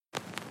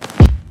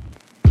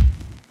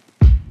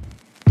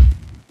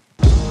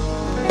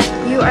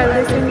You are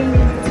listening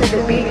to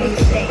the Biggie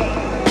State.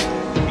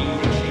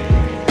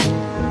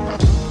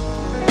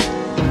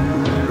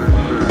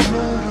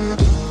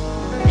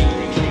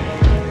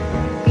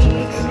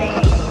 Biggie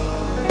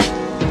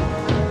State.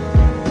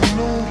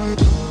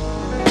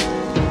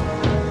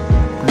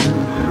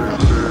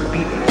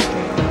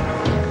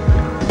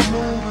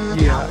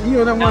 Yeah, you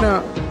know that one.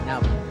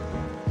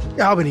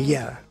 Albany. Albany.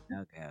 Yeah.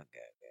 Okay.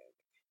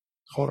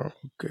 Hold on.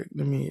 Okay,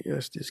 let me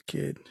ask this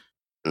kid.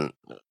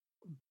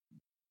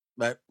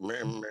 But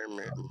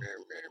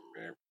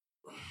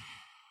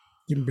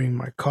You can bring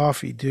my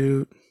coffee,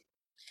 dude.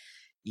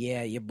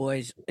 Yeah, your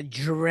boy's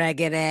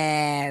dragging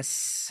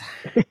ass.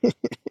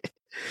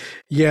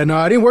 Yeah, no,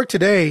 I didn't work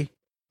today.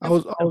 I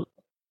was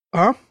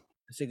huh?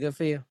 Is it good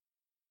for you?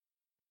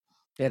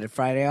 You had a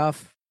Friday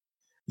off?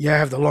 Yeah, I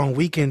have the long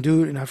weekend,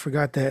 dude, and I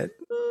forgot that.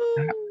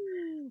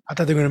 I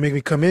thought they were gonna make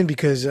me come in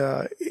because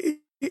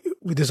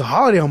there's a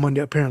holiday on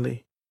Monday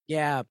apparently.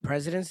 Yeah,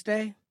 President's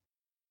Day.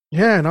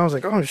 Yeah, and I was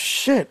like, oh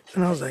shit,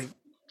 and I was like,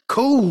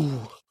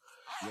 cool,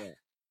 Yeah.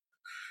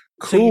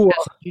 cool.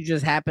 So you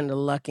just happened to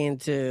luck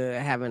into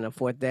having a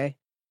fourth day?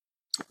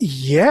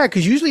 Yeah,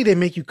 because usually they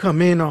make you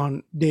come in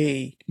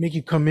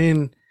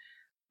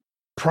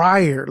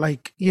prior,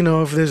 like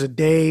if there's a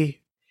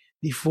day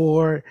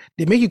before,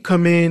 they make you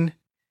come in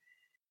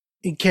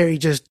and carry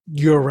just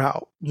your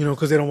route,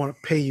 because they don't want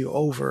to pay you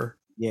over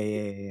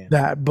Yeah.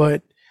 that.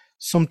 But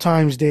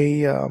sometimes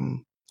they,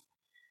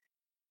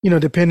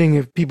 depending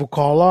if people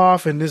call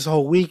off, and this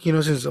whole week,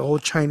 since the whole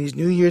Chinese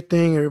New Year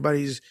thing,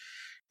 everybody's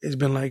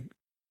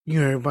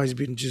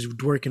been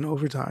just working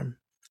overtime.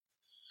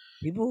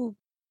 People.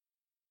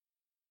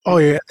 Oh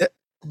yeah,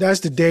 that's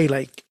the day.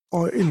 Like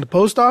in the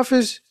post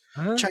office,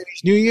 Huh?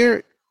 Chinese New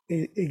Year,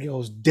 it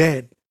goes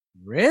dead.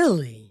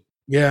 Really?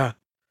 Yeah,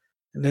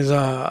 and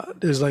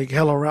there's like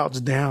hella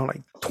routes down,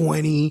 like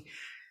 20.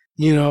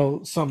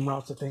 Some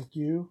routes. I thank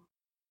you.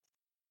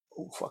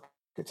 Oh fuck,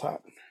 it's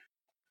hot.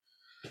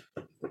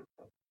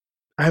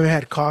 I haven't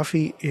had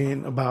coffee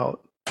in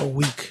about a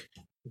week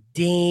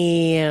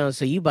Damn.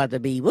 So you about to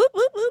be whoop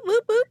whoop whoop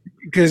whoop whoop.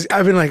 because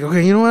I've been like,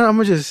 okay, you know what? I'm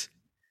gonna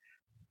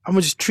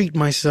just treat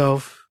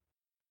myself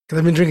because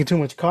I've been drinking too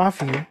much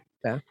coffee.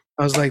 Yeah.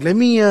 I was like, let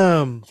me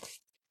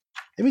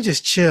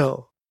just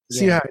chill,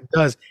 see Yeah. how it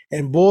does.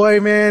 And boy,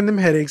 man, them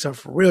headaches are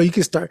for real. You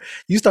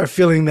start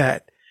feeling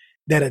that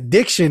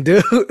addiction,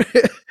 dude.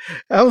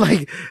 I'm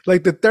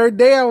like the third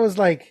day, I was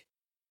like,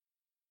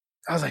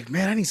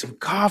 man, I need some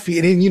coffee.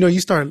 And then you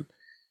start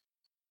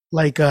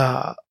like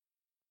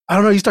I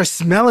don't know, you start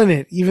smelling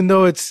it, even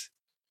though it's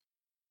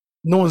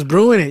no one's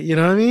brewing it. You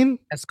know what I mean?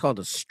 That's called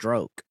a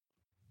stroke.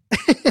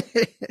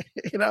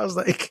 And I was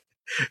like,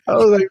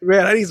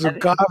 man, I need some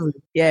coffee.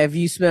 Yeah, if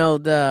you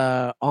smelled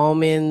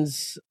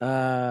almonds,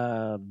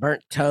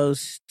 burnt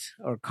toast,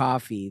 or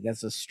coffee,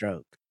 that's a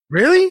stroke.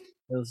 Really?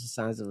 Those are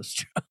signs of a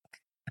stroke.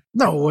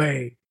 No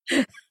way.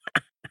 I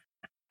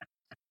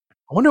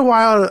wonder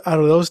why out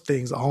of those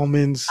things,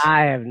 almonds,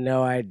 I have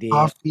no idea.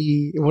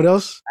 coffee, and what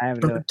else? I have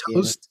no Burnt idea.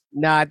 toast?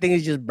 No, I think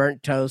it's just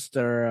burnt toast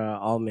or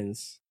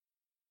almonds.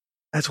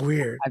 That's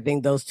weird. I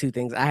think those two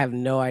things. I have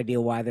no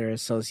idea why they're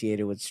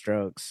associated with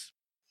strokes.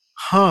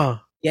 Huh.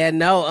 Yeah,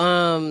 no.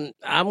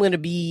 I'm gonna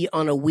be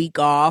on a week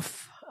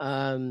off.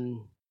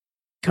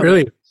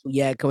 Really?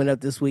 Coming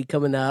up this week.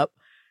 Coming up.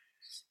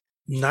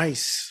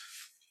 Nice.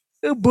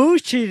 The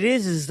bullshit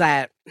is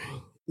that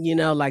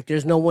like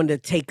there's no one to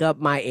take up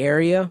my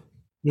area,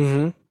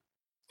 Mm-hmm.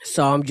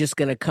 so I'm just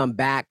gonna come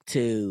back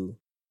to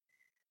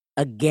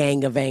a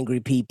gang of angry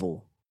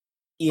people.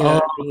 You know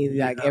what I mean?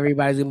 Like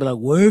everybody's gonna be like,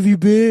 "Where have you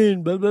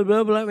been?" Blah blah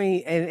blah blah. I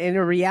mean, and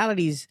the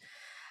reality is,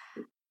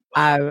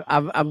 I've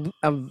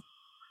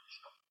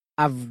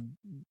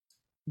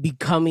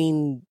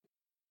becoming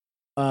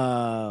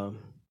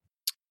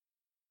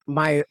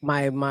my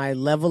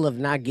level of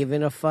not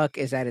giving a fuck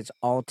is at its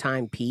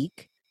all-time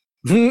peak.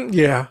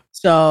 Yeah.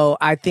 So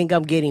I think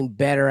I'm getting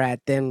better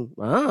at them.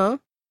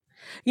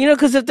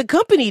 Because if the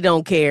company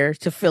don't care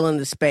to fill in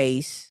the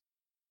space,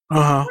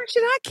 Uh-huh. why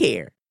should I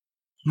care?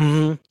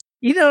 Mm-hmm.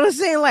 You know what I'm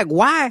saying? Like,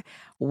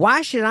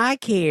 why should I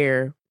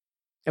care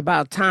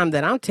about time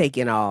that I'm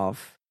taking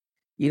off?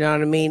 You know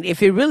what I mean?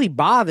 If it really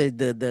bothered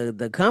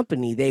the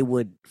company, they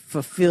would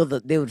fill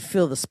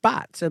the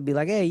spots. They'd be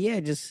like, hey, yeah,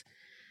 just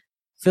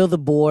fill the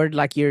board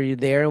like you're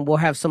there, and we'll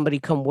have somebody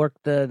come work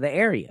the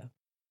area.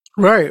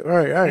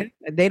 Right.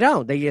 They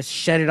don't. They just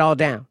shut it all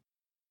down.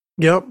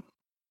 Yep.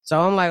 So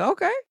I'm like,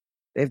 okay,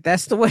 if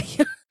that's the way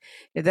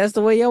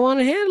y'all want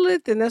to handle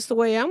it, then that's the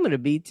way I'm gonna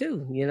be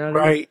too. You know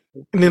what I mean? Right.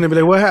 And then they'll be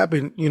like, what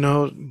happened?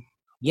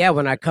 Yeah,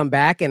 when I come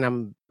back and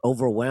I'm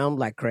overwhelmed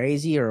like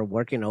crazy or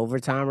working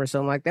overtime or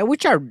something like that,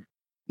 which are,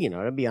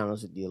 to be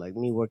honest with you, like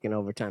me working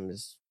overtime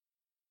is,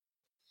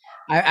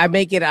 I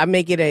make it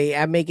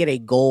a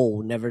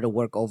goal never to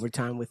work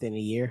overtime within a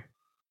year.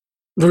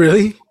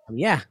 Really?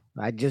 Yeah,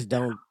 I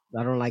don't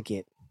like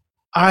it.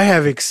 I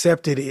have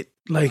accepted it.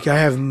 Like I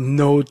have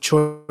no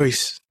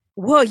choice.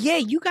 Well, yeah,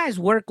 you guys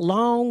work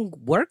long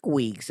work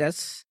weeks.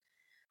 That's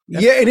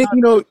Yeah, and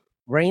then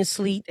rain,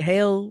 sleet,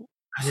 hail,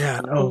 Yeah,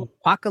 snow,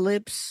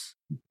 apocalypse.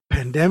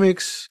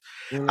 pandemics.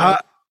 You know, Uh,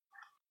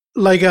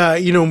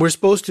 we're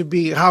supposed to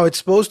be how it's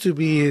supposed to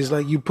be is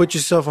like you put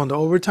yourself on the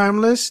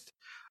overtime list,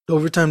 the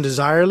overtime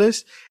desire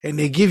list, and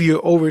they give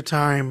you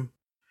overtime,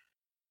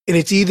 and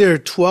it's either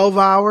 12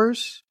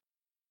 hours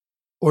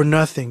or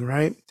nothing,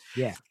 right?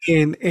 yeah,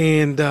 And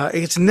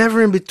it's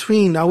never in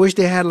between. I wish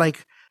they had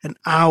like an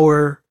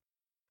hour,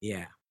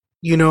 yeah,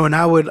 and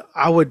I would,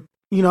 I'd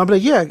be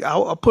like, yeah,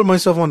 I'll put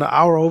myself on the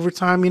hour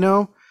overtime.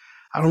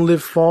 I don't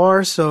live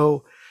far,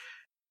 so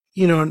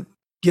you know,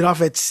 get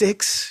off at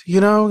 6,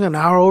 an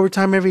hour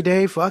overtime every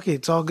day. Fuck it,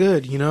 it's all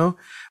good.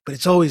 But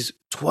it's always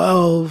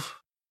 12,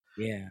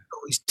 yeah.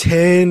 always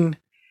 10.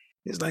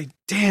 It's like,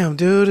 damn,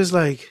 dude. It's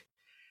like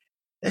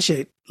that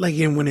shit. Like,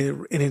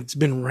 and it's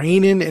been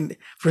raining, and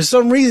for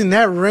some reason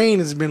that rain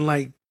has been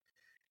like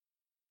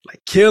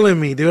killing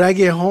me, dude. I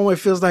get home, it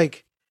feels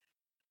like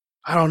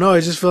I don't know. I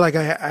just feel like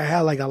I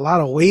had like a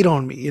lot of weight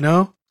on me. You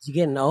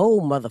getting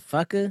old,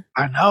 motherfucker.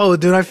 I know,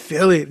 dude. I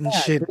feel it and Yeah,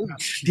 shit. dude.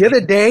 The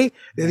other day,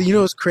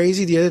 it's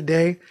crazy. The other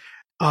day,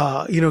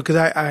 because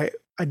I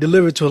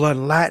delivered to a lot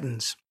of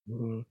Latins,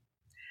 Mhm.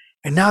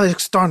 and now they're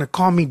starting to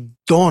call me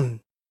Don.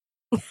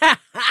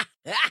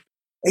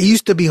 It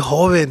used to be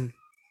joven,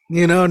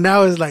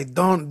 Now it's like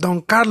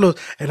Don Carlos,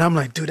 and I'm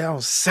like, dude, that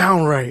don't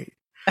sound right.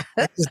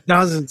 That just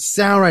doesn't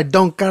sound right.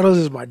 Don Carlos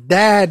is my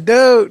dad,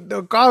 dude.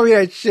 Don't call me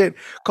that shit.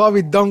 Call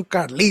me Don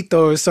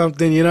Carlito or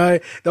something.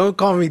 Don't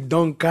call me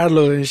Don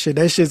Carlos and shit.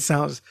 That shit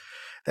sounds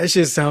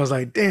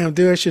like, damn,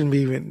 dude, I shouldn't be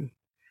even,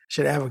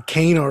 should have a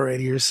cane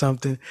already or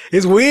something.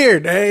 It's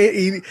weird,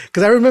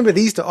 because I remember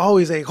they used to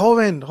always say,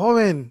 joven,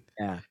 joven,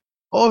 Yeah,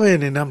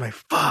 joven, and I'm like,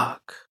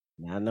 fuck,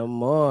 not no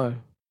more.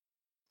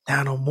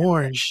 now no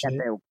more and shit.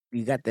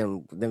 You got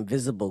them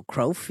visible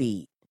crow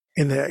feet.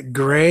 And the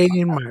gray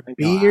in my You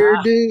know, beard,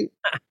 dude.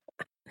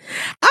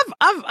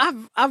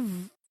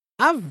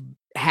 I've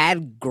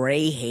had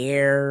gray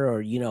hair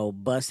or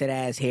busted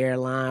ass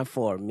hairline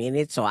for a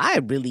minute, so I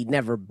really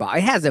never.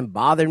 It hasn't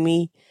bothered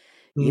me,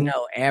 Mhm.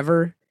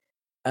 ever.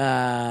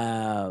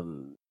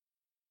 Um,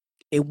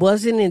 it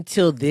wasn't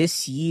until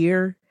this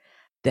year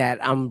that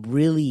I'm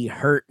really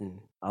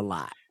hurting a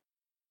lot.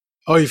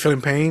 Oh, you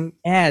feeling pain?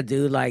 Yeah,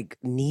 dude, like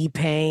knee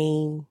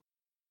pain,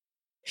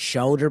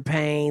 shoulder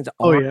pains,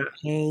 Oh arm yeah.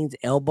 pains,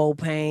 elbow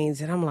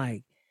pains, and I'm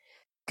like,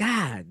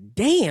 God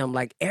damn,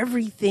 like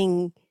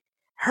everything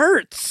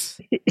hurts.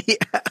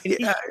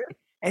 Yeah,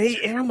 And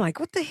yeah. I'm like,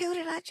 what the hell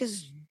did I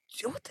just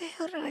do? What the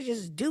hell did I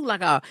just do?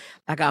 Like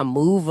I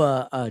move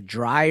a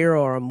dryer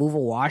or I move a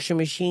washing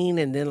machine,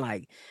 and then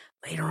like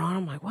later on,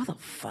 I'm like, why the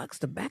fuck's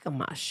the back of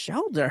my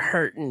shoulder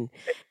hurting?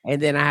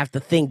 And then I have to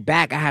think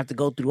back. I have to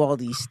go through all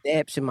these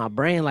steps in my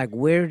brain. Like,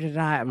 where did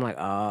I'm like,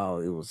 oh,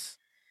 it was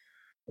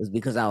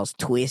because I was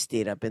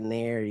twisted up in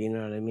there. You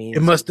know what I mean?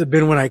 It must have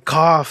been when I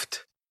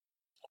coughed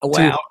too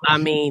Well, I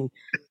mean,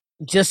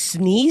 just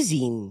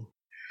sneezing,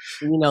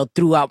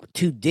 throughout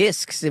 2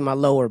 discs in my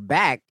lower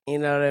back. You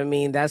know what I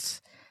mean?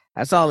 That's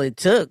all it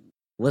took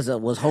was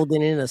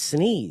holding in a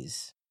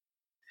sneeze.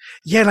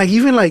 Yeah, like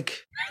even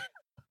like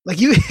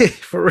you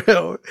for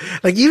real.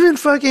 Like even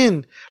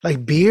fucking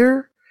like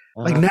beer.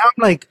 Like Uh-huh. now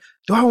I'm like,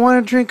 do I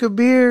want to drink a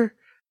beer?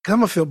 'Cause I'm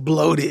gonna feel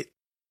bloated.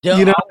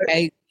 You know?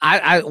 Okay,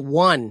 I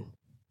one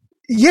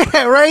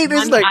Yeah, right.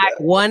 It's one like,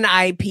 one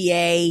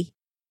IPA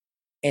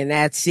and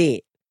that's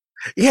it.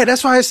 yeah,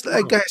 that's why it's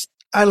like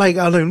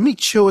let me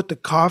chill with the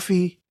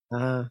coffee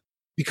Uh-huh.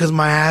 because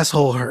my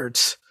asshole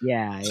hurts.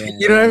 Yeah,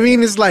 You know what I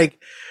mean? It's like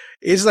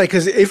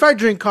because if I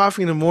drink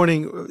coffee in the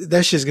morning,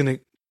 that shit's gonna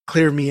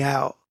clear me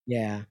out.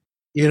 yeah.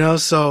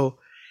 So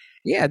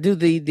Yeah, do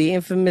the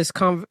infamous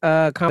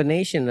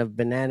combination of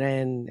banana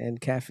and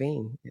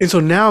caffeine. and so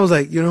now I was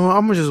like, I'm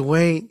gonna just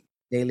wait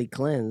Daily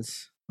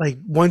cleanse. like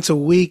once a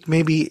week,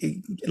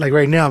 maybe. Like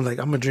right now, I'm like,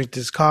 I'm gonna drink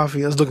this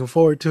coffee. I was looking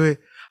forward to it.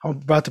 I'm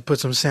about to put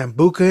some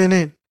sambuca in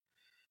it,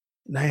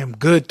 and I am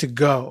good to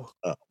go.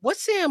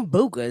 What's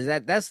sambuca? Is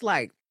that's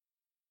like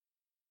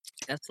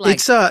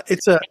It's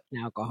a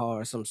alcohol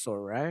or some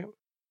sort, right?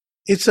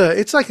 it's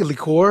like a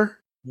liqueur,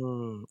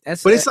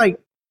 That's but it's like,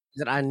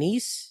 is it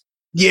anise?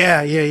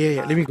 yeah.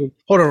 Let me go.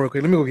 Hold on, real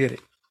quick. Let me go get it.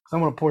 I'm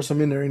gonna pour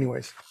some in there,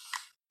 anyways.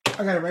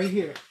 I got it right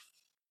here.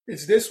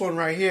 It's this one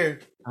right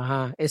here.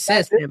 It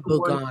says That's sambuca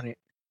one. on it.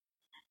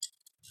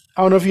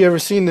 I don't know if you ever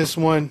seen this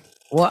one.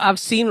 Well, I've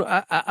seen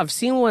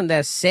one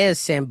that says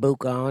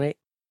sambuca on it.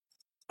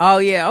 Oh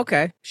yeah,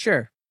 okay,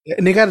 sure.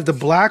 And they got the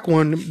black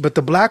one, but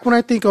the black one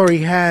I think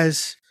already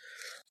has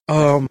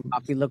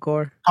Coffee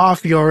liqueur.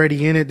 coffee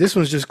already in it. This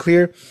one's just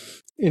clear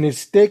and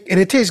it's thick and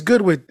it tastes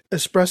good with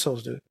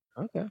espressos, dude.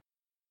 Okay.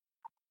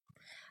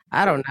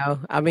 I don't know.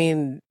 I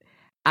mean,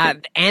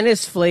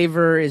 anise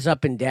flavor is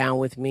up and down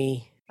with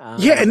me.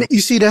 Yeah, and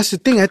you see that's the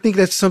thing. I think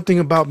that's something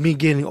about me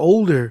getting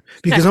older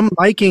because I'm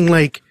liking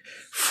like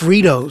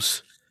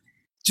Fritos.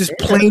 Just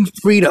plain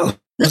Fritos.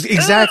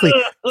 Exactly.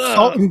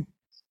 Salt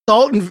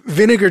and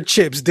vinegar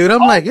chips, dude. I'm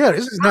like, yeah,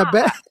 this is not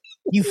bad.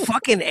 You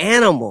fucking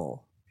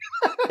animal.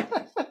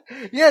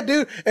 Yeah,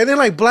 dude. And then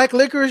like black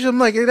licorice, I'm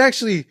like, it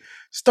actually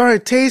starting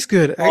to taste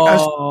good.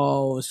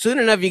 Oh, soon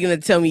enough you're gonna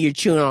tell me you're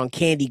chewing on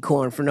candy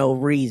corn for no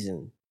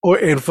reason. Or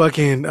and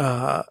fucking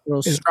Little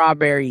and-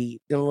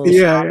 strawberry, the little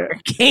yeah.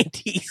 strawberry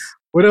candies.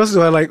 What else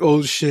do I like?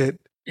 Old shit.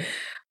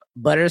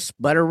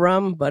 Butter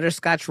rum,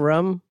 butterscotch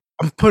rum.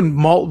 I'm putting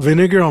malt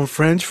vinegar on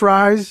French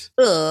fries.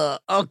 Ugh,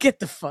 oh, get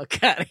the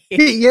fuck out of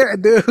here. Yeah,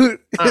 dude.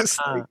 It's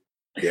like,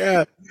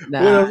 yeah.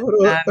 Nah,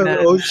 What other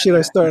old shit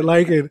I started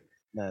liking?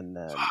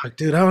 nah. Fuck,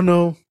 dude, I don't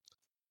know.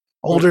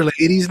 Older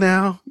ladies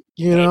now,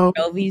 you know.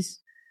 Anchovies?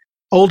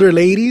 Older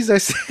ladies, I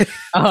said.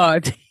 Oh,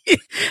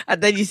 I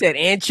thought you said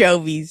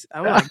anchovies.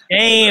 I'm like,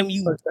 damn,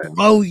 you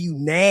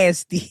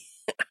nasty.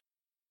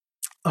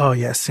 Oh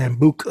yeah,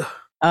 sambuca.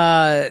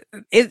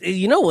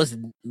 You know what's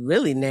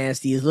really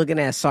nasty is looking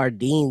at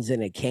sardines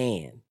in a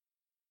can.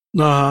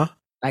 Uh huh.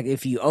 Like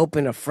if you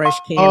open a fresh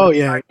can of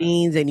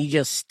sardines and you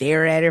just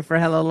stare at it for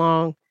hella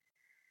long,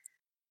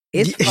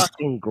 it's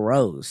fucking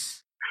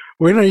gross.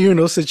 We're not even in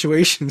those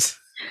situations.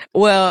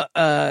 Well,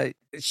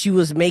 she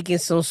was making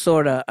some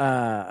sort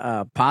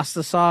of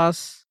pasta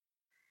sauce.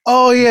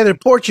 Oh yeah, they're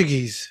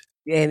Portuguese.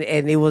 And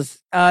it was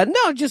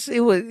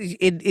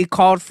it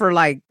called for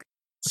like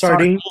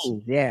Sardines.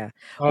 Yeah.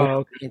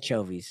 Oh,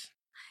 anchovies.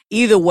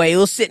 Either way, it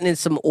was sitting in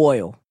some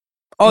oil.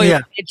 Oh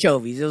yeah,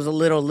 anchovies. It was a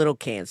little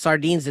can.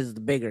 Sardines is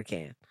the bigger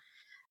can.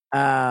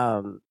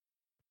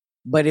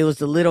 But it was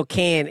the little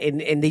can,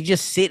 and they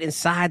just sit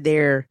inside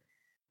there,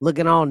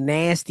 looking all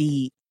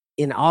nasty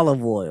in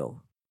olive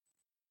oil.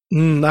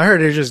 I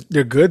heard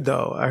they're good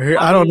though.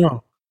 I don't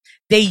know.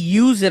 They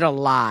use it a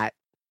lot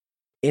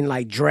in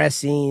like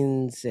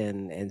dressings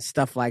and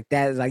stuff like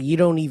that. It's like you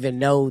don't even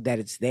know that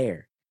it's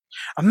there.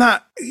 I'm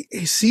not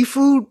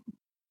seafood.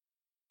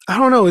 I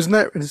don't know.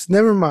 It's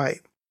never my.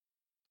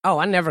 Oh,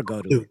 I never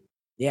go to it.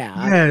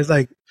 Yeah, it's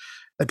like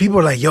people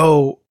are like,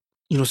 yo,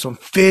 some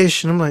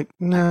fish, and I'm like,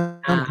 nah,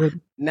 I'm good.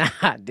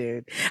 Nah,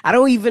 dude. I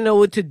don't even know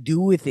what to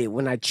do with it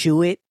when I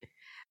chew it.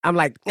 I'm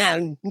like,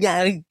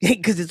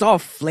 because it's all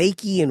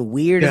flaky and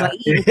weird. Yeah.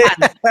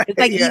 It's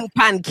like eating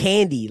cotton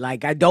candy.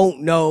 Like I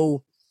don't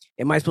know.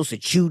 Am I supposed to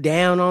chew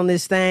down on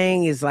this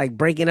thing? It's like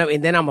breaking up,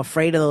 and then I'm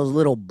afraid of those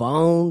little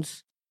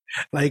bones.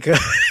 Like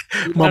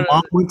my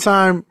mom one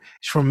time,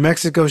 she's from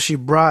Mexico. She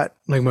brought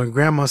like my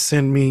grandma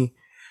sent me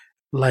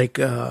like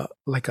a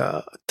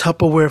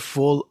Tupperware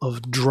full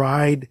of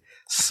dried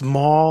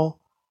small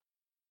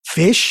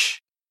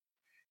fish,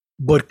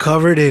 but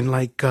covered in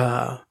like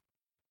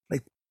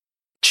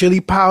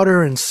chili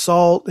powder and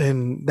salt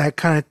and that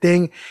kind of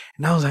thing.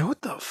 And I was like,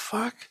 what the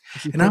fuck?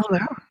 And I was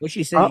like, what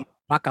she say?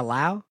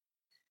 Bacalao?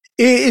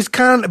 It's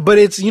kind of, but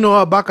it's, a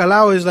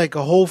bacalao is like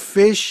a whole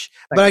fish,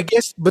 but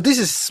this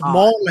is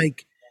small.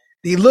 Like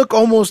they look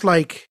almost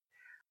like,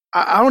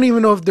 I don't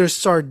even know if there's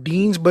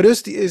sardines, but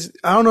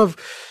I don't know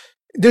if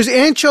there's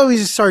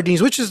anchovies and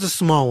sardines. Which is the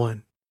small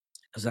one?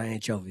 Those are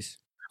anchovies.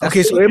 That's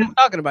okay, so what I'm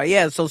talking about.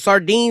 Yeah, so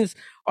sardines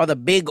are the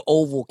big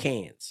oval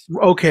cans.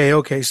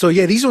 Okay. So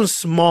yeah, these ones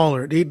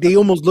smaller. They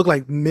almost look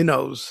like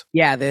minnows.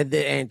 Yeah, they're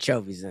the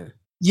anchovies then.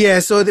 Yeah,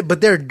 but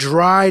they're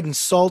dried and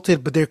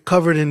salted, but they're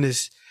covered in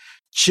this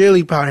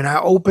chili powder. And I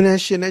opened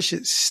that shit and that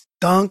shit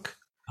stunk.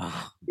 I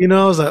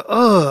was like,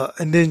 ugh.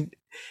 And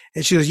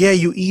she goes, yeah,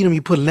 you eat them,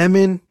 you put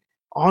lemon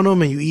on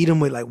them and you eat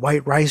them with like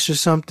white rice or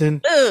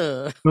something.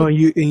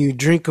 You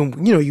drink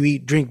them, you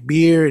drink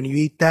beer and you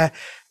eat that.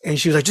 And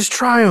she was like, just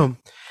try them.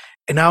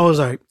 And I was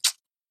like,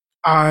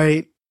 all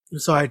right.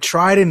 So I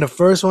tried it in the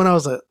first one. I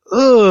was like,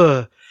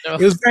 ugh.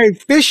 It was very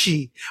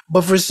fishy.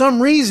 But for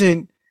some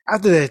reason,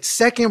 after that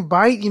second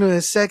bite, I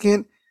was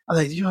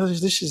like,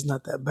 this is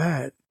not that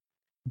bad.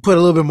 Put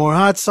a little bit more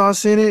hot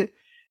sauce in it.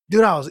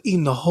 Dude, I was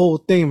eating the whole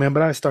thing, man.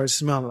 But I started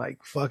smelling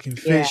like fucking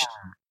fish.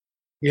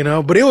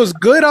 Yeah. But it was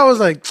good. I was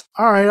like,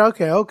 all right,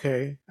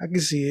 okay. I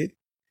can see it.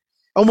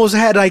 Almost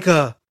had like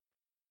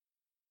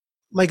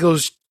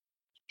those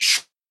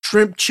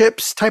shrimp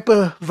chips type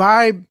of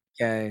vibe.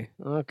 Okay.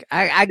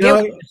 I get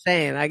what you're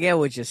saying. I get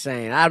what you're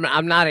saying.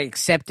 I'm not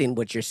accepting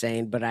what you're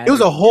saying, but it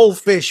was a whole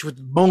fish with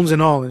bones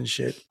and all and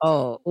shit.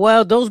 Oh,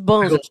 well, those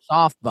bones are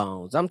soft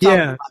bones. I'm talking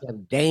about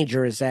them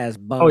dangerous ass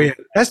bones. Oh yeah,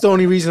 that's the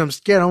only reason I'm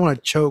scared. I want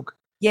to choke.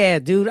 Yeah,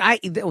 dude.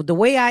 The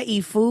way I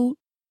eat food,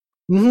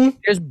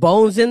 there's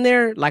bones in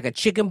there, like a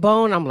chicken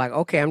bone. I'm like,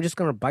 okay, I'm just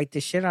gonna bite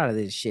the shit out of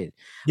this shit.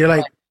 You're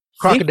like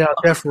crocodile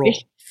death roll.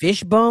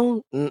 Fish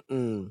bone?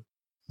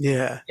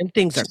 Yeah. Them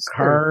things are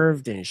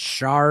curved and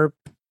sharp.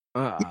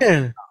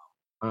 Yeah.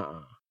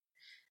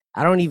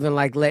 I don't even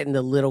like letting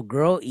the little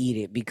girl eat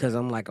it because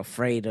I'm like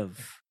afraid of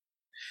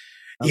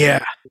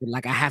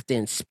like I have to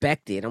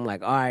inspect it. I'm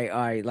like, all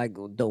right, like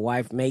the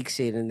wife makes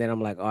it, and then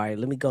I'm like, all right,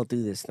 let me go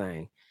through this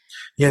thing.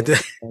 Yeah,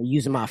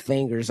 using my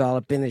fingers all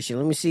up in this shit.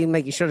 Let me see,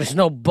 making sure there's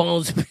no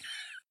bones.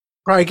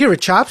 Probably give her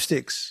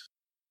chopsticks.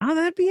 Oh,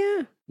 that'd be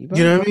You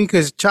know what I mean?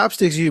 Because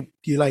chopsticks, you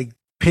like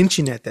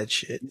pinching at that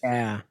shit.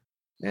 Yeah,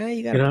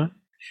 you got.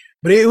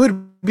 But it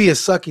would be a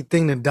sucky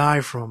thing to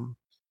die from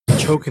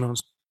choking on.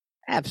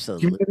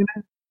 Absolutely.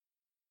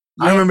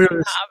 I remember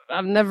this.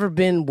 I've never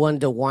been one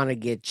to want to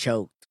get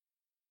choked.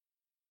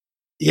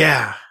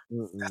 Yeah.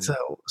 That's Mm-mm.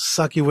 a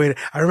sucky way.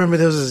 I remember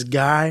there was this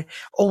guy,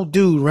 old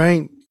dude,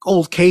 right?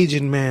 Old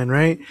Cajun man,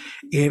 right?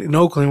 In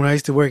Oakland, when I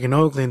used to work in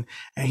Oakland,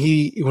 and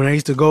when I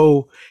used to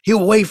go, he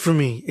would wait for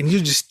me, and he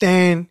would just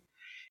stand,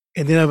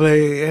 and then I'd be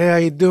like, "Hey, how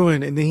you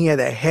doing?" And then he had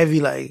that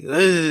heavy, like,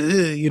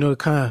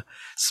 kind of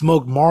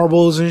smoked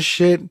marbles and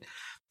shit. And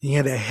he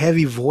had that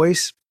heavy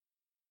voice,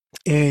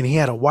 and he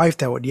had a wife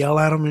that would yell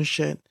at him and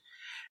shit.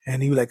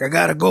 And he was like, I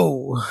gotta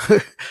go.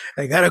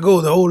 I gotta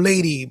go. The old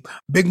lady,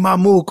 Big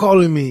Mamu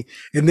calling me.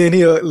 And then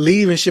he'll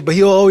leave and shit, but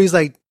he'll always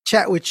like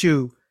chat with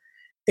you.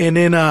 And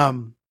then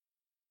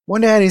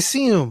one day I didn't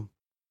see him.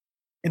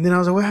 And then I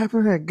was like, what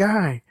happened to that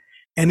guy?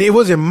 And it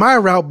wasn't my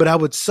route, but I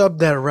would sub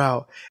that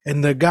route.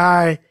 And the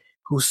guy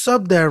who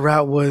subbed that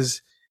route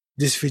was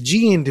this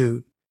Fijian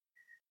dude.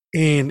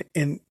 And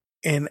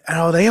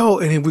I was like, oh,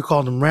 and then we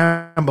called him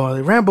Rambo. I was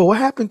like, Rambo, what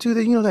happened to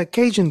that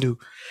Cajun dude?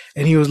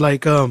 And he was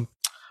like, oh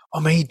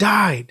man, he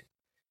died.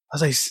 I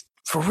was like,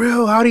 for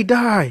real? How'd he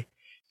die?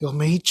 He goes,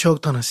 man, he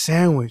choked on a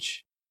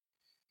sandwich.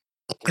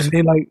 And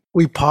then like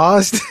we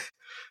paused,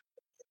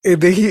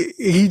 and then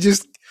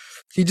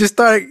he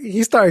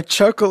started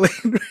chuckling.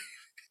 And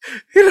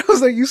I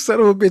was like, you son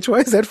of a bitch, why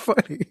is that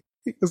funny?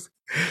 He goes,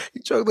 he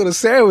choked on a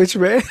sandwich,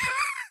 man.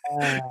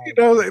 I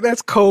was like,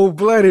 that's cold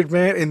blooded,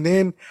 man. And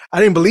then I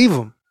didn't believe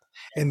him.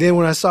 And then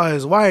when I saw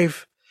his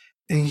wife,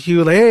 and he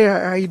was like, hey,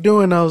 how you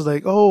doing? I was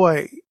like, oh,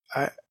 I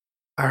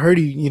I heard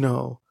he,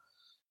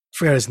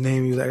 forgot his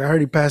name. He was like, I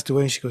heard he passed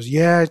away. And she goes,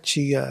 yeah,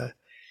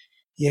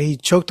 he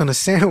choked on a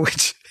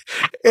sandwich.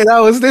 And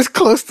I was this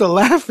close to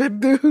laughing,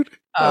 dude.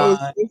 I was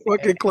Uh, so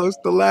fucking close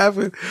to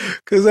laughing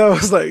because I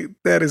was like,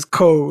 that is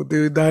cold,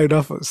 dude. Died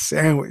off a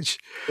sandwich.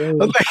 I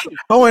was like,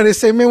 I wanted to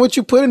say, man, what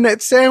you put in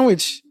that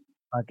sandwich?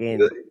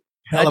 fucking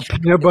Hella Dutch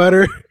peanut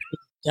butter.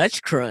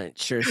 Dutch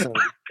crunch or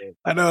something.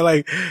 I know,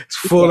 like, it's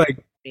full, like,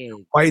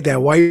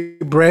 that white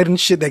bread and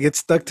shit that gets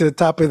stuck to the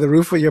top of the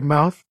roof of your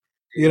mouth.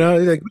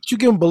 Like, what you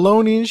give him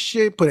bologna and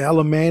shit? Put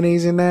hella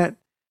mayonnaise in that?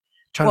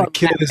 Trying Well, to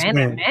kill this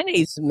man.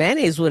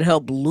 mayonnaise would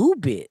help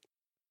lube it.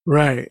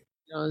 Right.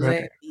 You know what I'm Right.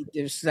 saying? Eat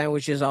their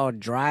sandwiches all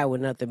dry with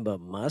nothing but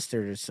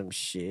mustard or some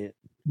shit.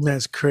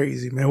 That's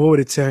crazy, man. What would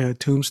it say on a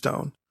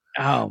tombstone?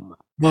 Oh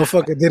my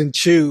Motherfucker didn't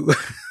chew.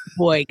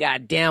 boy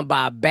got down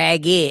by a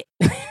baguette.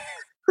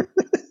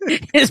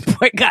 This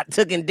boy got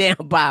taken down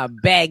by a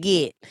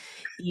baguette.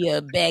 Yeah,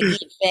 baguette,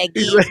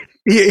 He's baguette.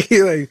 like,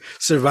 he like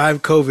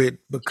survived COVID,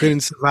 but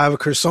couldn't survive a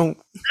croissant.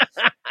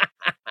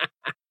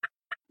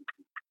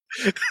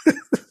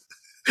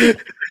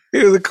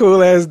 He was a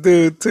cool ass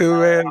dude too,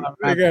 man.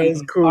 That guy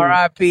was cool.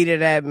 R.I.P. to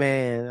that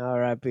man.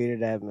 R.I.P. to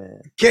that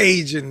man.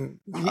 Cajun.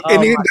 And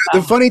Oh then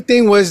the funny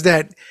thing was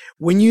that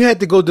when you had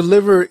to go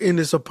deliver in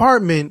this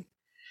apartment,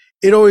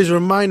 it always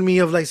reminded me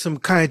of like some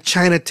kind of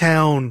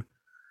Chinatown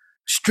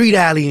street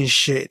alley and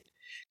shit.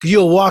 Cause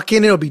you'll walk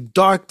in, it'll be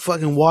dark,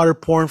 fucking water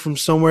pouring from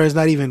somewhere. It's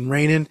not even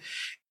raining.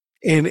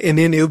 And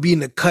then it'll be in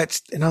the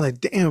cuts. And I'm like,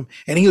 damn.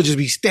 And he'll just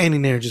be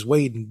standing there just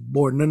waiting,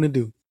 bored, nothing to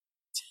do.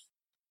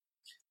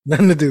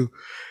 Nothing to do.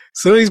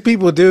 Some of these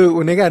people do,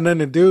 when they got nothing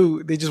to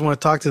do, they just want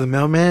to talk to the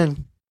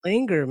mailman.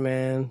 linger,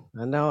 man.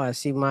 I know. I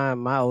see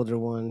my older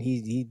one.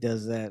 He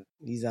does that.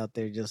 He's out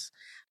there just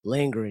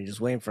lingering, just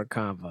waiting for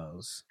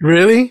convos.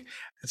 Really?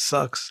 It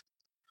sucks.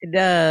 It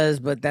does,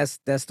 but that's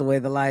the way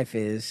the life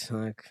is.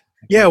 Like,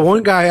 I Yeah, can't-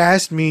 one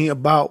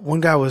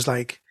guy was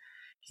like,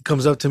 he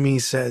comes up to me, he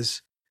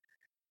says,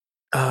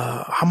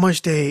 how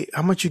much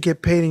you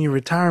get paid in your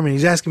retirement?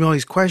 He's asking me all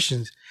these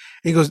questions.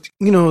 He goes,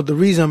 the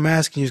reason I'm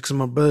asking you is because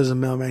my brother's a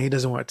mailman. He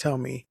doesn't want to tell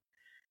me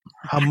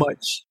how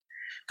much.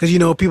 Because,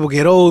 people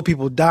get old,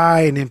 people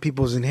die, and then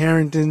people's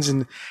inheritance.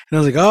 And I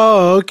was like,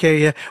 oh, okay,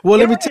 yeah. Well,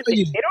 let me tell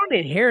you, they don't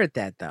inherit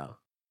that though.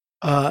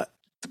 uh,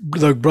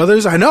 the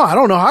brothers, I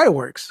don't know how it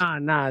works.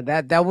 Nah,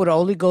 that would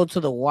only go to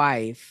the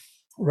wife.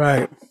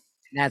 Right. And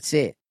that's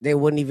it. They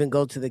wouldn't even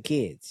go to the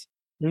kids.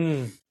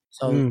 Mm.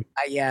 So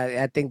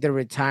I think the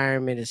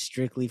retirement is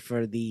strictly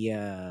for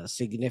the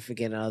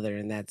significant other,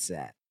 and that's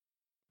that.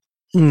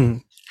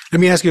 Let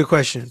me ask you a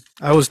question.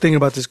 I was thinking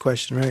about this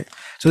question, right?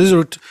 So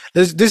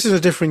this is a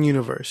different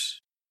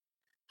universe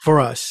for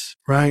us,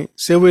 right?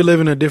 Say we live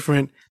in a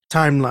different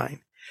timeline.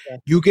 Yeah.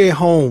 You get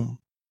home,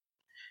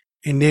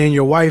 and then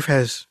your wife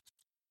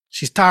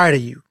she's tired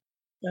of you.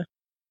 Yeah.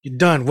 You're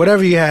done.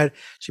 Whatever you had,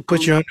 she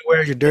put your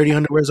dirty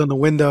underwear's on the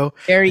window.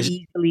 Very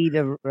easy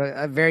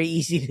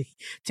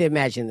to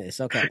imagine this.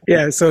 Okay.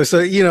 Yeah. So This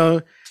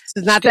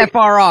is not that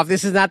far off.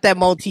 This is not that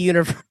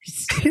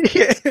multi-universe.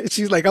 yeah,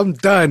 she's like, I'm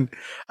done.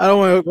 I don't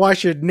want to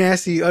wash your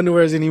nasty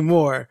underwears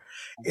anymore.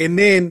 And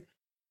then,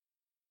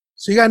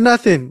 so you got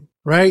nothing,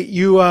 right?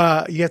 You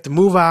have to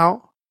move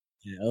out.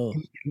 Oh.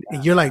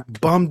 And you're like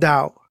bummed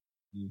out.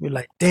 You're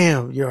like,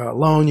 damn, you're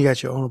alone. You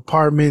got your own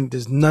apartment.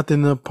 There's nothing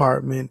in the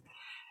apartment.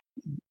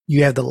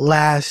 You have the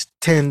last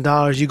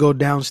 $10. You go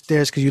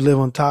downstairs because you live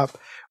on top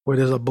where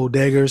there's a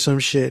bodega or some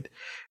shit.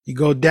 You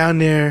go down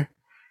there,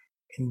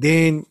 and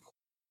then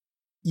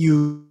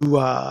you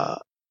go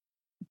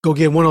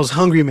get one of those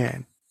Hungry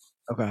Man.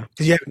 Okay.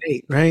 Because you haven't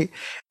ate, right?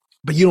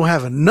 But you don't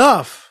have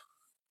enough.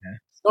 Okay.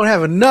 don't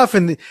have enough,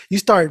 and you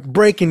start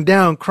breaking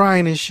down,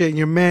 crying and shit. And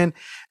your man,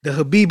 the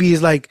Habibi,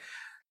 is like,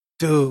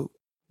 dude,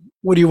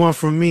 what do you want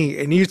from me?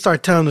 And you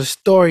start telling the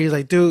story. He's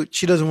like, dude,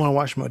 she doesn't want to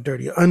wash my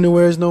dirty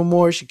underwears no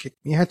more. She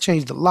kicked me. I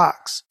changed the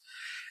locks.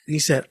 And he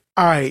said,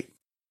 all right,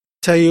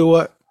 tell you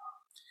what.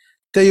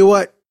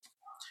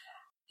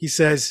 He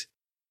says,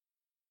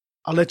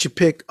 I'll let you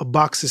pick a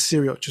box of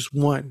cereal, just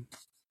one.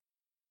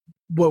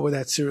 What would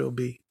that cereal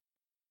be?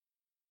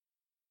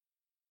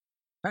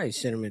 Probably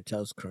Cinnamon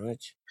Toast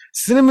Crunch.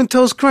 Cinnamon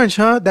Toast Crunch,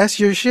 huh? That's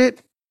your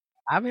shit?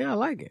 I mean, I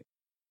like it.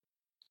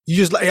 You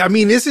just like, I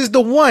mean, this is the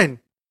one.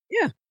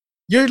 Yeah.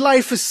 Your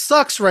life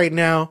sucks right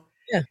now.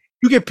 Yeah.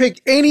 You can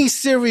pick any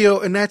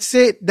cereal and that's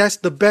it. That's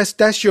the best.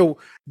 That's your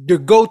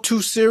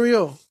go-to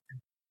cereal.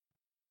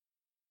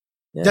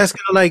 Yeah. That's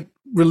gonna like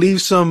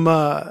relieve some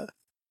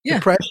Yeah.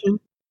 depression.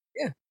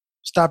 Yeah.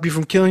 Stop you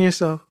from killing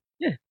yourself.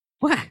 Yeah.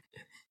 What?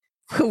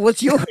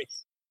 What's yours?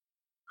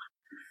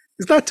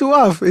 It's not too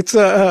off. It's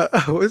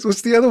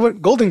what's the other one?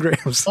 Golden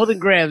Grams. Golden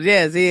Grams,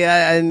 yeah. See,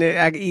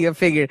 I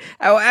figured.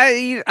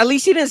 At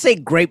least you didn't say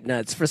grape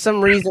nuts. For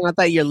some reason, I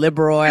thought your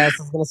liberal ass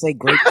was gonna say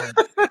grape nuts.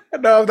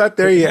 No, I'm not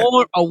there yet.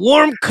 A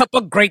warm cup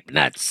of grape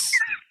nuts.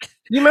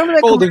 You remember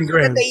that Golden commercial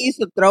that Grams. they used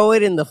to throw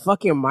it in the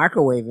fucking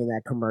microwave in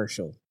that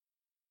commercial?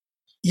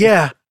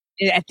 Yeah.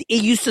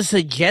 It used to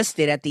suggest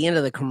it at the end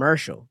of the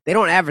commercial. They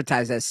don't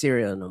advertise that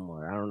cereal no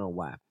more. I don't know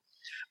why.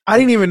 I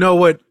didn't even know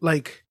what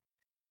like.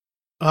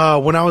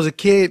 When I was a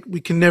kid, we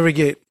could never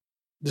get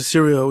the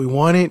cereal we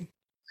wanted.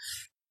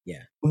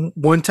 Yeah.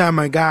 One time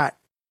I got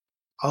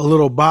a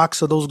little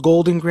box of those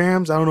Golden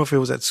Grams. I don't know if it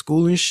was at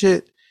school and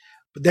shit,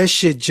 but that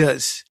shit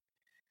just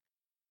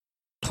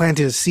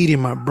planted a seed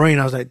in my brain.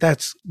 I was like,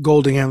 that's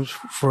Golden Grams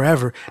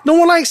forever. No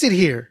one likes it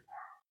here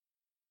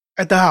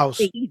at the house.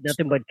 They eat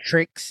nothing but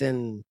tricks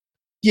and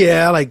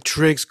yeah, I like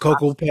Tricks,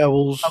 Cocoa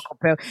Pebbles.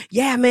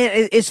 Yeah,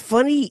 man, it's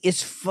funny.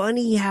 It's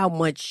funny how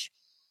much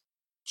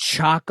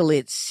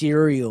chocolate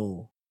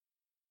cereal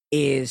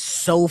is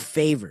so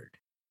favored.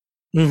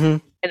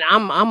 Mm-hmm. And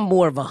I'm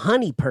more of a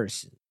honey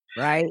person,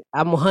 right?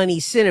 I'm a honey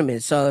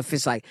cinnamon. So if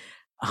it's like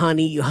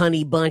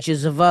honey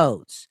bunches of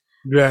oats,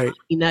 Right.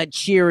 nut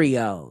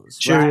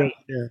Cheerios, right?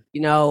 Yeah.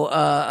 You know,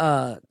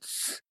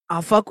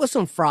 I'll fuck with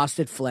some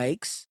Frosted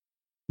Flakes.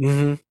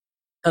 Mm-hmm.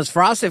 Because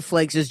Frosted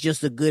Flakes is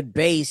just a good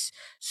base,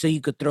 so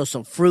you could throw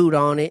some fruit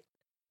on it,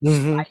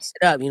 spice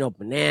it up,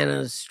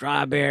 bananas,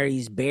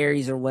 strawberries,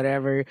 berries, or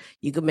whatever.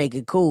 You could make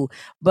it cool.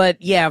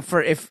 But yeah,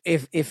 for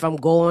if I'm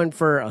going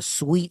for a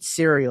sweet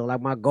cereal,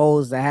 like my goal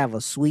is to have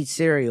a sweet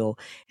cereal,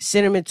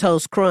 Cinnamon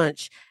Toast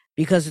Crunch,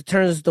 because it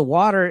turns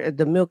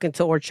the milk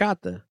into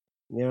horchata.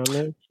 You know what I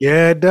mean?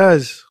 Yeah, it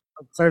does.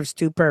 It serves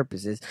two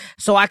purposes.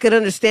 So I could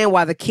understand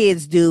why the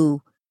kids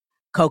do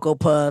Cocoa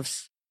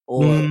Puffs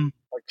or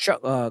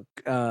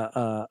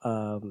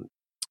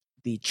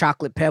the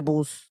chocolate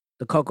pebbles,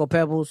 the Cocoa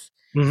Pebbles.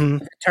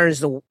 Mm-hmm. It turns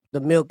the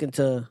milk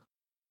into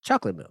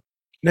chocolate milk.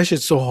 That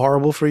shit's so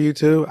horrible for you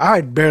too. I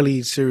barely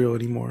eat cereal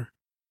anymore.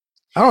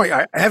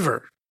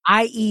 Ever.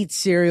 I eat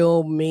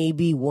cereal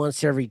maybe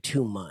once every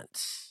 2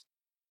 months.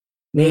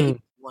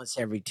 Maybe once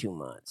every 2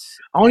 months.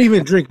 I don't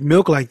even drink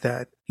milk like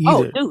that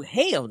either. Oh, dude,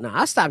 hell no.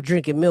 I stopped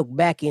drinking milk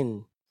back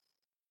in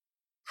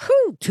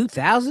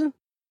 2000.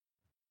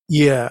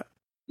 Yeah.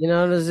 You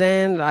know what I'm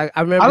saying? I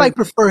remember. I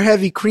prefer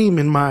heavy cream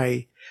in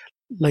my,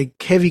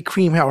 heavy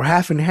cream or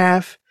half and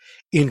half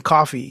in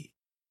coffee.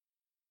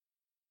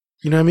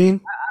 You know what I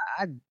mean?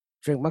 I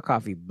drink my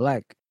coffee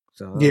black.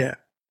 So yeah.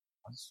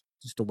 That's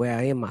just the way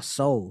I am, my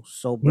soul.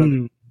 Soul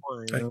brother.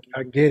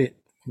 I get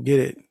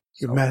it.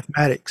 Your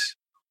mathematics.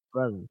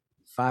 Brother.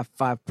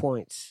 5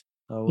 points.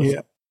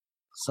 Yeah.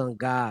 Sun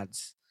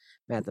gods.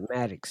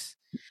 Mathematics.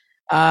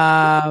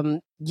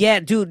 Yeah,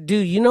 dude,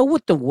 you know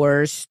what the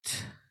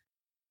worst?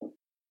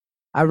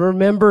 I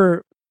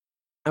remember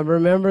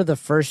the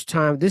first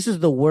time. This is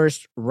the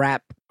worst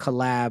rap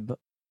collab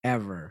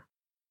ever.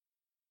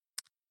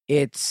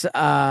 It's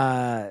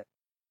Biggie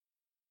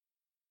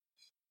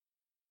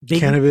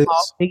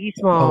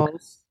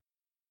Smalls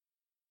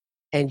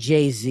and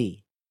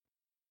Jay-Z.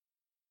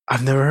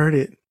 I've never heard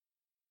it.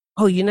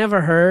 Oh, you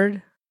never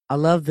heard? I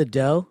Love the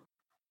Dough.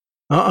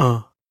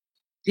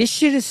 This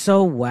shit is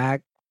so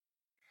whack.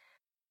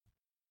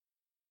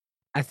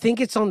 I think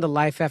it's on the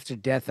Life After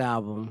Death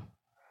album.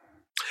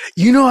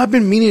 I've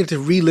been meaning to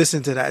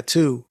re-listen to that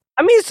too.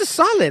 I mean, it's a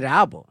solid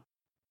album.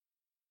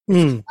 It's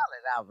a solid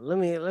album.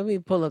 Let me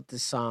pull up the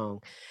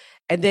song.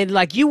 And then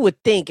you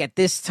would think at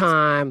this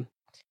time,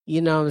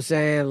 you know what I'm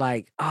saying?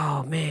 Like,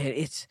 oh man,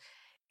 it's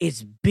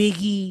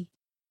Biggie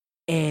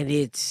and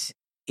it's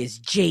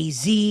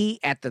Jay-Z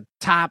at the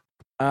top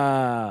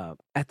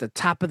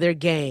of their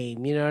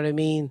game, you know what I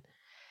mean?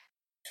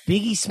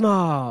 Biggie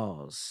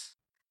Smalls.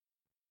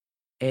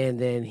 And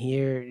then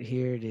here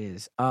it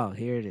is. Oh,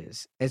 here it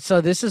is. And so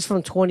this is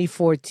from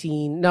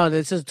 2014. No,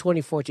 this is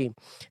 2014.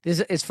 This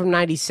is from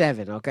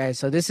 97, okay?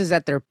 So this is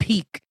at their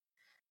peak.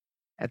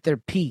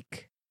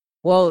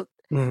 Well,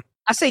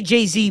 I say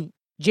Jay-Z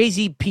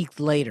peaked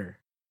later.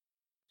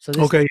 So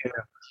this okay,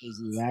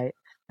 Jay-Z, right?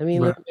 Let me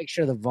Right. make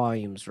sure the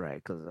volume's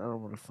right because I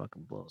don't want to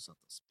fucking blow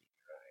something.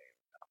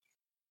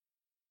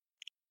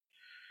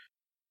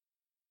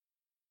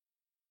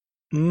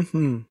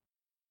 Mm-hmm.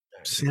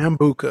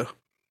 Sambuca.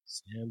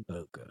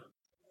 Sambuca.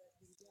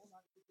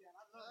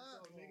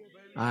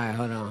 All right,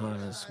 hold on.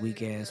 This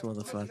weak ass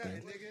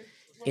motherfucking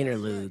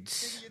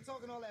interludes.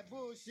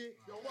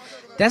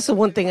 That's the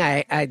one thing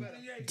I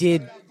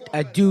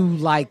do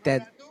like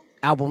that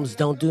albums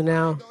don't do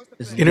now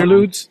is long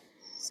Interludes.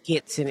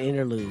 skits and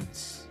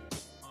interludes.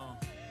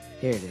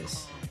 Here it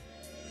is.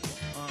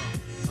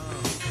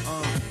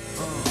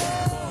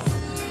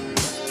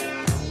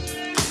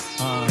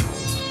 I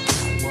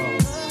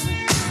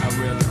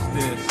realize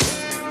this.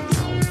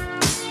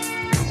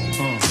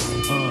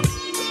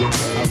 I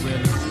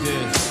realize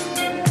this.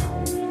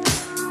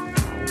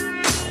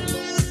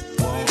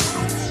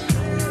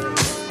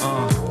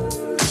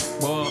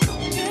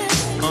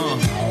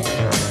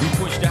 We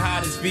push the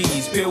hottest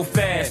bees, peel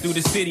fast through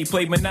the city,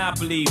 play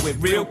Monopoly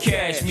with real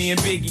cash. Me and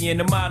Biggie and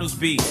the models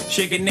be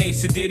shaking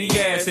Ace, Diddy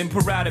ass, and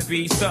Parada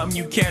be something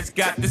you cats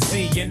got to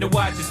see and to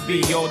watch us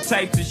be. All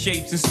types of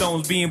shapes and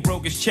stones, being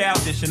broke is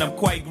childish, and I'm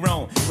quite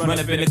grown. Run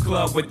up in the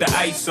club with the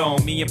ice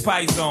on, me and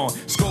Python.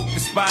 Scope the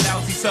spot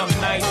out, see something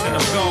nice, and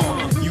I'm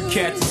gone. You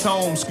cats is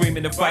home,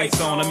 screaming the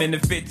fight's on. I'm in the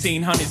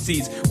 1500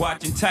 seats,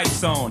 watching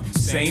tights on.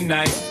 Same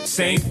night,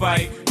 same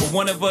fight. But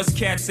one of us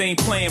cats ain't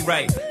playing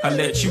right. I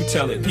let you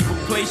tell it. People,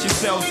 place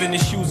yourselves in the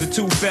shoes of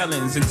two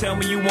felons and tell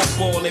me you won't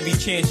fall every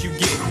chance you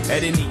get.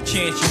 At any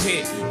chance you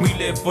hit, we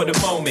live for the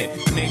moment.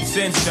 Makes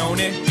sense, don't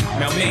it?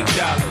 Now make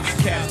dollars.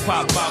 Cats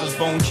pop bottles,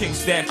 bone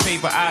chicks that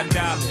favor our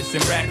dollars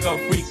and rack up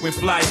frequent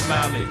flight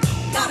mileage.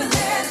 Gotta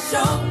let it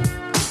show.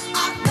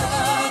 I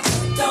love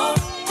you, don't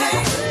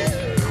hate.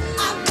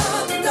 I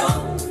love you,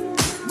 don't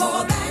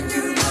more than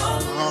you know.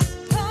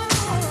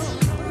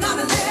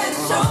 Gotta let it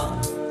show.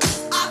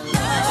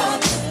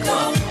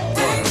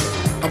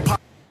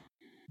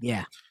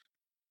 Yeah.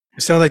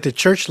 It sounds like the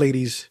church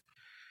ladies.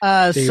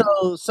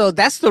 So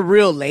that's the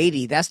real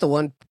lady. That's the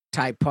one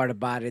type part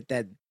about it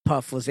that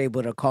Puff was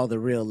able to call the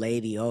real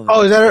lady over.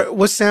 Oh, is that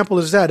what sample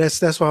is that?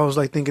 That's why I was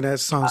like thinking that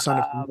song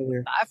sounded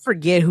familiar. I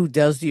forget who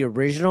does the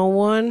original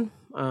one.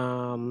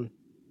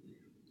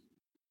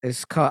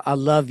 It's called "I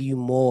Love You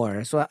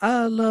More." So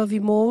I love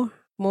you more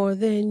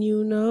than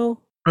you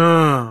know.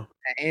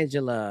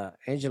 Angela,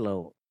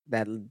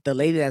 that the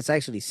lady that's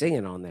actually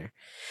singing on there.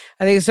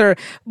 I think it's her.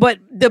 But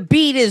the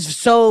beat is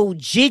so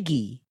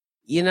jiggy.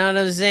 You know what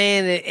I'm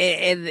saying?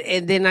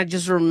 And then I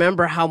just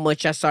remember how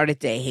much I started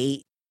to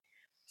hate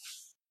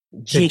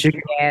jiggy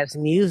ass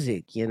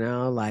music, you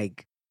know,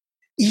 like.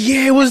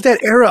 Yeah, it was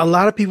that era. A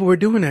lot of people were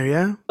doing that,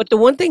 yeah. But the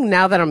one thing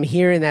now that I'm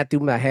hearing that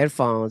through my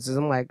headphones is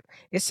I'm like,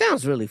 it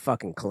sounds really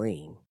fucking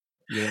clean.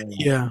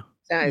 Yeah.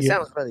 It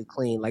sounds really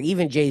clean. Like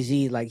even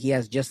Jay-Z, like he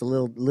has just a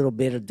little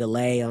bit of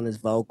delay on his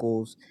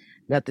vocals.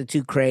 Nothing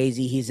too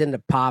crazy. He's in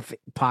the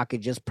pocket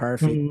just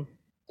perfect. Mhm.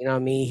 You know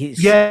what I mean?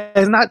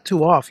 It's not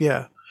too off,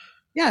 yeah.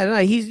 Yeah, no,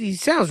 he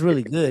sounds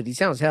really good. He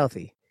sounds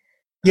healthy.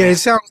 Yeah, it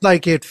sounds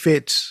like it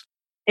fits.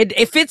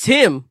 It fits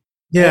him.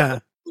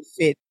 Yeah.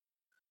 It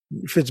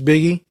fits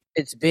Biggie.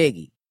 It's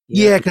Biggie.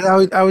 Yeah,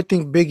 because I would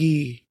think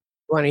Biggie.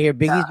 Want to hear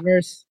Biggie's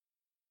verse?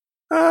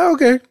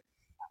 Okay.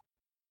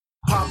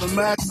 Popping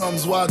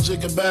magnums while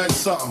jigging bag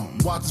something.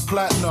 Watch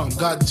platinum,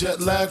 got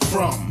jet lag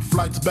from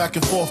flights back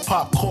and forth.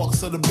 Pop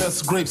corks are the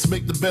best grapes,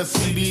 make the best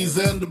CDs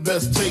and the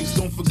best tapes.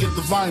 Don't forget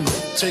the vinyl.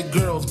 Take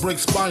girls, break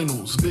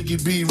spinals.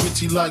 Biggie B,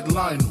 Richie like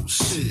Lionel.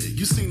 Shit,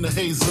 you seen the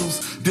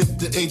Jesus? Dip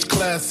the H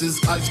classes,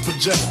 ice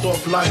project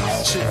off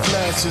lights. Shit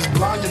flashes,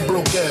 blind and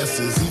broke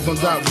asses. Even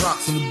got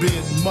rocks in the beard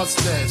and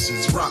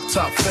mustaches. Rock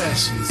top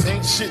fashions.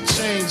 Ain't shit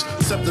changed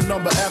except the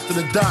number after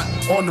the dot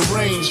on the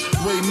range.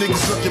 Way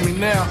niggas look at me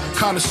now,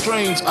 kinda strange.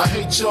 I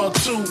hate y'all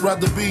too,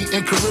 rather be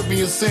in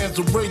Caribbean sands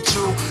with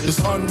Rachel. It's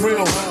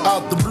unreal,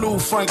 out the blue,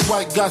 Frank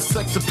White got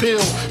sex appeal.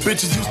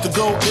 Bitches used to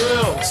go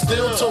ill,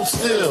 still toe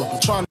still.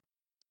 Trying.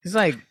 It's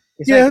like,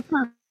 it's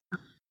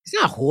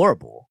not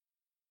horrible.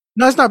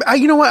 No, it's not.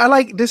 You know what? I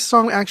like this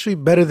song actually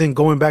better than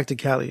Going Back to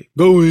Cali.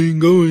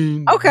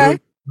 Going. Okay.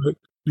 Back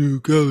to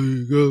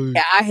Cali.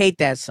 Yeah, I hate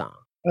that song.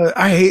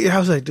 I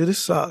was like, dude, this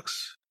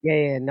sucks.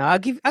 Yeah. No, I'll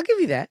give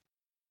you that.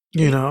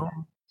 You know.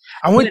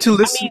 I went to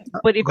listen.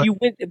 But if you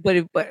went,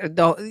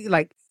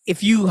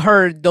 if you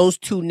heard those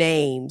two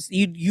names,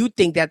 you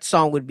think that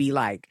song would be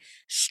like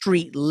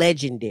street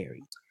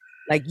legendary,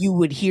 like you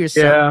would hear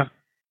something,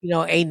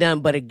 ain't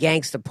nothing but a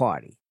gangster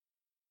party.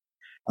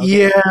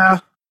 Okay? Yeah,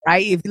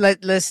 right. If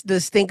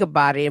let's think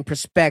about it in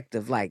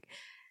perspective, like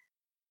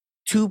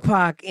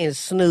Tupac and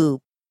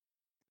Snoop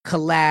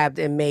collabed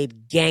and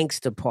made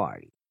Gangsta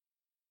Party.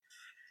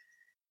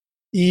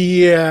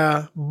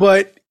 Yeah,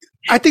 but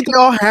I think they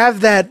all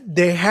have that.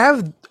 They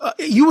have,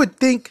 you would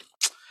think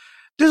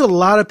there's a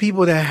lot of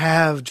people that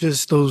have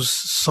just those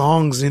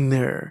songs in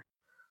their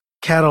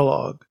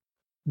catalog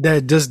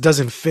that just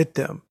doesn't fit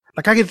them.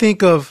 Like I can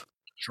think of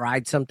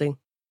Tried Something.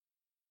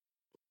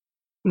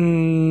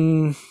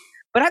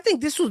 But I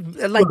think this was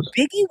like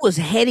Biggie was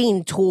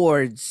heading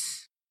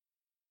towards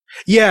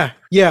Yeah,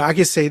 yeah, I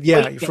can say boy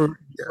yeah for bands,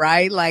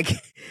 right? Like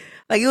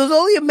it was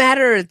only a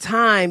matter of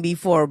time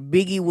before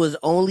Biggie was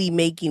only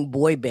making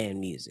boy band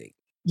music.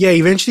 yeah.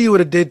 Eventually, he would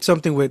have did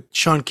something with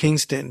Sean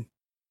Kingston.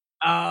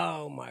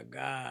 Oh my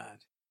God.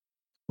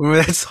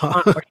 Remember that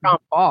song? Or Sean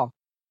Paul.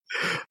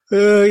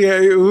 Yeah,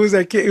 who was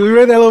that kid?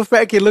 Remember that little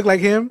fat kid looked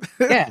like him?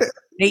 Yeah. I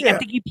Yeah.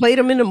 think he played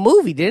him in the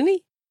movie, didn't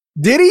he?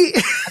 Did he?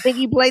 I think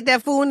he played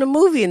that fool in the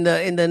movie, in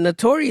the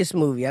Notorious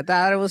movie. I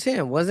thought it was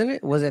him, wasn't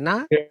it? Was it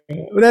not?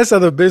 Well, that's how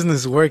the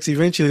business works.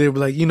 Eventually, they'll be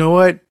like, you know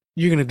what?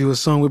 You're gonna do a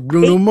song with They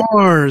Bruno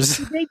Mars.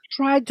 they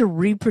tried to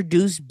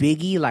reproduce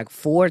Biggie like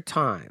 4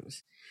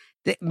 times.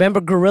 Remember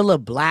Gorilla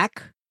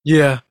Black?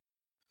 Yeah.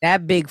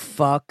 That big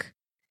fuck.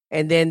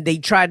 And then they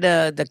tried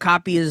to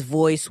copy his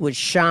voice with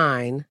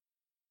Shine.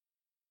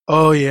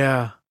 Oh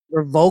yeah.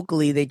 Or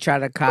vocally they tried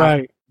to copy.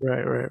 Right.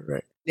 Right. Right.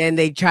 Right. Then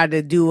they tried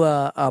to do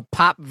a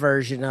pop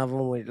version of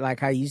him with, like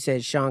how you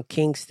said, Sean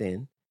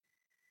Kingston.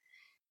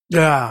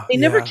 Yeah. They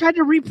never Yeah. tried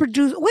to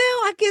reproduce. Well,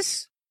 I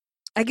guess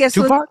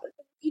Tupac.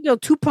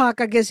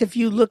 Tupac. I guess if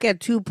you look at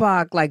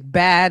Tupac, like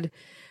bad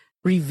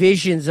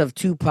revisions of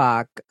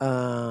Tupac,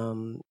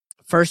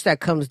 first that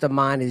comes to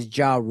mind is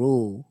Ja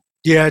Rule.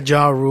 Yeah.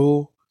 Ja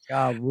Rule.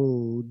 Ja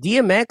Rule.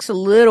 DMX a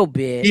little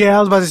bit. Yeah, I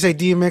was about to say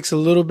DMX a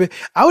little bit.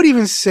 I would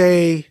even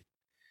say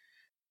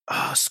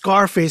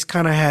Scarface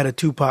kind of had a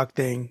Tupac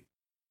thing,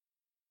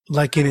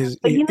 like in his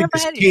But he in never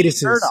his had his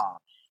shirt cadences.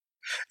 off.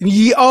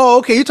 Yeah. Oh,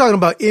 okay. You're talking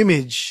about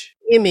image.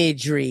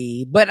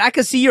 Imagery, but I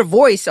could see your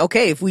voice.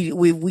 Okay, if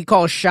we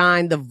call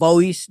Shine the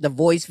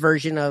voice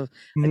version of,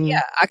 Mhm.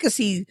 yeah, I could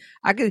see.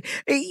 I could,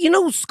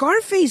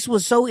 Scarface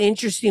was so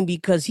interesting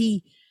because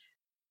he,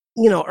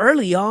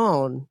 early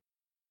on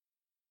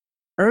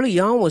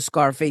with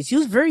Scarface, he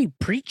was very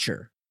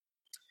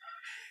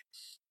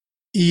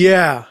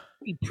Yeah.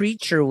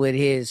 preacher with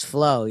his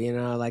flow.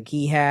 Like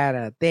he had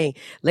a thing.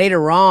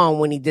 Later on,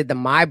 when he did the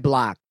My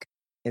Block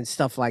and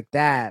stuff like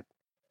that,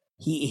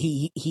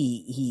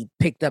 he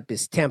picked up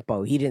his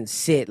tempo. He didn't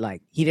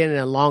he didn't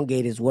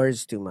elongate his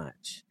words too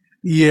much.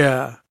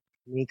 Yeah.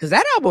 Because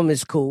that album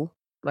is cool.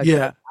 Like the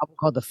Yeah. album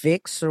called The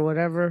Fix or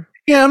whatever.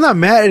 Yeah, I'm not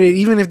mad at it,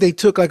 even if they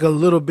took like a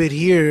little bit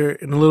here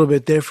and a little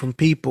bit there from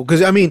people.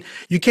 Because I mean,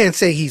 you can't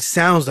say he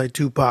sounds like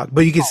Tupac,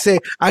 but you can say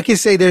I can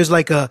say there's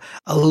like a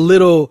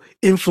little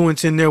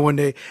influence in there when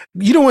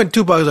when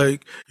Tupac's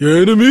like your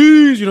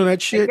enemies,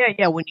 that shit.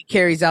 Yeah. When he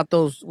carries out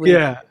those.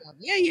 Yeah,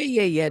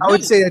 Yeah. I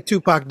would say that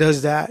Tupac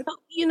does that,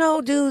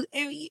 Dude,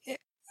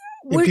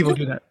 and people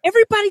do that.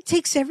 everybody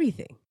takes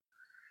everything.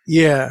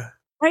 Yeah,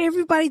 Right?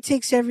 Everybody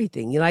takes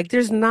everything. Like,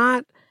 there's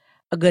not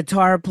a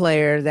guitar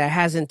player that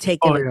hasn't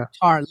taken Oh, a yeah.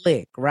 guitar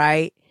lick,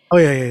 right? oh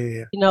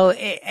yeah.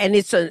 And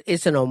it's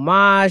an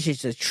homage,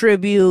 it's a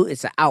tribute,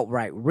 it's an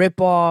outright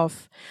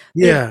ripoff.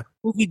 Yeah.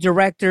 Movie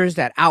directors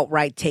that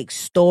outright take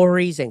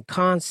stories and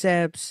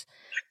concepts.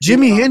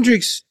 Jimi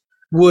Hendrix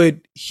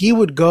would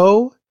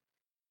go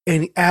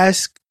and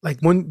ask, like,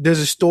 when there's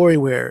a story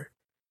where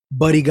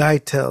Buddy Guy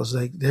tells,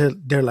 like,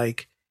 they're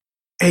like,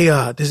 hey,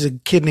 there's a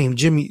kid named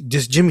Jimmy.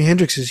 Just Jimi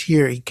Hendrix is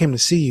here. He came to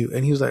see you,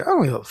 and he was like, I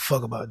don't give a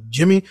fuck about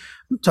Jimmy.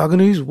 I'm talking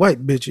to these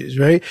white bitches,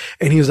 right?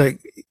 And he was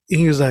like,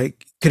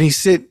 can he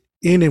sit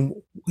in? And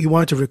he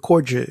wanted to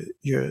record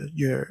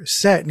your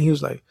set, and he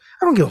was like,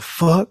 I don't give a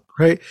fuck,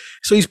 right?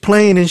 So he's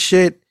playing and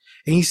shit,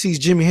 and he sees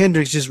Jimi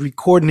Hendrix just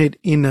recording it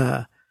in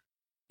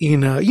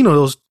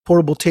those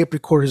portable tape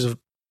recorders of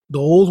the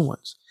old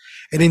ones.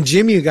 And then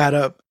Jimmy got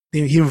up,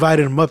 and he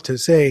invited him up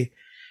to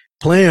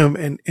play him,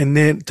 and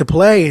then to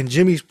play, and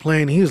Jimmy's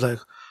playing. He was like,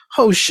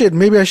 oh shit,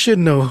 maybe I should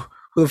know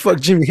who the fuck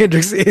Jimi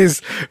Hendrix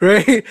is,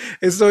 right?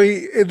 And so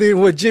and then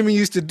what Jimmy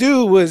used to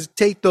do was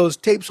take those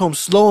tapes home,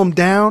 slow them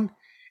down,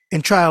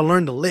 and try to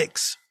learn the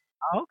licks,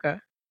 Okay.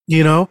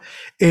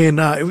 and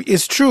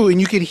it's true. And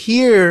you could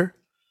hear,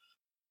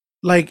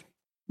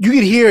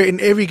 in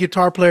every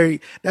guitar player,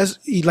 that's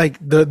like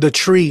the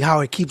tree, how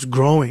it keeps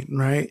growing,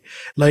 right?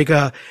 Like,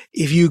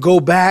 if you go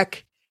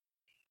back,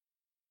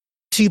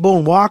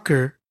 T-Bone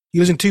Walker,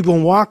 using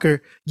T-Bone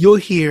Walker, you'll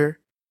hear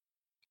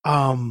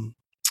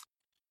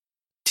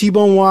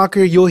T-Bone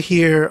Walker, you'll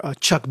hear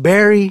Chuck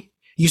Berry.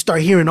 You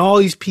start hearing all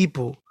these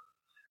people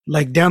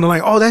like down the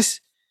line. Oh,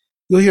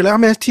 you'll hear, like,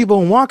 that's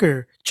T-Bone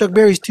Walker. Chuck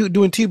Berry's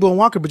doing T-Bone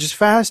Walker, but just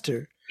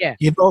faster. Yeah.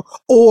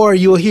 Or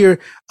you'll hear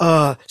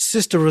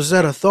Sister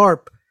Rosetta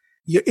Tharpe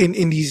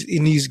in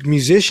these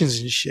musicians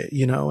and shit,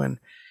 and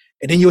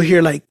then you'll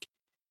hear like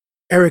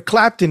Eric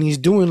Clapton. He's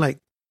doing like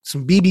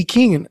some BB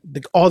King and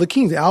all the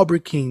Kings, the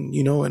Albert King,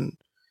 and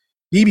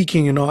BB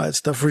King and all that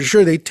stuff. For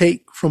sure, they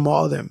take from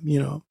all of them,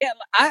 Yeah,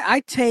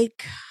 I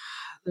take.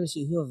 Let me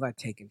see. Who have I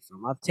taken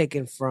from? I've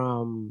taken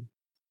from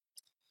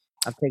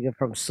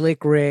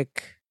Slick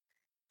Rick.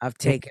 I've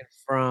taken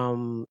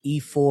from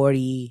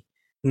E40.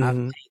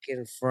 I've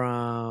taken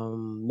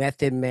from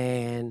Method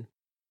Man.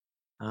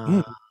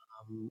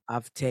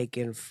 I've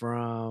taken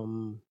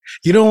from.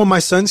 What my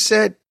son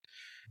said?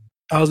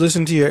 I was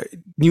listening to your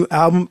new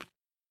album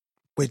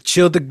with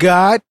Chill to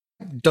God,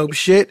 dope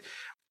shit.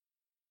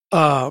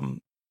 My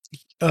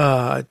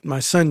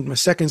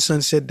second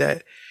son said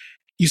that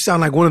you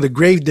sound like one of the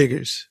grave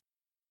diggers.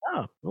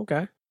 Oh,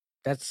 okay.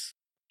 That's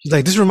He's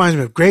like, this reminds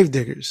me of grave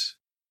diggers.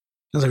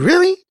 I was like,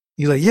 really?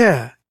 He's like,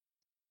 yeah.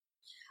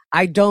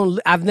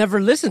 I've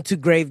never listened to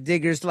Grave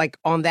Diggers like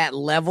on that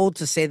level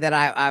to say that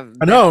I've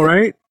I know,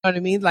 right? you know what I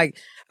mean? Like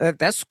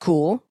that's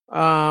cool.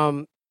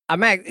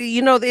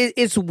 You know,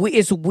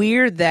 it's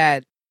weird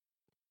that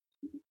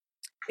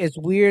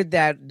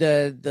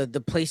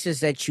the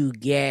places that you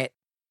get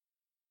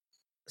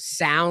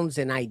sounds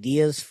and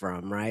ideas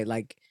from, right?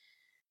 Like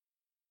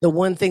the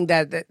one thing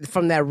that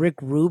from that Rick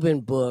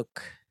Rubin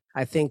book,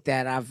 I think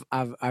that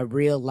I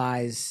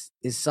realized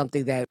is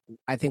something that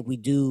I think we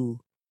do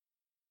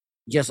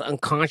just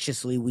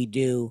unconsciously we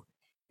do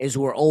is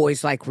we're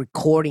always like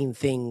recording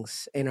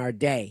things in our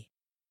day,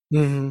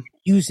 Mm-hmm.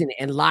 using it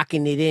and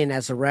locking it in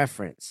as a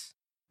reference.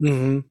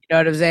 Mm-hmm. You know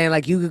what I'm saying?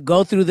 Like you could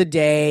go through the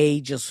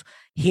day just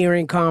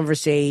hearing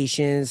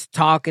conversations,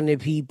 talking to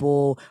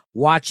people,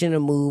 watching a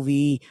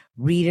movie,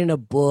 reading a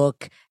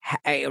book,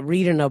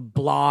 reading a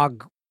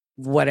blog,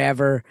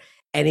 whatever,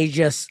 and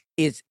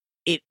it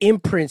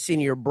imprints in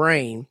your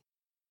brain.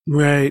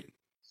 Right.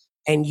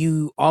 And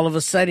you all of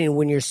a sudden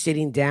when you're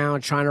sitting down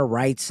trying to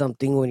write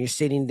something, when you're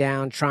sitting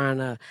down trying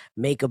to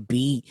make a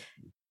beat,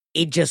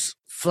 it just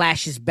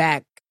flashes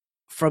back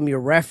from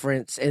your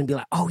reference and be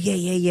like, oh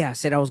yeah, I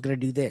said I was gonna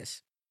do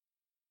this.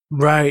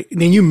 Right.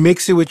 And then you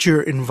mix it with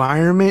your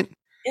environment.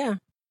 Yeah.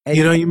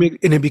 You know, you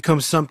make and it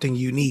becomes something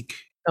unique.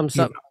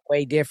 Something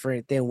way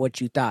different than what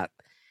you thought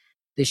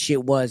the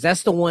shit was.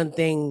 That's the one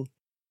thing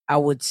I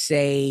would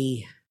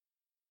say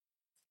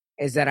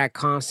is that I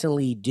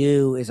constantly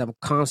do is I'm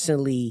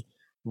constantly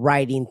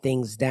writing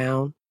things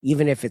down,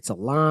 even if it's a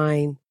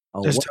line, a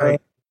That's word,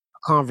 tight. a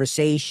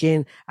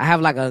conversation. I have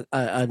like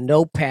a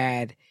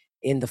notepad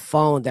in the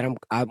phone that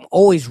I'm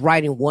always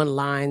writing 1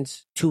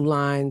 lines, 2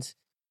 lines,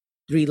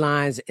 3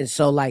 lines. And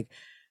so like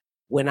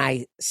when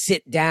I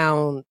sit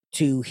down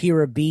to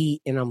hear a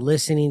beat and I'm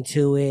listening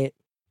to it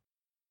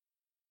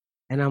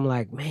and I'm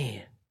like,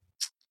 man,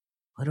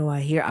 what do I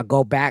hear? I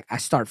go back, I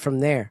start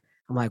from there.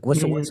 I'm like,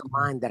 what's a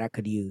line that I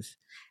could use?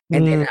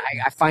 And then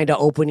I find an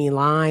opening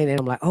line and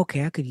I'm like,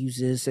 okay, I could use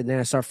this. And then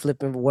I start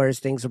flipping words,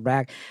 things are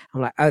back.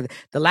 I'm like,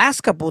 the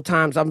last couple of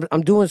times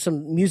I'm doing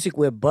some music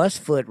with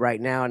Buzzfoot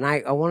right now. And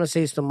I want to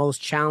say it's the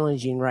most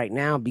challenging right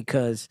now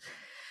because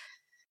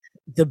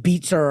the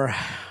beats are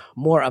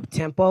more up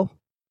tempo.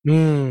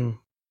 And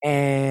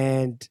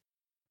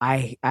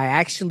I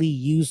actually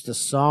used a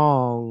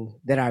song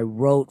that I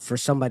wrote for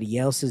somebody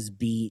else's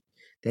beat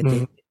that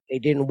they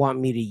didn't want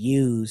me to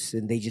use,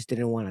 and they just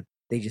didn't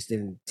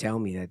tell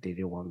me that they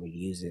didn't want me to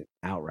use it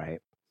outright.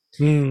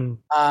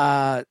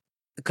 Because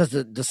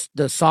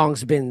the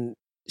song's been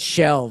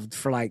shelved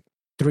for like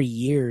 3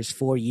 years,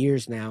 4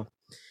 years now.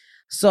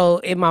 So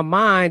in my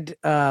mind,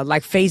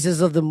 like Phases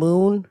of the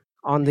Moon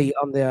on the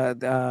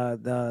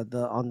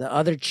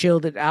other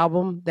Chilled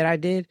album that I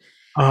did,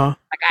 like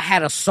I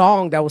had a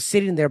song that was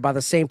sitting there by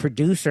the same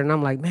producer, and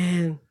I'm like,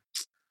 man,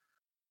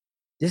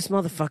 this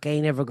motherfucker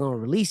ain't ever gonna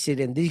release it.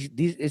 And these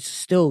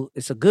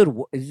these are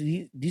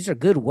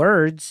good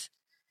words.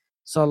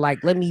 So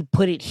like, let me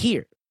put it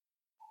here.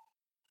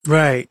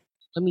 Right.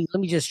 Let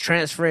me just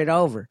transfer it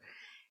over,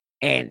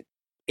 and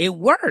it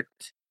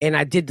worked. And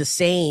I did the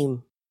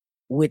same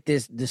with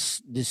this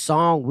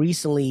song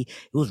recently.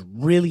 It was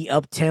really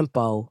up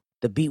tempo.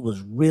 The beat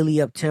was really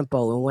up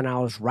tempo, and when I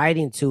was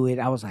writing to it,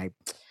 I was like,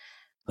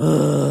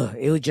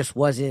 it just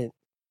wasn't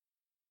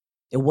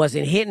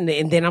hitting.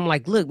 And then I'm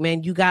like, look,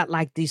 man, you got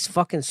like this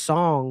fucking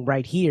song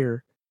right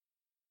here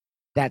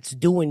that's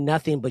doing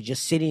nothing but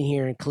just sitting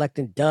here and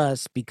collecting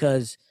dust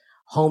because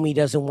homie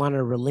doesn't want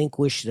to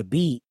relinquish the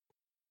beat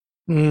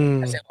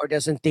or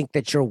doesn't think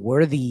that you're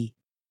worthy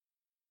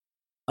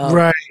of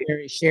Right.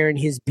 sharing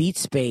his beat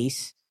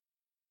space.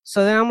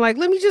 So then I'm like,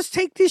 let me just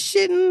take this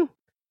shit and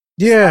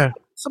Yeah.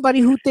 somebody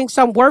who thinks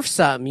I'm worth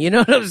something. You know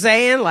what I'm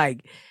saying?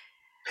 Like,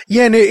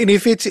 yeah, and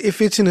if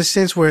it's in a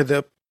sense where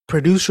the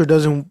producer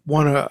doesn't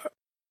want to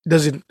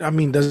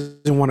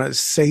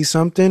say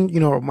something, you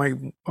know, or might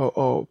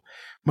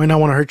not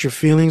want to hurt your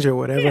feelings or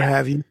whatever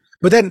have you.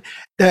 But then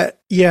no,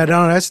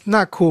 that's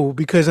not cool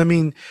because I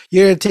mean,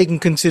 you gotta take in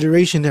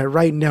consideration that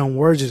writing down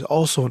words is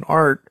also an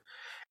art,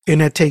 and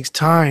that takes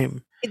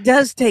time. it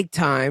does take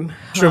time.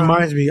 Which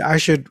reminds me, I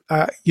should,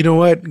 you know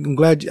what? I'm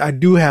glad I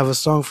do have a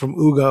song from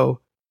Ugo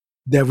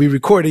that we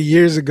recorded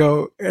years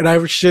ago, and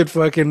I should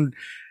fucking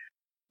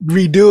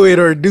redo it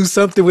or do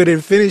something with it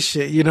and finish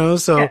it, you know?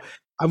 So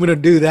I'm going to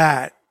do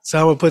that. So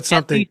I'm going to put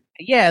something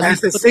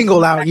as a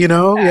single out, you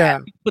know? Yeah.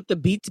 Put the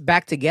beats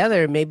back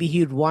together. Maybe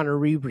he'd want to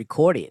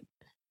re-record it.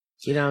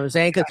 You know what I'm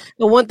saying? Because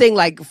the one thing,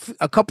 like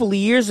a couple of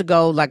years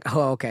ago, like,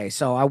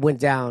 so I went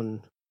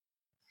down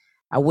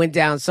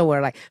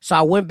somewhere, like, so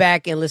I went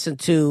back and listened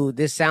to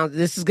this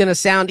is going to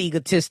sound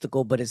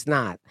egotistical, but it's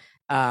not.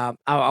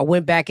 I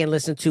went back and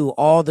listened to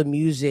all the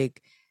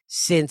music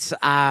since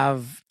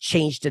I've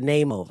changed the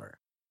name over.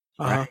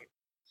 Right?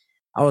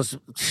 I was,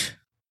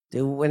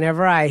 dude,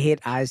 whenever I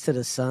hit Eyes to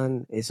the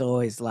Sun, it's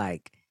always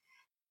like,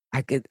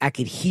 I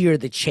could hear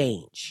the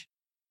change.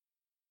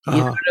 You know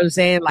Uh-huh. what I'm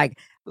saying?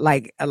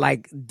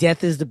 Like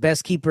death is the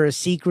best keeper of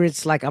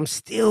secrets. Like I'm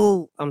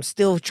still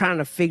trying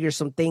to figure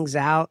some things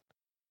out.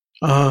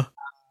 Uh-huh.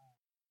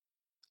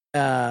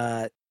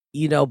 Uh,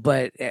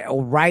 but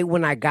right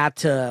when I got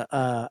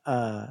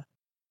to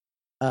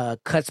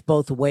cuts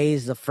both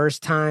ways the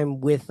first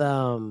time with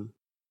Busfoot,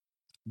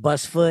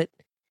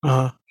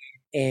 Uh-huh.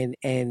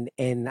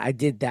 and I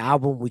did the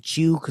album with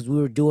you because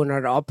we were doing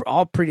it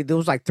all pretty. There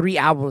was like 3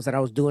 albums that I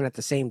was doing at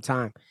the same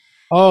time,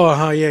 Oh,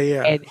 uh-huh. Yeah,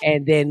 yeah.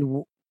 and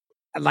then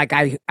like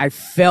I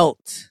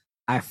felt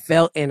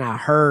and I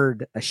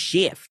heard a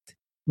shift.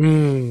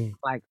 Mm.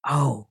 Like,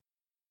 oh,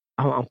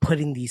 I'm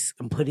putting these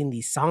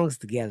songs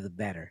together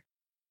better,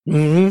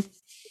 Mm-hmm.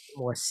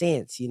 more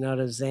sense. You know what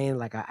I'm saying?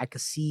 Like I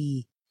could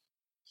see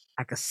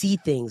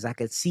things. I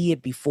could see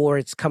it before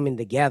it's coming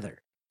together.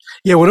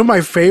 Yeah, one of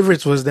my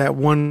favorites was that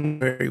one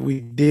where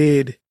we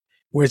did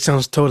where it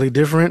sounds totally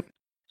different.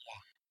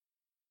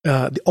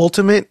 The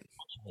ultimate.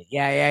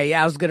 Yeah.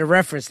 I was gonna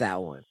reference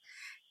that one.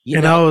 You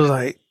And know, I was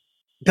like,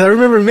 'cause I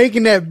remember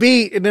making that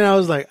beat, and then I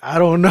was like, I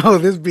don't know,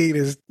 this beat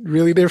is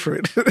really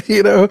different,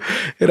 you know.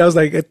 And I was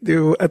like, I think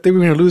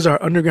we're gonna lose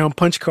our underground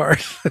punch card.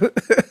 with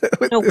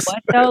you know this.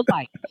 what though?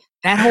 Like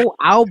that whole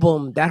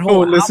album, Oh,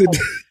 listen,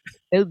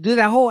 dude,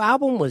 that whole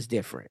album was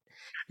different.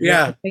 You know what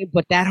yeah, I'm saying?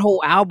 But that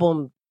whole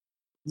album,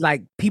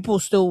 like people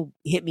still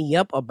hit me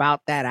up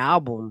about that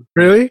album.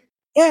 really,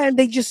 Yeah, and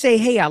they just say,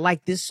 "Hey, I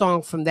like this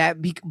song from that,"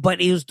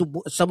 but it was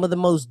some of the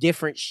most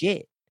different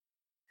shit.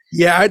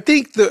 yeah. I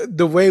think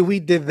the way we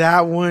did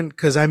that one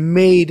because I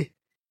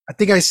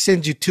think I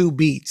sent you 2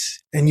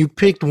 beats, and you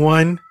picked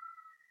one.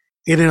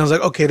 And then I was like,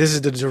 okay, this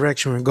is the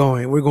direction we're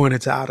going. We're going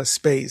into outer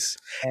space.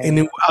 And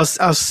then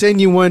I'll send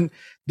you one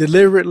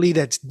deliberately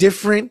that's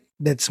different,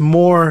 that's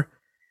more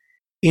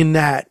in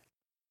that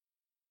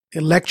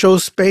electro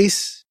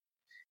space,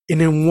 and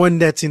then one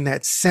that's in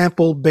that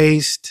sample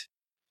based,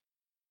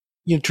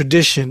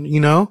 tradition,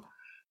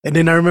 And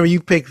then I remember you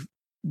picked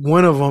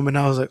one of them, and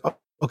I was like, oh,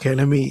 okay,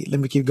 let me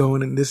keep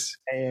going in this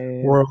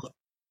world.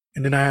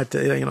 And then I had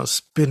to,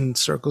 spin in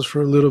circles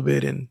for a little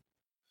bit and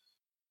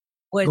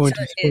Well, go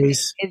into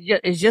space.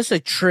 it's just a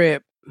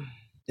trip.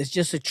 It's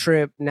just a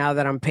trip now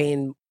that I'm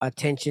paying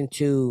attention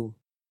to,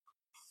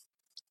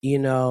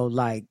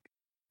 like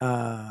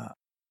uh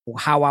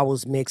how I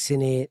was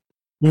mixing it,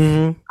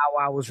 Mm-hmm.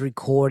 how I was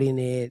recording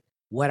it,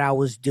 what I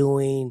was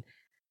doing,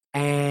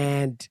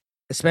 and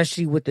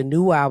especially with the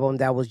new album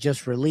that was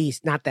just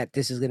released. Not that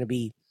this is going to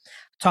be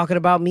talking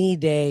about me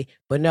day,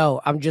 but no,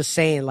 I'm just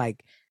saying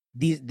like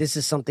this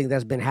is something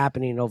that's been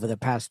happening over the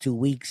past 2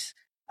 weeks.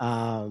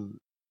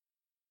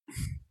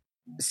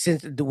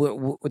 Since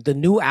with the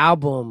new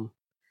album,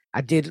 I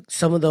did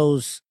some of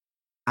those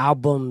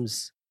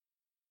albums,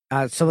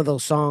 some of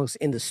those songs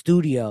in the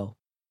studio,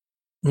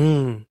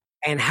 Mm.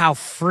 and how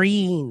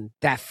freeing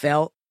that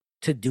felt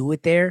to do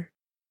it there.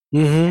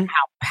 Mm-hmm.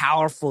 How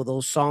powerful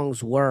those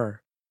songs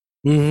were.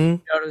 Mm-hmm. You know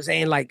what I'm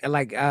saying?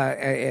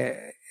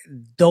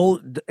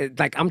 Those,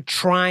 like I'm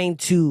trying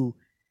to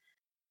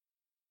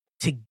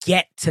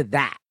get to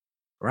that,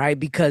 right?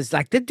 Because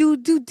like the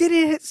dude did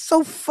it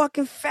so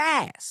fucking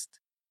fast.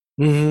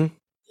 Mm-hmm.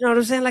 You know what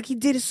I'm saying? Like he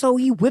did it so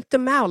he whipped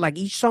them out. Like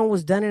each song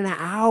was done in an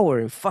hour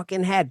and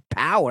fucking had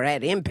power,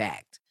 had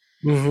impact.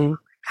 Mm-hmm.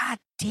 God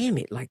damn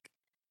it! Like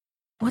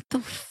what the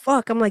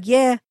fuck? I'm like,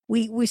 yeah,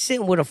 we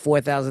sitting with a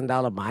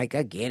 $4,000 mic.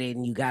 I get it,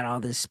 and you got all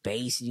this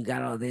space, and you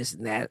got all this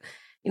and that.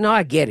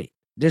 I get it.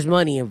 There's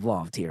money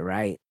involved here,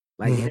 right?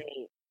 Like Mm-hmm.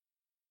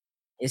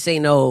 this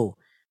ain't no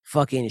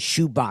fucking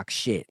shoebox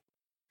shit.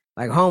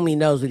 Like homie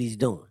knows what he's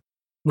doing.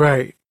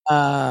 Right.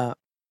 But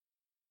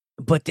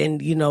then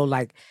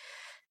like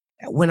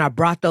when I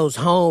brought those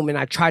home and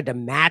I tried to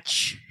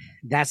match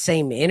that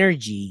same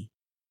energy,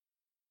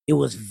 it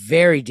was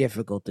very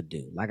difficult to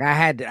do. Like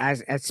I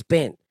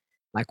spent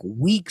like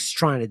weeks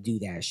trying to do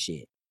that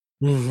shit,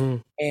 Mm-hmm.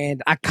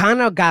 and I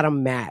kind of got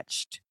them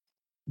matched.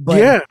 But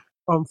Yeah.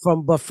 from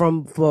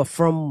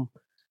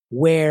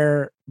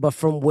where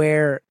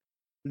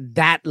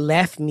that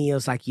left me, I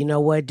was like, you know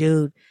what,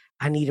 dude,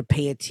 I need to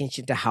pay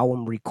attention to how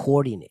I'm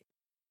recording it.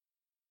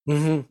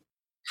 Mm-hmm.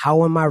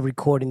 How am I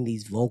recording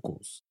these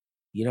vocals?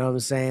 You know what I'm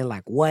saying?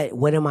 Like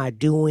what am I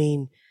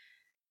doing?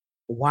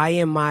 Why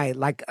am I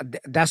like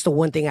that's the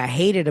one thing I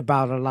hated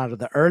about a lot of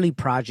the early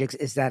projects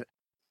is that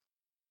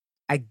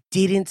I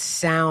didn't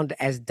sound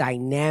as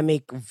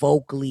dynamic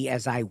vocally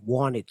as I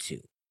wanted to.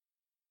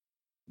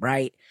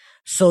 Right?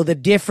 So the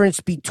difference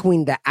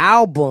between the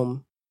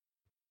album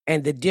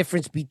and the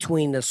difference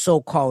between the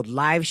so-called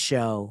live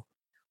show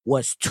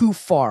was too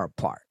far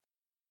apart.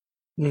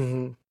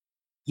 Mm-hmm.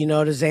 You know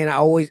what I'm saying?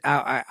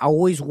 I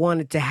always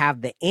wanted to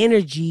have the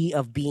energy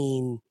of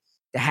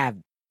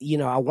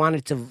I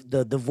wanted to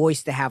the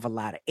voice to have a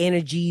lot of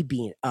energy,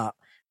 being up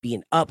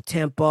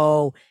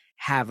tempo,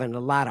 having a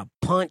lot of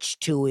punch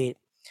to it.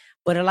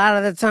 But a lot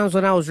of the times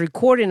when I was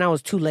recording, I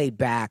was too laid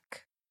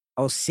back.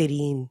 I was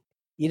sitting,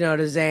 you know what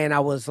I'm saying? I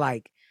was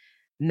like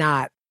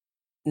not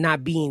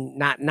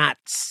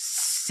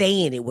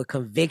saying it with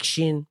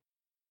conviction,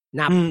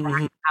 not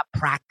Mm-hmm.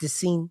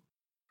 practicing.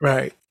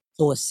 Right.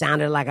 so it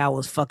sounded like I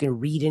was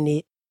fucking reading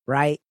it,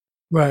 right?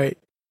 Right.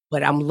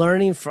 But I'm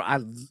learning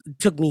it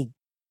took me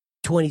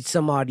 20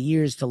 some odd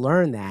years to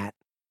learn that.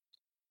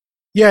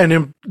 Yeah, and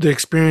then the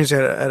experience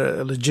at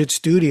a legit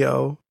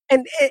studio.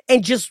 And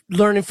just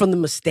learning from the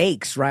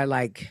mistakes, right?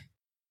 Like,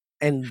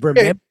 and Yeah,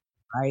 remember,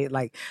 right?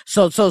 Like,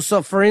 so for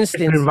different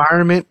instance,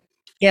 environment.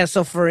 yeah,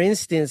 so for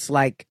instance,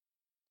 like,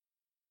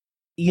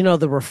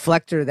 the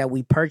reflector that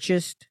we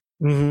purchased,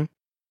 Hmm.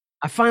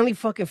 I finally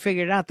fucking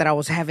figured out that I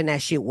was having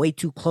that shit way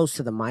too close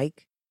to the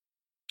mic.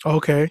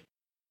 Okay.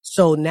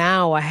 So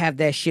now I have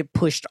that shit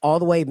pushed all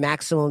the way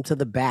maximum to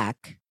the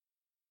back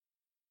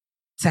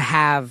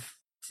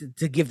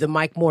to give the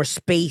mic more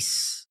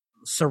space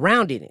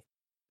surrounding it.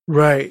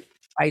 Right.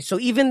 Right. So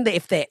even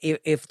if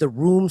the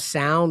room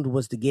sound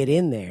was to get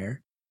in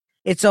there,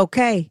 it's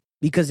okay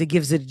because it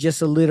gives it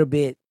just a little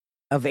bit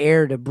of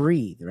air to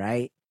breathe,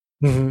 right?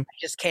 Hmm. I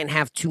just can't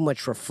have too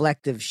much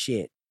reflective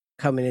shit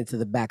coming into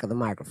the back of the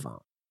microphone.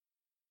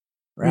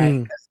 Right.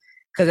 Mm.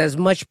 Because as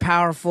much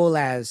powerful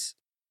as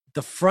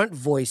the front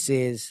voice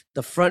is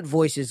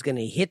going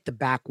to hit the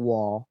back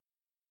wall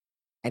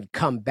and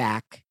come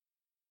back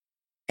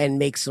and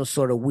make some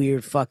sort of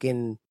weird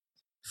fucking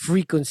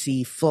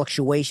frequency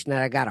fluctuation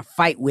that I got to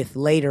fight with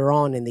later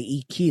on in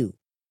the EQ.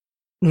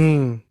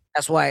 Mm.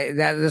 That's why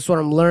that's what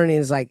I'm learning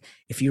is like,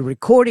 if you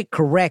record it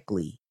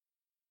correctly,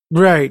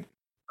 Right.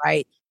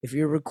 right? If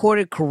you record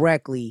it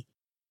correctly,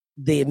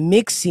 the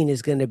mixing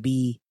is going to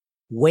be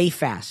way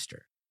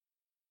faster.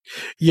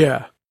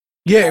 Yeah.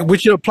 Yeah,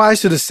 which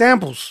applies to the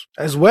samples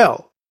as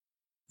well.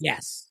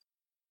 Yes.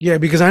 Yeah,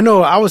 because I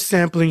know I was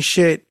sampling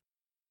shit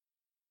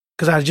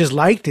because I just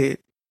liked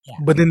it, Yeah.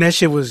 but then that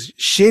shit was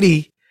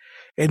shitty,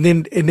 and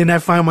then I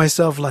find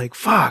myself like,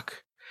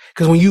 fuck,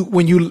 because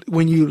when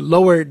you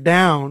lower it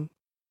down,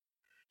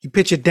 you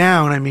pitch it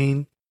down. I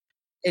mean,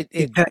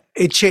 it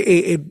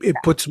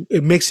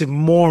makes it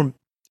more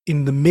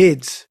in the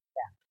mids,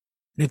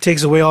 and it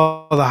takes away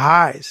all the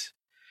highs,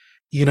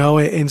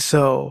 and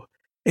so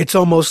it's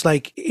almost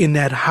like in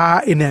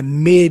that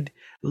mid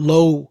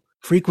low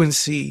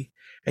frequency,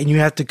 and you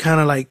have to kind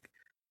of like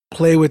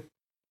play with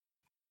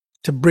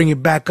to bring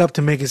it back up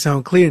to make it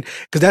sound clear.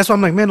 Because that's why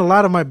I'm like, man, a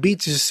lot of my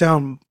beats just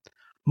sound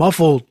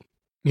muffled.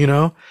 It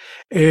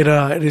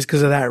is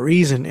because of that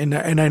reason. And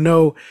I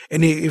know,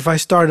 and if I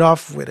start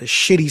off with a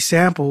shitty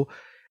sample,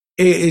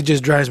 it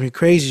just drives me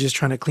crazy just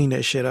trying to clean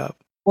that shit up.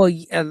 Well,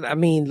 I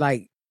mean,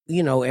 like,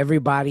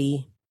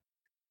 everybody,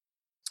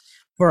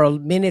 for a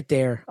minute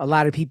there, a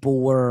lot of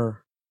people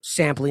were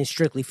sampling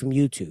strictly from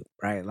YouTube,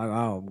 right? Like,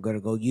 oh, I'm going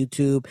to go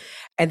YouTube.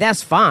 And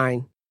that's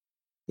fine.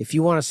 If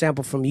you want to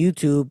sample from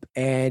YouTube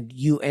and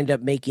you end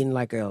up making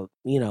like a,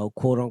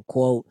 quote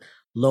unquote,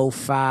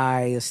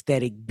 lo-fi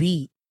aesthetic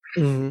beat,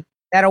 Mm-hmm.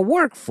 that'll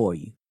work for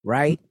you,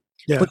 right?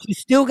 Yeah. But you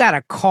still got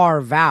to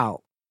carve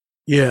out.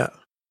 Yeah.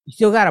 You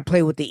still got to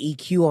play with the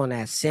EQ on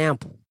that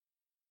sample.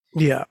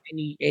 Yeah.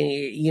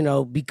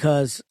 And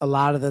because a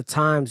lot of the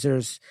times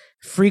there's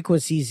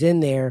frequencies in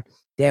there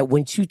that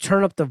once you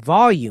turn up the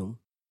volume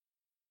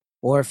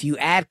or if you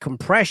add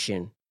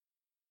compression,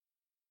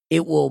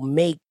 it will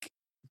make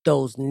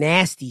those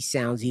nasty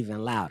sounds even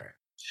louder.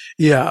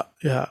 Yeah.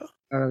 Yeah.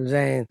 You know what I'm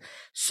saying?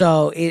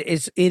 So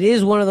it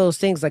is one of those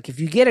things, like if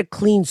you get a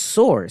clean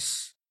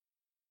source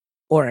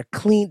or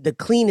the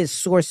cleanest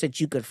source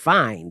that you could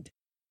find,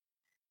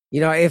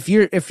 if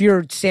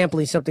you're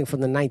sampling something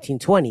from the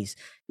 1920s,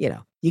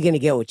 you're gonna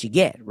get what you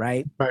get,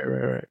 right?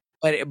 Right.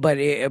 But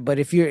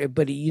if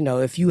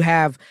you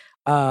have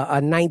a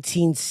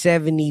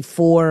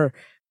 1974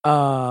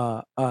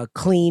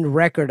 clean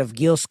record of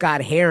Gil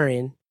Scott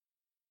Heron,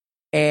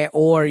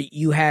 or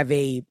you have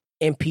a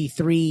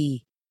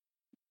MP3,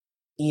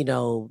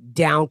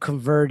 down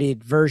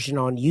converted version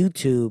on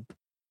YouTube,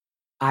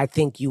 I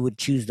think you would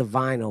choose the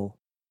vinyl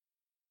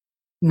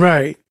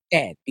Right.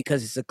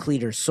 because it's a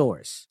cleaner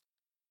source.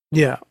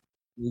 Yeah.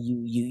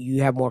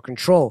 You have more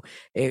control.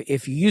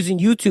 If you're using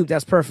YouTube,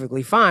 that's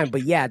perfectly fine.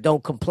 But yeah,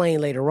 don't complain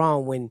later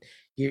on when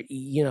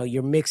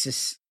your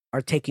mixes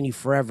are taking you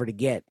forever to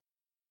get.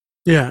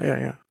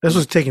 Yeah. That's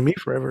what's taking me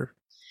forever.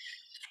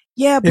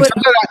 Yeah, And but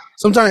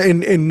sometimes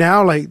and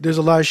now, like, there's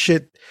a lot of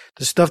shit,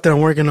 the stuff that I'm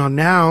working on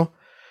now,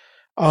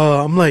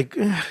 I'm like,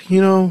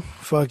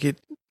 fuck it.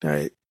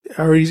 I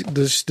already,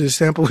 the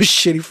sample was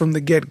shitty from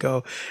the get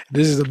go.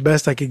 This is the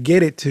best I could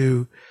get it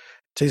to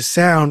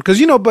sound.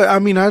 Cause but I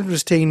mean, I'm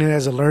just taking it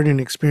as a learning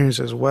experience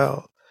as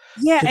well.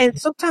 yeah, and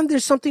sometimes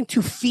there's something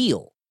to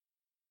feel,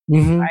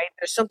 Mm-hmm. right?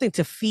 There's something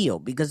to feel,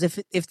 because if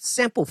the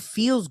sample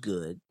feels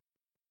good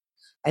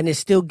and it's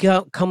still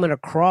coming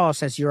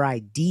across as your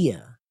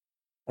idea,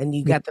 and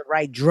you got the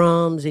right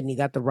drums and you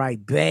got the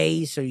right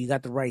bass or you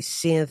got the right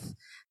synth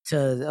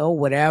to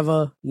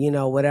whatever,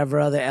 whatever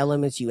other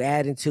elements you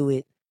add into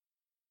it,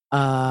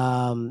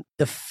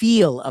 the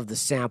feel of the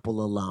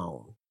sample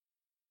alone,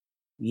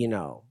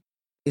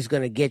 is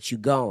going to get you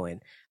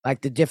going.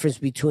 Like the difference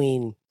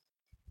between,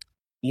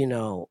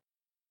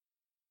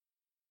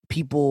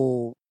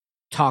 people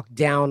talk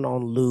down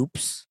on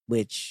loops,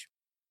 which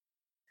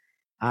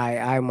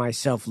I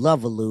myself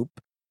love a loop,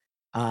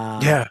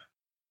 Yeah.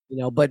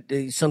 But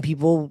some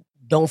people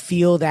don't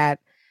feel that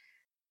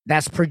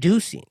that's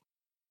producing.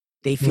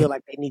 They feel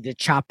like they need to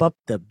chop up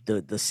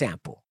the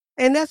sample,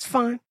 and that's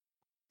fine.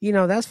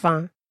 That's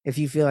fine if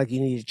you feel like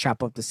you need to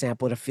chop up the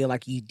sample to feel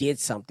like you did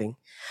something.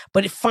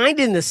 But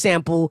finding the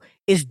sample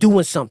is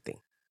doing something,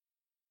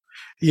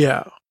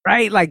 Yeah.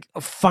 right? Like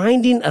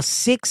finding a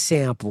sick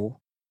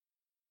sample,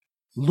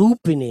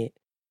 looping it,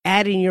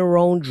 adding your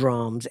own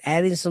drums,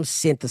 adding some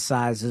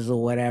synthesizers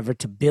or whatever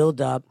to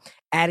build up,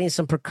 adding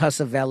some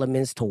percussive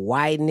elements to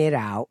widen it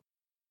out.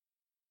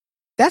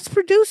 That's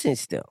producing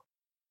still.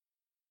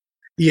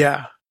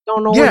 Yeah.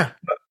 Don't always, Yeah.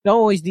 don't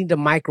always need to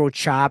micro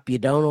chop. You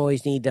don't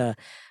always need to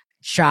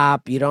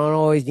chop. You don't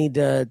always need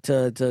to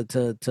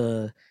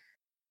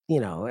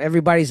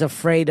everybody's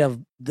afraid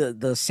of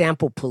the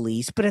sample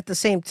police, but at the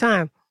same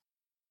time,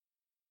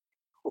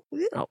 what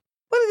are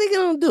they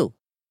gonna do?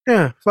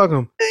 Yeah. Fuck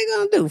them. What are they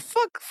gonna do?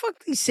 Fuck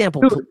these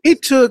sample Dude, police.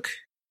 it took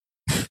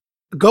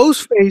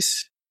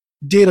Ghostface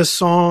did a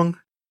song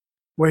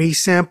where he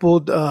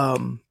sampled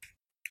 "It's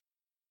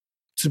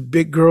a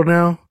Big Girl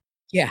Now,"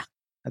 Yeah,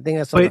 I think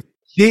that's on but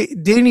they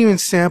didn't even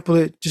sample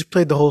it. Just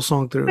played the whole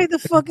song through. play the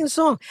fucking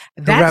song.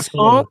 rap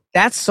alone.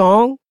 That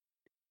song.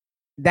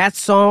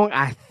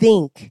 I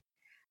think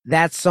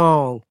that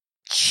song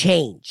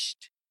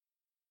changed.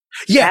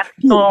 Yeah, That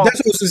dude, song, that's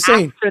what I was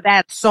saying. after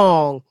that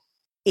song,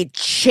 it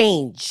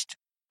changed.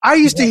 I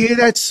used to hear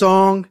that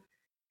song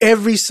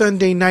every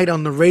Sunday night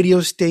on the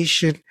radio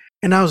station,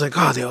 and I was like,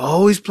 oh, they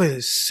always play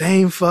the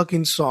same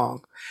fucking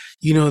song.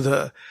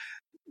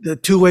 The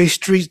two-way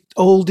street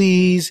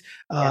oldies,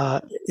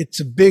 It's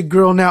a Big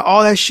Girl Now,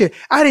 all that shit.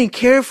 I didn't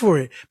care for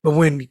it. But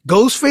when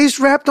Ghostface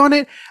rapped on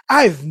it,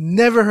 I've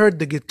never heard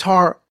the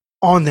guitar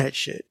on that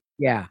shit.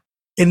 Yeah,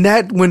 And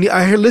that when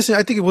I heard listen,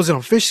 I think it was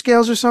on Fish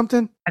Scales or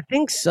something. I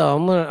think so.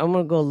 I'm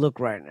gonna go look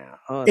right now.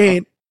 Hold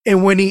on.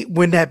 And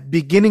when that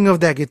beginning of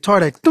that guitar,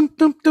 that dum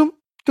dum dum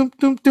dum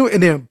dum dum,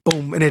 and then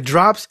boom, and it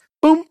drops,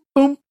 boom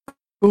boom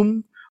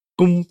boom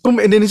boom boom,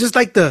 and then it's just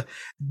like the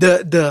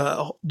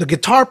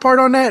guitar part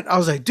on that. I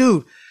was like,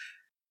 dude,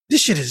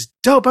 this shit is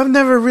dope. I've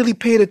never really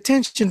paid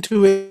attention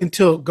to it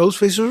until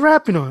Ghostface was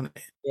rapping on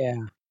it. Yeah.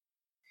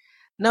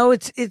 No,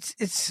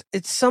 it's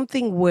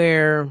something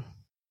where,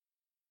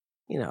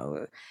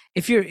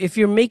 if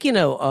you're making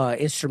a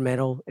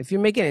instrumental, if you're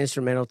making an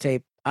instrumental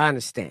tape, I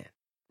understand,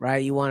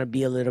 right? You want to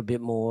be a little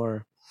bit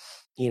more,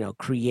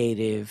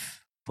 creative.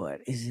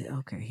 But is it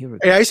okay? Here we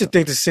go. Hey, I used to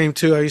think the same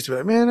too. I used to be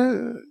like,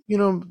 man,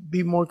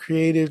 be more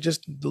creative,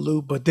 just the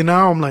loop. But then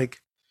now I'm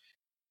like,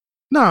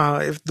 nah,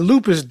 if the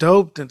loop is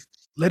dope, then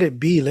let it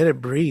be, let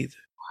it breathe.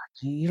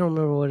 You don't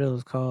remember what it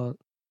was called?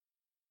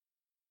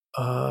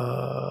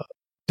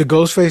 The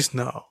Ghostface,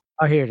 no.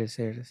 Oh, here it is.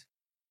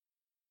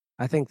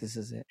 I think this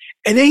is it.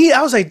 And then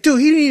I was like, dude,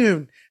 he didn't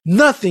even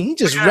nothing. He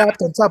just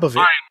rapped on top of it.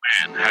 Blind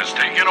Man has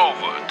taken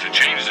over to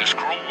change this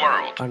cruel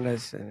world.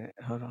 Understand it.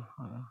 Hold on.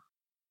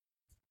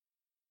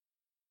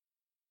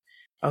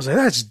 I was like,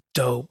 that's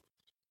dope.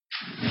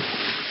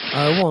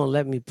 It won't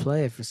let me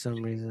play it for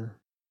some reason.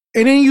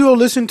 And then you'll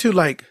listen to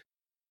like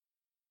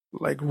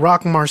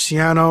Rock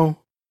Marciano.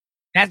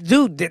 That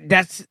dude,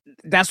 that's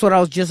what I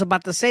was just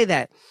about to say.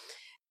 That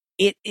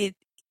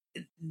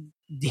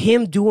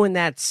him doing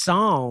that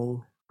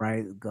song,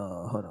 right?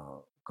 Hold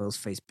on,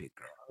 Ghostface Big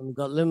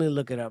Girl. Let me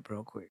look it up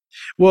real quick.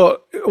 Well,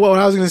 what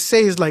I was gonna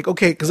say is like,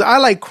 okay, because I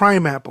like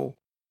Crime Apple,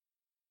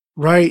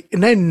 right?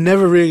 And I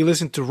never really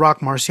listened to Rock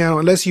Marciano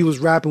unless he was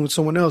rapping with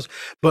someone else.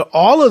 But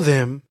all of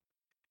them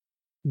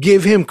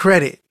give him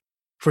credit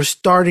for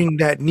starting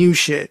that new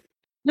shit.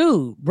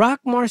 Dude, Rock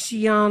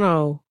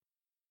Marciano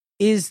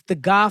is the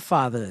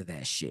godfather of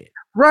that shit.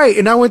 Right.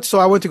 And I went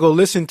to go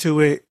listen to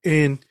it.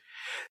 And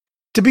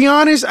to be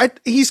honest,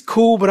 he's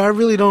cool, but I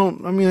really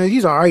don't. I mean,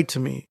 he's all right to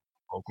me.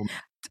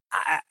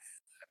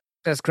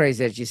 That's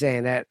crazy that you're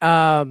saying that.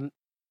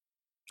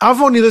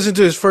 I've only listened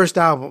to his first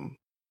album.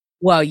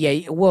 Well,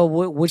 yeah.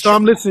 Well, so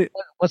I'm listening.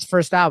 What's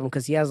first album?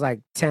 Because he has like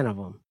 10 of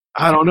them.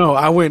 I don't know.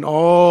 I went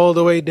all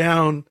the way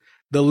down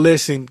the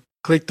list and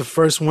clicked the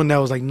first one that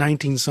was like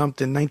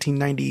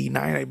 1999,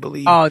 I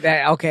believe. Oh,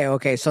 that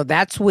okay. So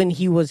that's when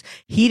he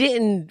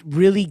didn't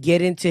really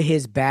get into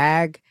his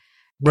bag.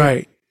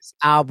 Right. This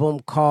album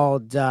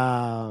called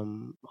oh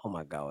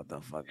my god, what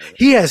the fuck is it?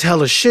 He has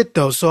hella shit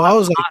though. So I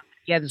was like,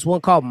 yeah, there's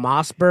one called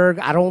Mossberg.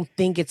 I don't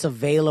think it's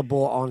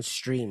available on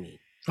streaming.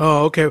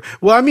 Oh, okay.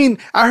 Well, I mean,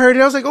 I heard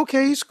it. I was like,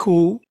 okay, he's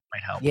cool.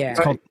 Might help. Yeah. It's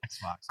called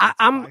Xbox.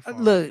 I'm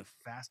look.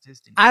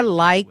 I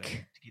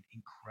like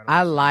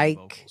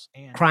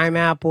Crime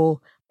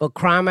Apple, but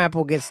Crime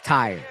Apple gets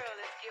tired.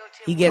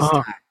 He gets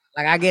tired.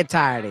 Like I get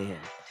tired of him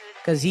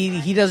because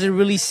he doesn't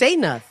really say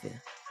nothing.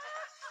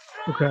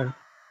 Okay.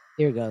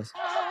 Here it goes.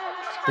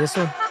 This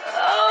one.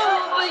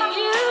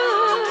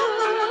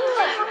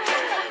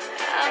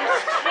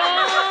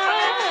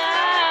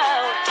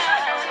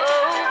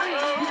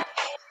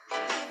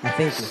 I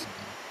think this.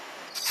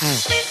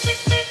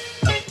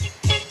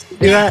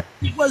 hear that?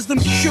 Was them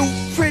cute,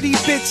 pretty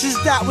bitches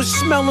that was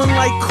smelling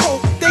like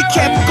coke. They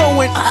kept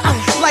going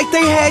like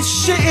they had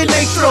shit in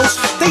their throats.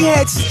 They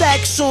had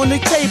stacks on the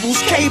tables,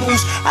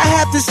 cables. I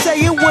have to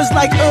say it was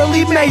like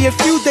early May, a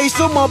few days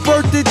from my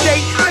birthday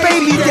date,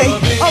 baby day.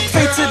 Up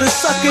to the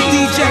sucker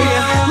DJ,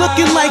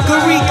 looking like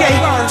Enrique.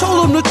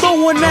 Told him to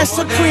throw on that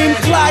Supreme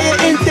Client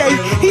Inte.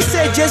 He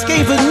said just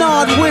gave a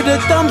nod with a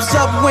thumbs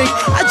up wink.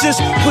 I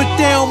just put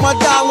down my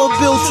dollar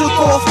bill, took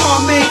off my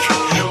mink.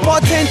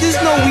 Bartenders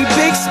know we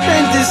big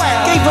spenders.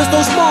 Gave us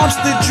those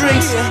monster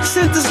drinks.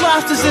 Sent us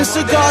lobsters and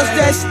cigars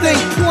that stink.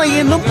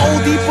 Playing them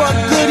oldie but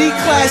goodie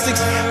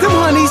classics. Them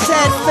honeys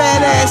had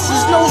fat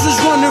asses. Noses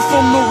running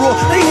from the raw.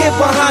 They hid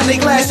behind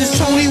their glasses.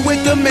 Tony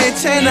with the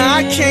antenna.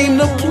 I came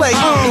to play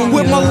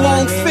with my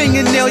long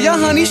fingernail. Your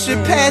honey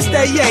should pass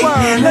that yay.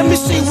 Let me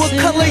see what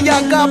color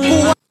y'all got,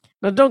 boy.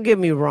 Now, don't get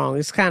me wrong.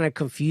 It's kind of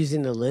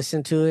confusing to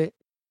listen to it.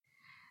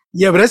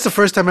 Yeah, but that's the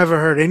first time I ever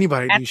heard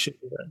anybody do shit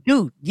like that.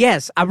 Dude,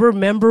 yes. I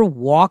remember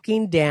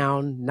walking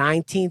down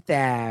 19th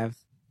Ave,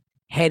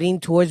 heading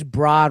towards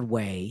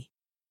Broadway,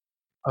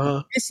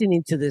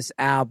 listening to this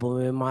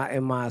album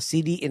in my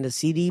CD, in the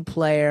CD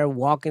player,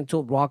 walking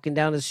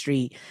down the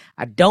street.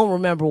 I don't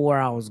remember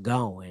where I was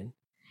going.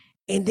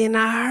 And then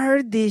I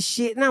heard this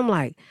shit and I'm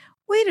like,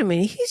 wait a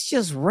minute, he's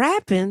just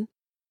rapping.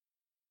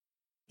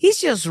 He's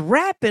just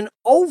rapping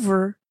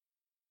over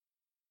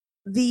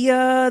the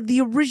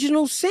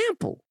original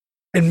sample.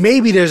 And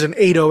maybe there's an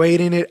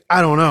 808 in it.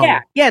 I don't know.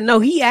 Yeah, no,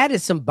 he added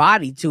some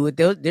body to it.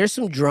 There's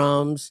some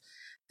drums.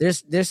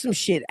 There's some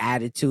shit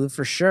added to it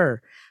for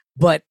sure.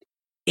 But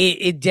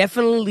it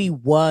definitely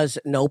was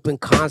an open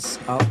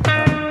concept.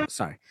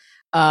 Sorry.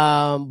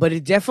 But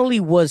it definitely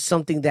was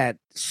something that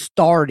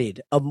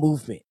started a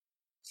movement.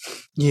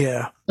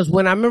 Yeah. Because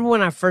when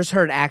I first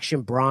heard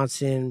Action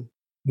Bronson,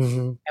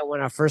 Mm-hmm. and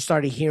when I first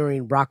started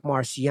hearing Rock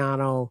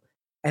Marciano,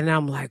 and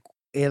I'm like,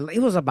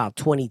 it was about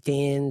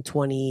 2010,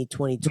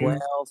 2012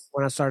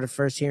 when I started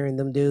first hearing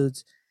them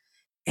dudes.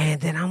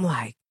 And then I'm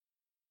like,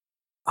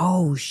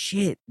 oh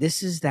shit,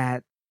 this is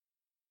that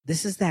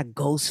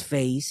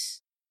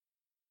Ghostface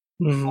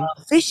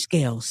fish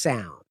scale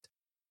sound.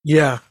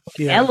 Yeah.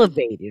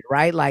 Elevated,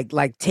 right?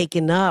 Like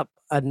taken up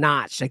a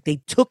notch. Like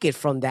they took it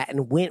from that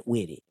and went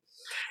with it.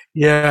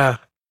 Yeah.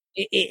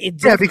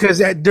 Yeah, because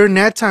during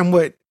that time,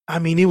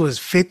 it was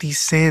 50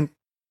 Cent.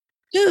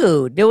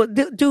 Dude,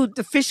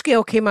 the fish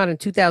scale came out in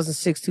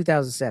 2006,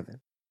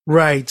 2007.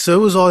 Right. So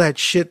it was all that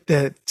shit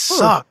that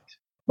sucked.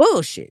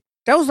 Bullshit.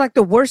 That was like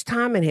the worst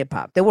time in hip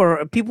hop.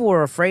 People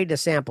were afraid to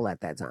sample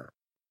at that time.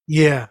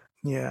 Yeah.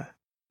 Yeah.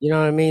 You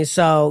know what I mean?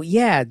 So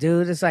yeah,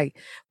 dude, it's like,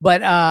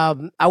 but I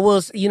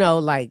was,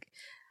 like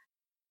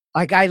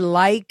I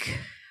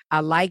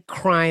like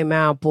Crime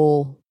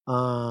Apple.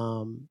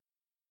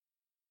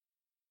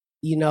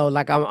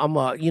 Like I'm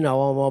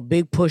a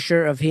big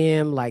pusher of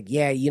him. Like,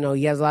 yeah,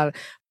 he has a lot of,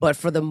 but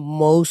for the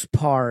most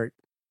part,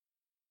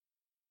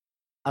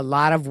 a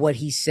lot of what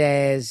he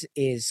says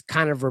is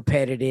kind of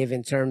repetitive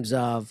in terms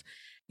of,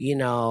 I don't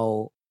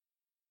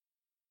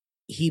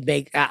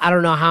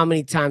know how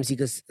many times he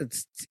could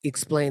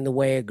explain the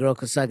way a girl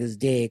could suck his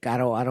dick. I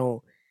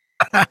don't,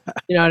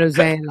 you know what I'm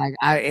saying? Like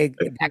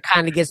that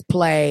kind of gets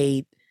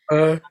played.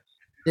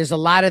 There's a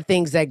lot of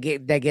things that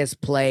gets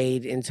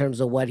played in terms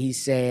of what he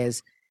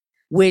says,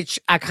 which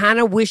I kind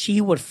of wish he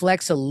would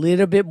flex a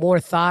little bit more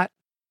thought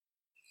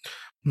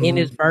in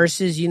his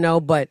verses,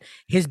 but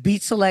his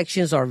beat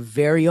selections are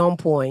very on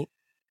point.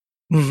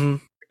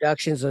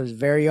 Productions are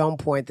very on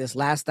point. This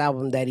last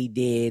album that he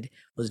did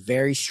was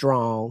very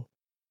strong.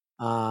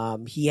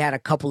 He had a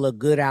couple of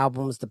good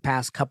albums the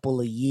past couple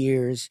of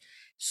years.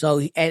 So,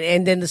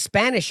 and then the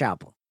Spanish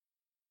album.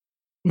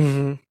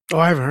 Oh,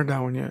 I haven't heard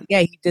that one yet.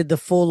 Yeah, he did the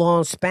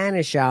full-on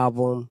Spanish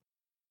album.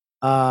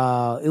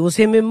 It was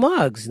him and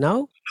Muggs,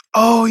 no?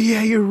 Oh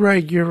yeah, you're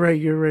right. You're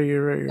right.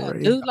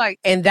 Dude,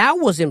 and that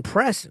was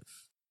impressive.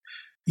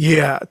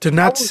 Yeah, to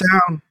not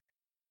sound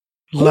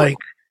like,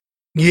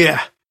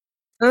 yeah.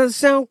 Doesn't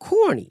sound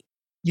corny.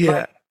 Yeah.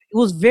 Like, it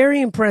was very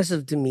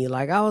impressive to me.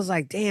 Like, I was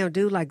like, damn,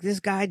 dude, like this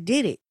guy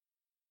did it.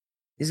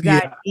 This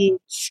guy did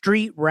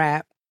street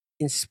rap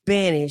in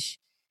Spanish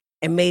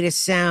and made it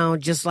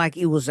sound just like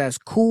it was as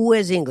cool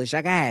as English.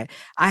 Like I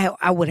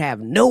would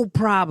have no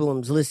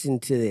problems listening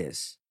to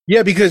this.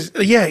 Yeah, because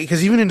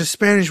even in the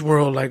Spanish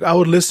world, like I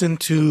would listen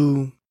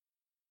to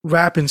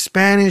rap in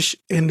Spanish,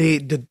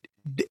 and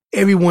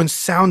everyone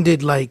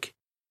sounded like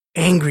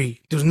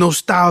angry. There was no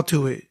style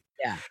to it.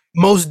 Yeah,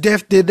 Mos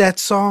Def did that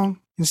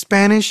song in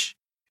Spanish,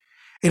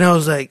 and I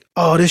was like,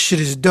 "Oh, this shit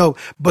is dope."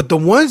 But the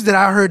ones that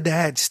I heard that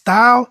had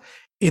style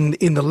in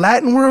the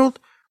Latin world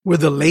were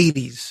the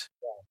ladies.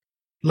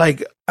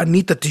 Like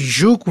Anita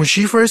Tijoux, when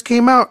she first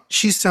came out,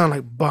 she sounded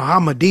like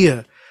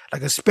Bahamadia,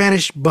 like a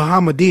Spanish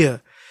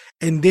Bahamadia.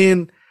 And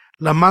then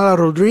La Mala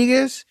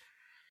Rodriguez,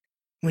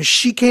 when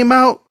she came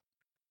out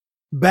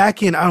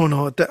back in, I don't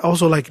know,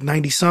 also like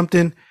 90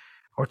 something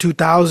or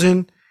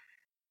 2000.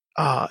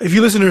 If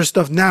you listen to her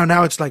stuff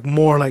now it's like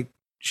more like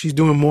she's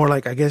doing more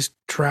like, I guess,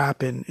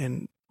 trap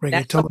and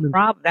That's the reggaeton.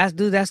 problem.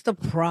 That's the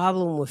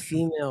problem with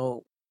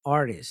female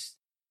artists.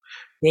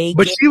 They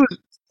But get she was,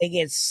 they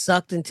get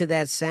sucked into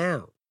that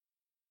sound.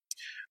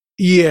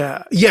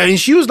 yeah, yeah, and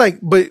she was like,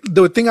 but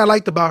the thing I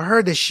liked about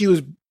her that she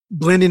was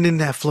blending in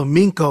that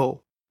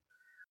flamenco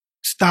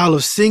style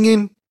of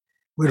singing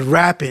with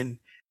rapping,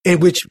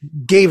 and which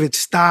gave it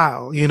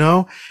style, you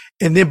know.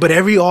 And then, but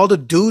all the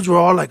dudes were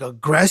all like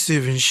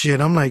aggressive and shit.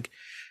 I'm like,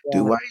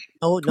 dude, Yeah. why?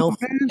 No, Come no, on,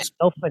 man.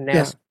 no Yeah,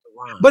 finesse.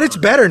 Ron. but it's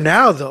better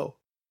now, though.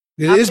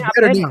 It I mean, is I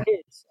better bet now. it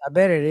is. I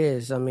bet it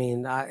is. I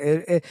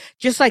mean,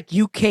 just like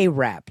UK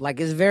rap. Like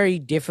it's very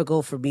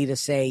difficult for me to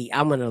say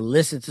I'm gonna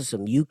listen to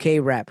some UK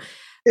rap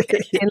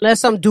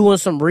unless I'm doing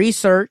some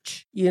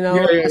research. You know,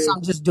 Yeah, yeah, unless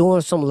I'm just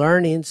doing some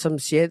learning, some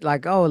shit.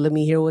 Like, oh, let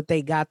me hear what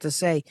they got to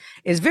say.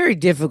 It's very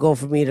difficult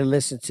for me to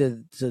listen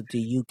to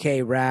the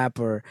UK rap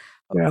or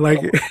yeah. I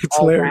like it. It's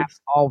all rap,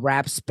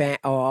 hilarious.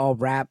 all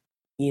rap.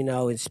 You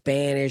know, in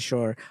Spanish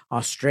or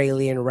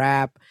Australian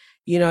rap.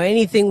 You know,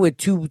 anything with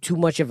too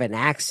much of an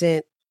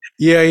accent.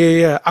 Yeah, yeah,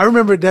 yeah. I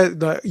remember that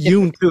the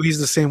Yoon too. He's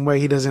the same way.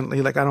 He doesn't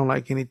he like. I don't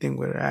like anything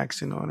with an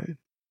accent on it.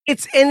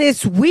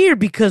 It's weird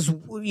because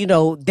you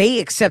know they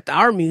accept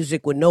our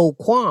music with no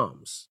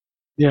qualms,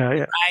 Yeah, yeah.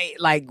 right?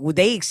 Like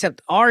they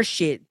accept our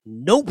shit,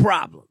 no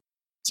problem.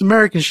 It's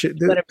American shit,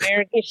 But dude.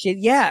 American shit,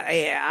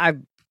 yeah, I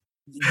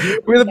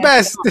We're the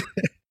best.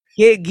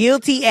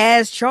 guilty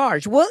as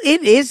charged. Well,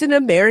 it is an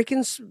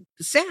American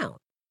sound,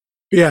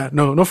 Yeah,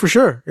 no, no, for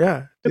sure.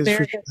 Yeah, it's for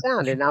American sure.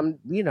 sound, and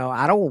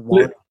I don't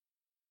Li- want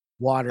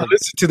water. I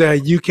listen to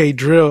that UK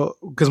drill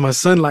because my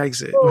son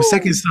likes it. My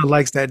second son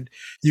likes that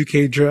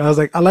UK drill. I was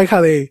like, I like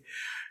how they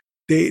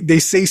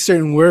say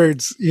certain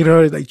words. You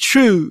know, like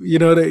true. You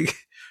know, they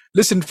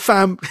listen,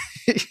 fam.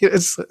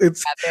 it's That,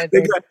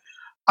 they that, got.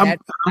 I'm that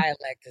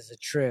dialect is a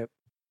trip.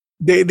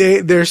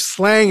 their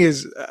slang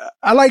is.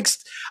 I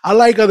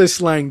like other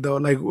slang though.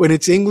 Like when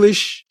it's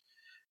English,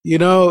 you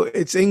know,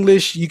 it's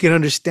English. You can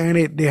understand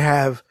it. They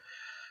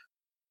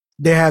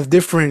have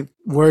different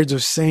words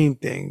of saying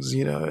things,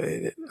 you know.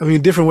 I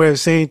mean, different way of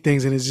saying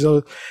things, and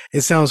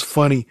it sounds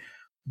funny.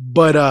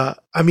 But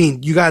I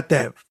mean, you got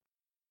that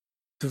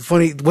the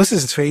funny. What's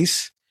his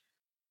face?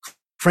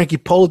 Frankie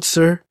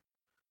Pulitzer.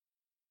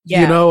 You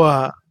Yeah. know,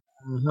 Uh-huh.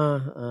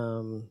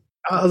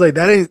 I was like,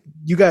 that ain't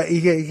he got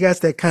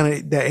that kind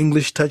of that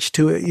English touch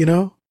to it, you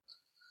know.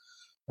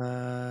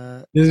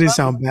 Doesn't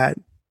sound bad.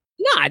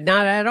 No,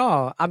 not at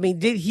all. I mean,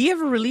 did he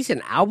ever release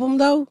an album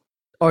though,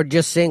 or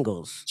just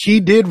singles? He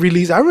did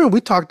release. I remember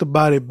we talked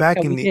about it back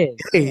Yeah, in we the did.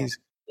 days.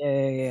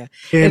 Yeah.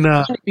 And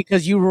It's funny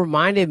because you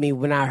reminded me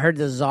when I heard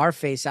the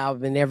Czarface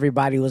album, and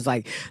everybody was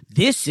like,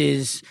 "This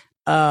is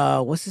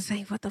what's his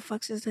name? What the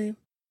fuck's his name?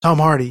 Tom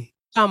Hardy.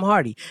 Tom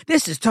Hardy.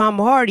 This is Tom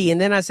Hardy." And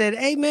then I said,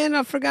 "Hey man,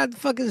 I forgot the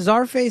fucking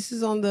Czarface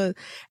is on the."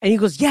 And he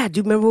goes, "Yeah, do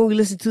you remember when we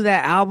listened to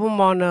that album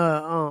on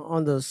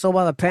the Soul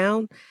by the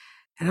Pound?"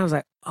 And I was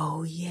like,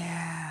 "Oh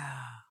yeah."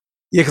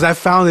 Yeah, because I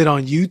found it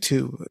on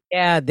YouTube.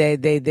 Yeah, they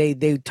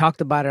talked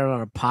about it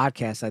on a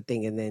podcast, I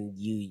think, and then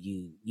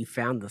you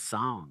found the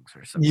songs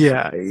or something.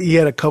 Yeah, he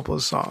had a couple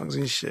of songs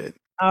and shit.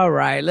 All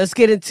right, let's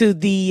get into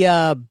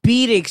the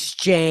beat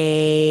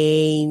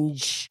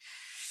exchange.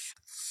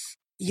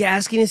 You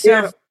asking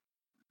yourself?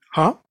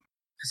 Huh?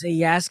 I say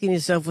you asking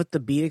yourself what the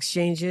beat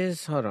exchange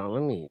is? Hold on,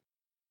 let me.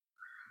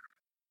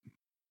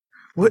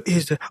 What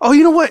is that? Oh,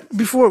 you know what?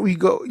 Before we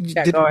go,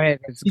 Yeah, go ahead.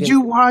 did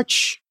you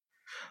watch?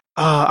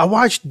 I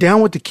watched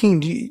Down with the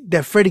King,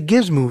 that Freddie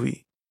Gibbs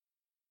movie.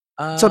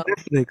 It's on What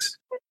Netflix.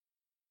 are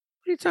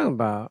you talking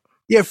about?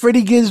 Yeah,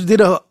 Freddie Gibbs did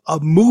a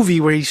movie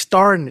where he's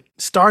starting it.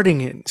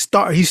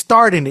 He's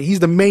starting it. He's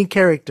the main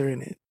character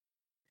in it.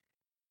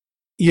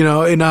 You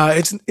know, and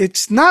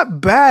it's not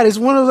bad. It's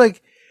one of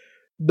like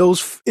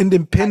those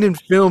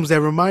independent films that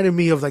reminded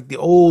me of like the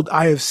old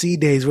IFC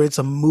days where it's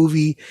a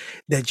movie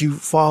that you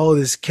follow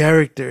this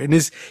character, and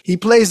he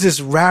plays this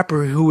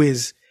rapper who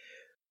is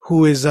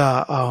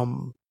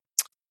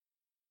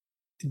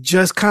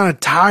just kind of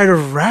tired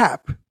of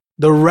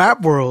the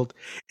rap world,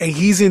 and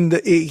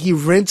he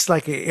rents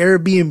like an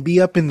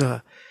Airbnb up in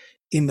the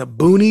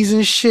boonies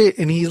and shit,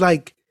 and he's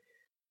like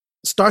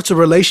starts a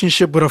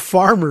relationship with a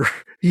farmer,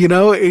 you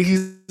know, and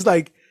he's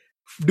like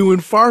doing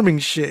farming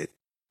shit,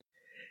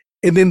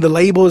 and then the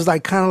label is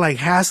like kind of like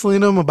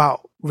hassling him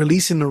about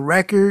releasing the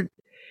record,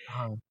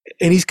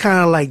 and he's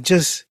kind of like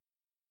just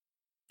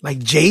like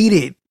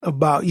jaded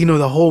about, you know,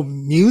 the whole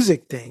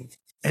music thing.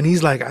 And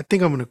he's like, I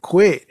think I'm going to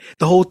quit.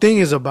 The whole thing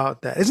is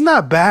about that. It's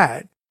not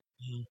bad.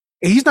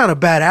 And he's not a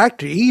bad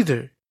actor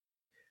either.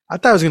 I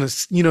thought I was going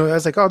to, you know, I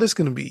was like, oh, this is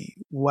going to be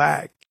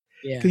whack.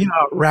 Yeah. 'Cause you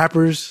know,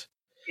 rappers.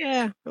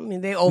 Yeah. I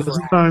mean, they over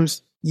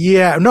Sometimes.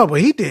 Yeah. No,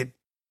 but he did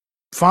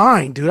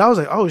fine, dude. I was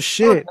like, oh,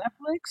 shit.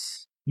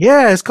 Netflix.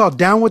 Yeah. It's called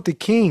Down with the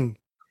King.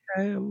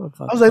 Okay, I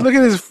was like, look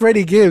at this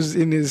Freddie Gibbs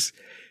he's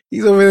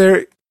over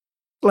there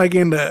like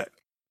in the,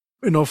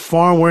 you know,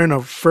 farm wearing a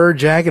fur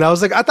jacket. I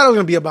thought it was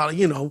gonna be about,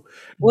 you know,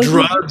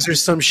 drugs or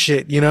some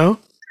shit, you know.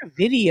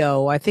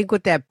 Video, I think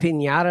with that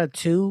Pinata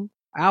 2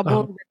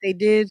 album that they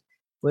did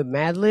with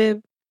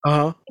Madlib.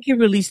 Uh-huh. think he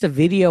released a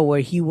video where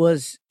he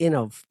was in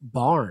a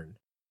barn.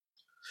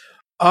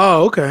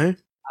 Oh, okay.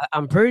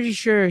 I'm pretty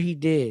sure he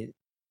did.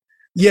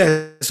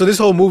 Yeah, so this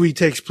whole movie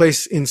takes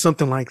place in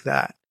something like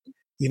that,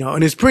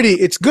 and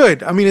it's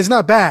good. I mean, it's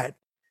not bad.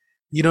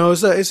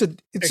 It's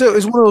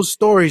one of those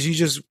stories you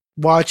just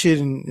watch it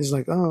and it's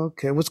like, oh,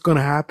 okay, what's going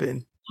to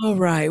happen? All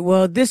right.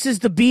 Well, this is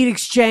the Beat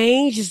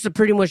Exchange. This is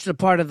pretty much the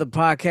part of the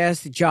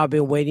podcast that y'all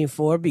been waiting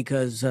for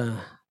because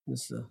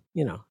this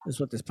is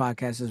what this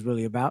podcast is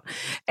really about.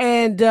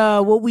 And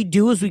what we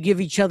do is we give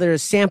each other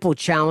sample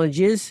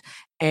challenges,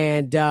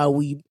 and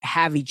we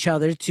have each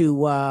other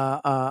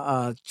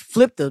to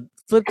flip the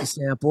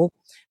sample,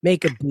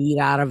 make a beat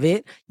out of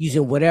it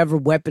using whatever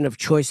weapon of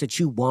choice that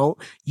you want,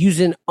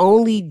 using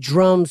only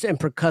drums and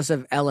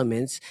percussive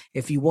elements.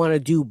 If you want to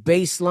do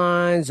bass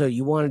lines or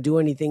you want to do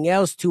anything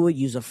else to it,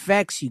 use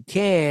effects, you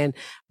can.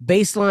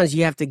 Bass lines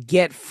you have to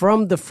get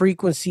from the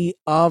frequency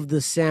of the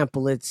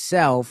sample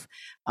itself.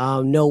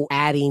 No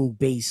adding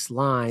bass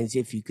lines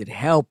if you could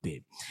help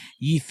it.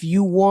 If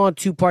you want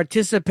to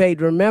participate,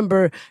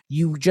 remember,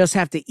 you just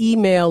have to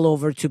email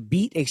over to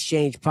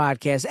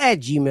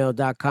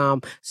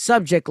beatexchangepodcast@gmail.com.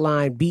 Subject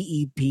line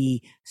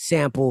BEP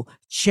sample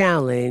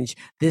challenge.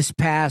 This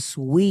past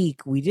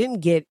week, we didn't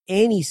get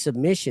any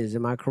submissions.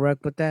 Am I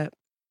correct with that?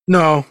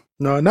 No,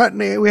 not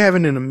we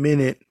haven't in a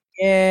minute.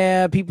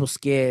 Yeah, people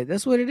scared.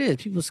 That's what it is.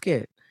 People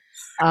scared.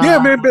 Yeah,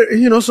 man, but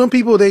some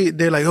people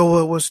they're like, oh,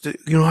 well, what's the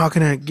how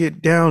can I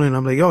get down? And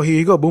I'm like, oh, here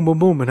you go, boom, boom,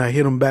 boom, and I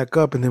hit them back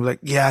up, and they're like,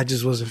 yeah, I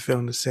just wasn't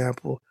feeling the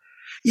sample.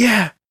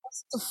 Yeah,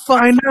 What's the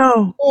fuck I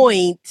know.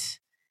 point?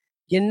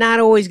 You're not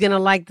always gonna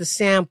like the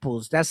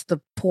samples. That's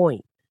the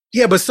point.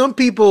 Yeah, but some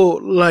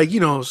people like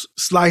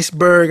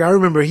Sliceberg. I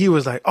remember he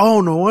was like,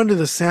 oh, no wonder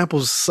the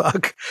samples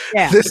suck.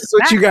 Yeah, This is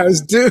what you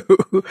guys do.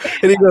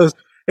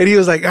 And he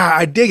was like,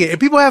 I dig it, and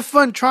people have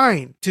fun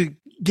trying to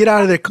get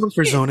out of their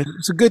comfort zone.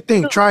 It's a good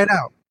thing. Try it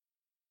out.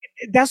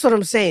 That's what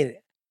I'm saying.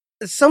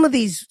 Some of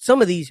these,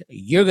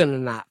 you're gonna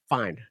not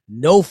find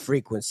no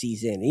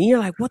frequencies in, and you're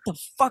like, "What the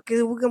fuck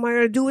what am I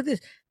gonna do with this?"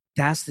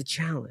 That's the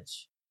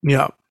challenge.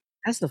 Yeah.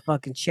 That's the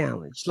fucking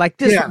challenge. Like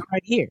this Yeah. one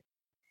right here.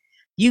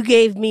 You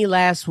gave me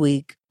last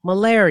week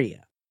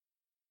malaria.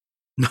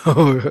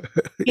 No.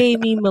 You gave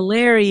me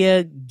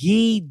malaria,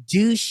 Guy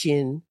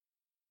Duschen,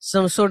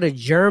 some sort of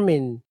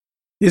German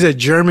He's a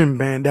German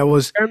band that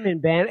was.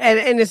 band,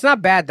 and it's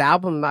not bad. The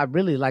album, I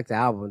really like the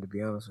album, to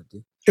be honest with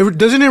you.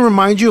 Doesn't it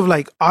remind you of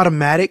like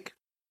Automatic?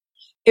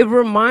 It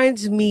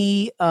reminds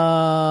me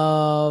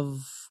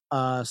of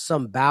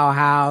some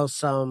Bauhaus,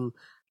 some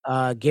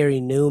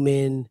Gary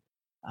Newman,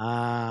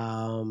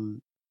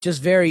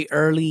 just very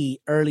early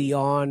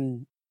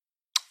on.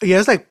 Yeah,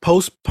 it's like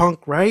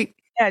post-punk, right?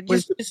 Yeah,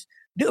 just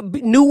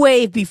new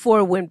wave before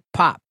it went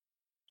pop.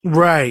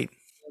 Right.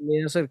 I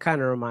mean, that's what it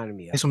kind of reminded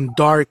me of. Like some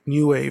dark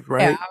new wave,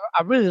 right? Yeah,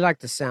 I really like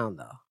the sound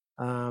though.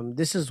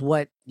 This is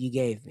what you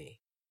gave me.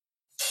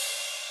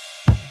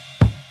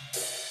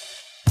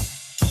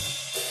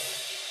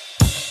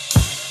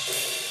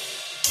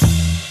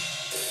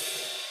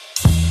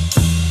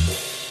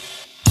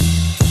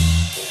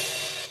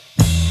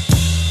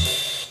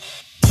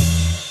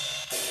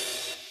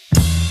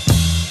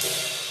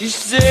 Ich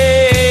seh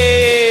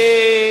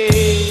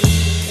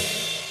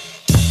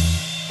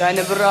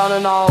deine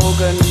braunen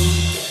Augen,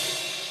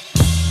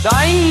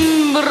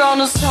 dein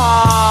braunes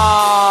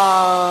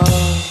Haar,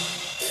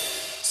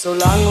 so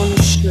lang und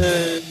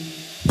schön.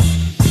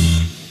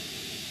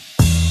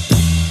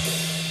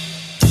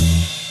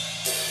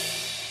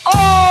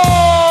 Oh,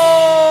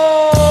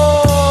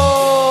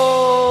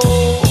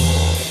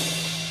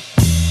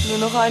 nur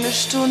noch eine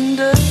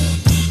Stunde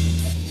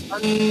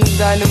an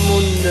deinem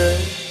Munde.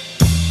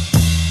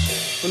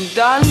 Und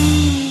dann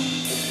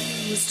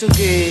musst du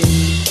gehen.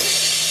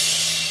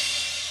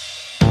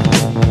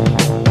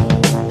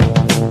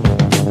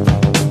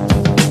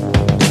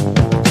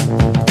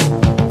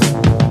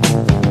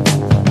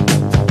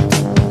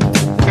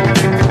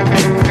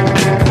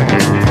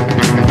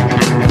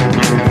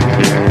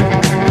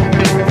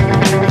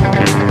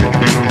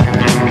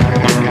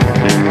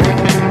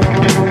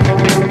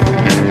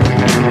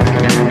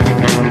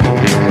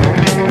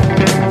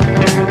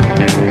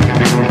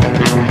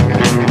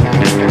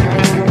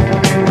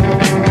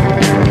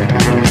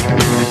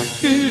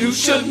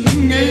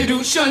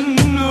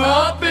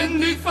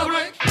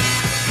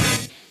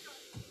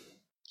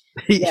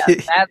 Yeah,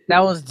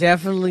 that was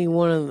definitely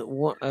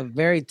a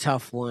very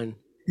tough one.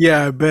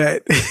 Yeah, I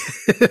bet.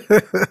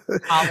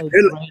 College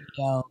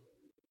radio.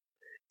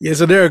 Yeah,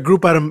 so they're a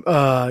group out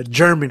of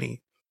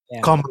Germany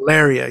called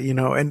Malaria,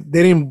 and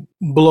they didn't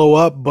blow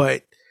up,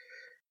 but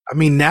I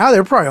mean, now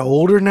they're probably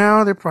older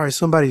now. They're probably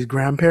somebody's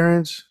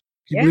grandparents.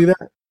 Can you believe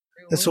that?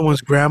 That's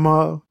someone's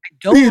grandma.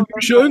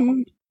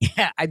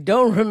 I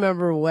don't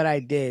remember what I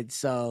did,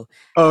 so.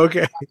 Oh,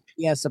 okay.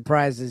 Yeah,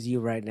 surprises you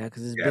right now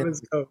because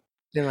it's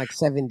been like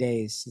 7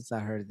 days since I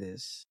heard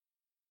this.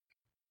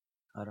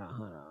 Hold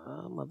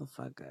on,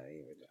 motherfucker.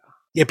 Here we go.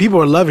 Yeah,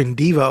 people are loving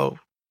Devo.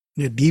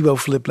 Your Devo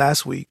flip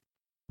last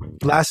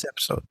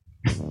episode.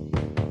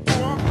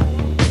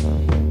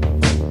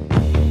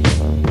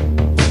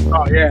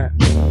 Oh yeah.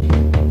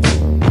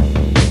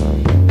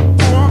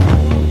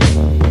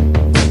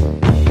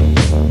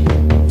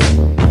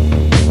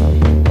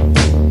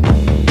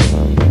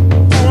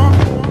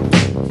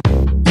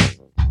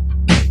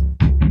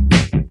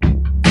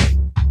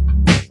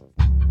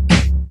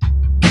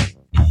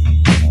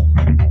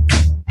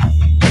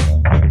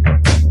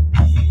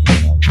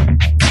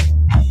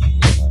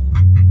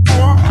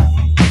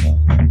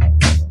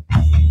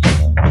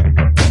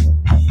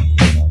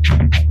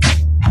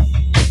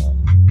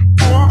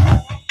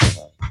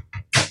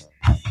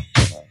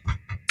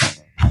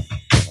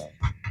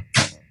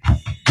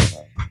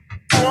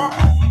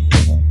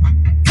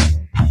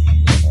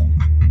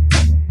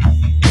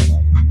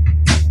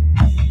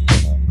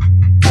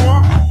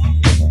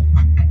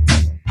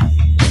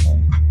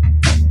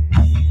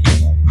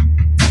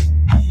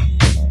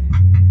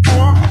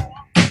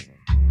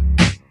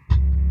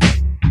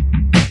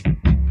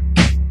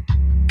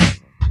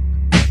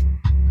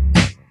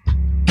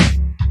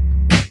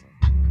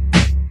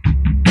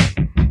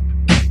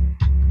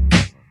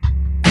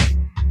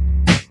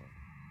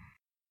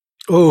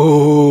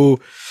 Oh,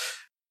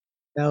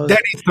 That was,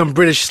 that needs some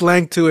British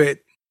slang to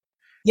it.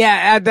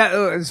 yeah,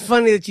 it's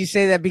funny that you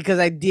say that because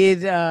I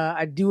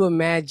do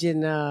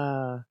imagine,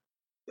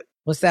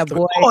 what's that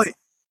boy? Oi.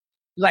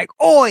 Like,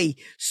 oi,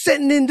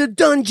 sitting in the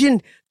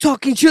dungeon,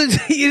 talking shit.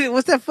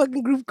 What's that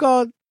fucking group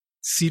called?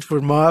 Seat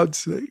for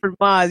mods. Like, For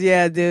Maz,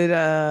 yeah, dude.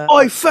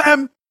 oi,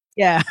 fam.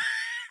 Yeah.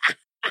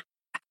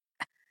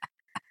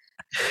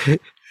 I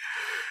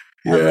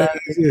Yeah. love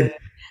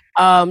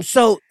it.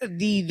 So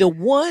the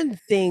one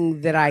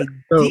thing that I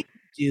So, did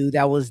do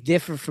that was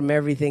different from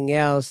everything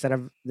else that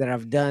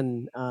I've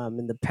done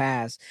in the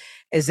past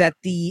is that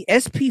the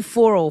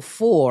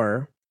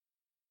SP404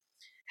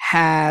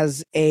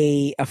 has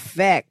a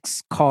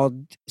effects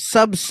called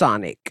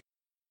subsonic,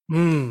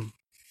 mm,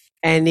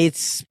 and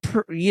it's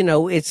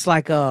it's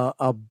like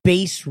a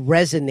bass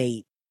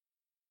resonate,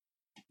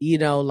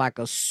 like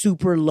a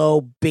super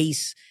low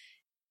bass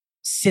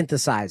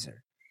synthesizer,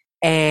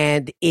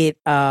 and it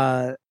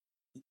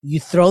you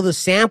throw the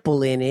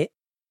sample in it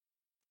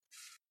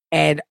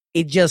and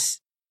it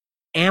just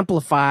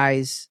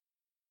amplifies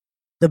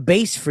the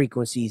bass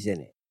frequencies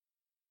in it.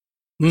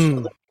 So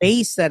mm, the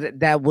bass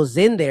that was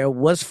in there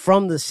was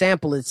from the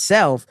sample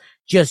itself,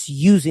 just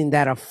using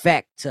that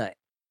effect to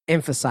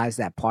emphasize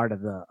that part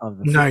of the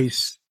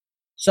nice.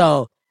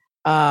 So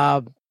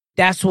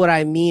that's what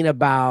I mean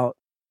about,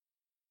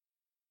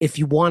 if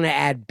you want to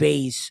add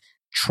bass,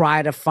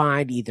 try to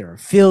find either a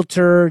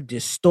filter,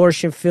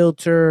 distortion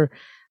filter,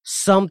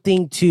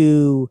 something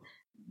to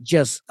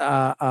just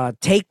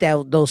take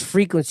those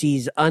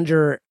frequencies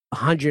under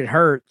 100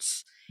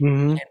 hertz,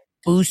 Hmm.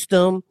 boost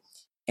them,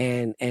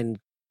 and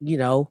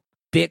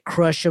bit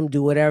crush them,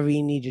 do whatever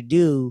you need to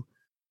do.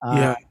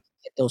 Yeah.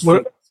 Get those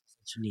What? frequencies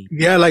that you need.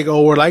 Yeah, like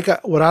or like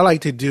what I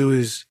like to do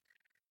is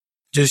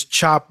just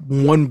chop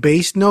one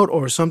bass note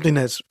or something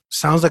that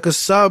sounds like a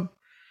sub,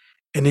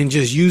 and then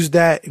just use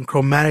that and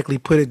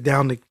chromatically put it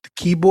down the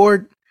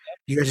keyboard.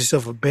 You got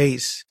yourself a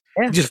bass.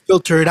 Yeah. You just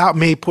filter it out,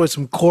 maybe put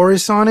some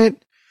chorus on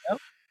it.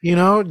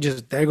 Yep.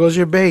 Just there goes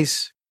your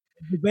bass.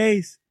 The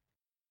bass.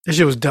 That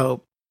shit was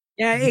dope.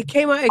 Yeah, it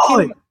came out.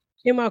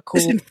 Came out cool.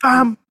 Listen,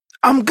 fam,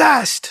 I'm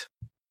gassed.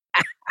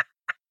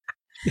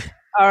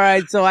 All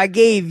right, so I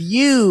gave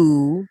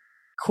you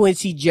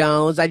Quincy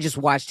Jones. I just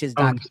watched his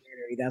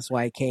documentary. That's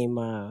why it came.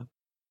 Oh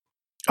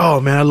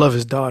man, I love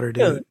his daughter,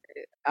 dude.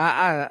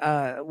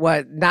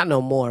 What? Not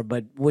no more.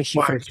 But when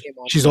she first came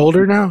on, She's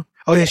older now.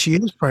 Oh yeah, she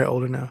is probably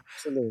older now.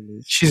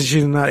 absolutely. She's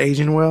not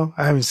aging well.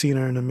 I haven't seen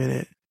her in a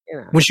minute.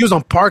 Yeah. When she was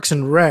on Parks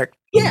and Rec.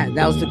 Yeah,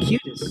 that was the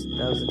cutest.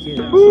 That was the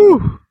cutest.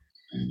 Woo!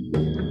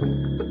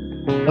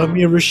 Love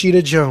me a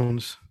Rashida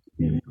Jones.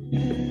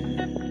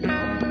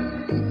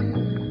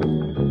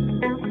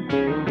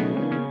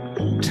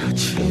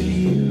 Touching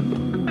you.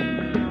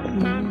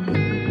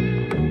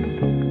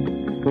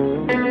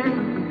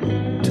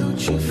 Don't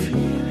you feel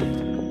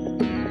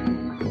it?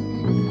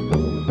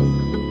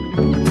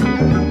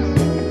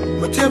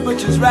 Well,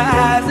 temperature's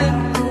rising,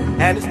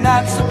 and it's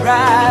not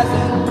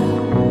surprising.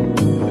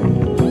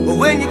 But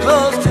when you're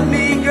close to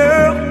me,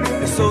 girl,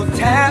 it's so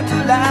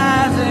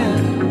tantalizing.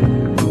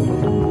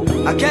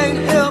 I can't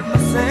help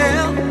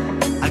myself,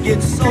 I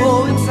get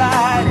so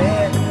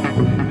excited.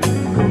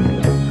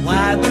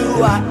 Why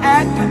do I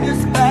act in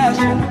this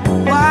fashion?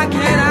 Why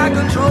can't I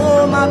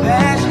control my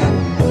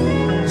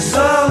passion?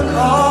 Some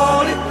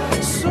call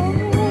it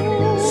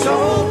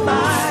so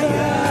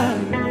fire.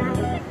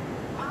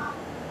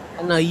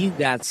 I know you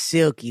got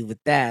silky with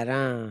that,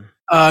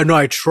 huh? No,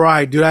 I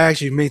tried, dude. I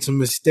actually made some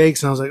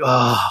mistakes, and I was like,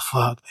 "Oh,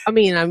 fuck." I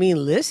mean,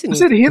 listening.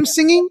 Was it him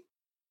singing?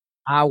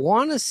 I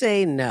want to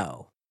say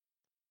no.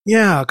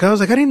 Yeah, because I was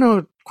like, I didn't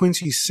know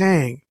Quincy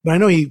sang, but I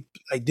know he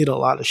did a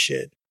lot of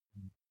shit.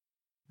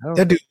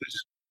 That dude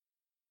was.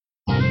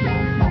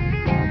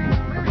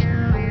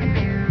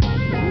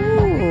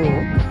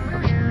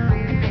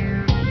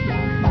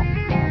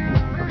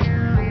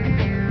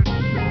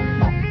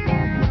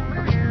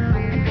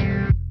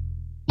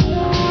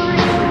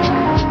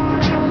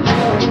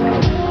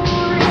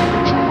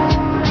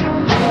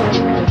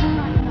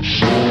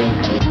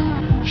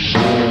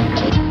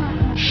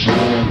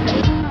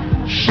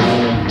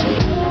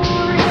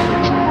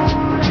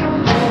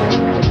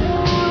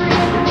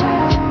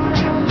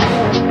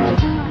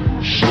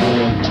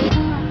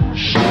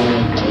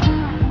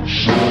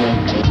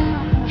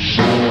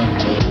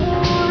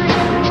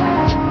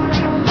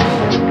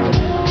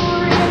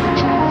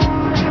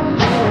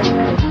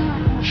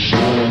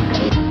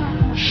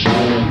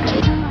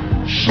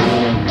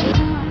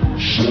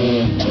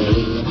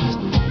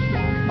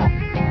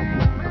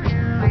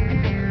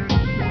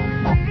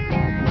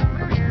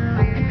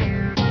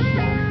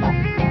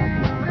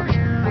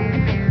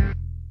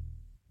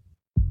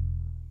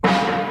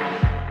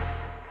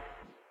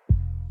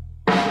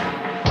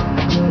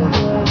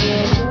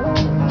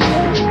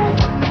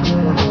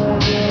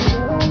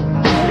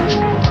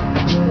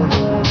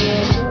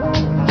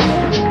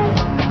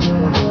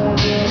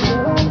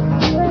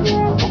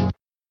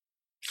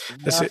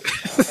 That's it.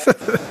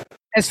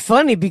 It's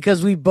funny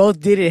because we both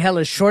did it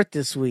hella short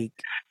this week.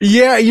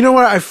 Yeah, you know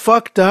what? I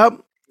fucked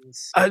up.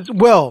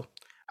 Well,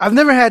 I've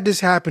never had this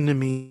happen to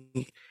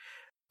me.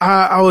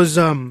 I was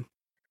the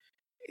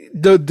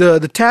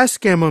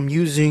task cam I'm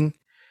using.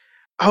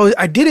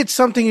 I did it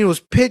something. It was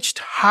pitched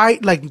high,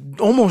 like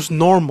almost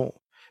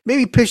normal.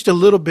 Maybe pitched a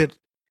little bit,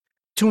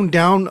 tuned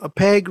down a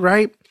peg,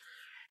 right?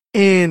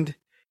 And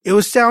it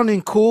was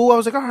sounding cool. I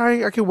was like, all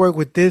right, I can work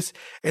with this.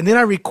 And then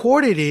I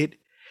recorded it,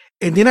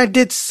 and then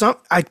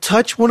I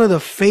touched one of the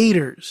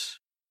faders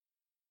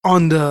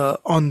on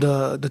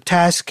the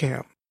task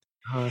cam,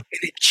 and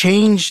it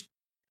changed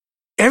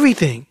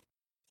everything.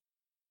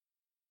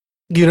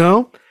 You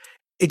know,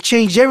 it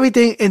changed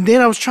everything. And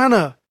then I was trying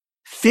to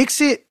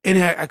fix it,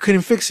 and I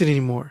couldn't fix it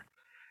anymore.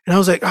 And I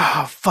was like,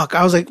 oh fuck.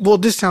 I was like, well,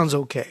 this sounds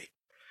okay.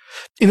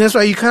 And that's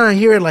why you kind of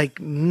hear it like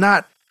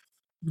not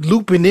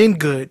looping in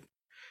good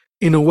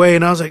in a way.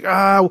 And I was like,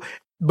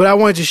 but I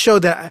wanted to show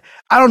that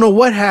I don't know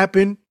what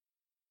happened,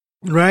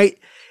 right?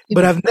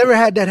 But I've never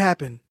had that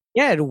happen.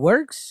 Yeah, it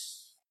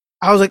works.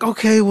 I was like,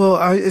 okay,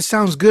 well, it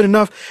sounds good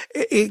enough.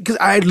 Because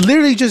I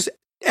literally just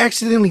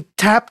accidentally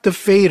tapped the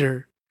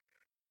fader.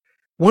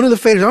 One of the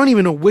faders, I don't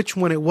even know which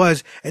one it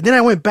was. And then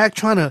I went back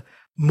trying to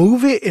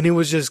move it, and it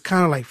was just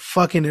kind of like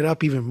fucking it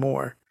up even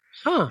more.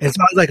 Huh. And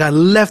so I was like, I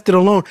left it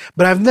alone.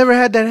 But I've never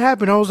had that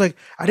happen. I was like,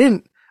 I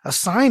didn't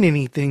assign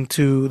anything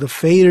to the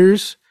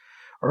faders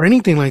or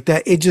anything like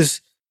that. It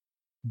just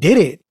did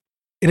it.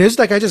 And it's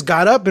like I just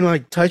got up and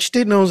like touched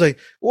it, and I was like,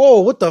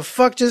 whoa, what the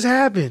fuck just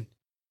happened?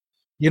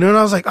 You know, and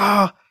I was like,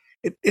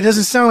 it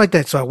doesn't sound like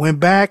that. So I went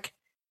back.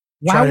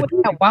 Why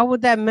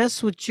would that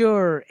mess with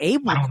your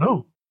able?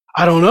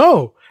 I don't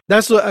know.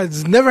 That's what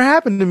it's never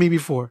happened to me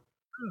before.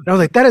 And I was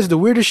like, that is the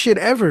weirdest shit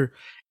ever.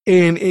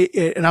 And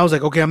and I was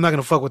like, okay, I'm not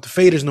gonna fuck with the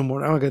faders no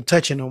more. I'm not gonna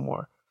touch it no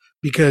more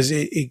because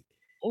it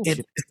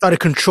started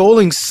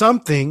controlling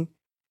something,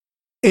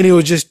 and it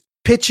was just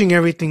pitching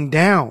everything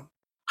down,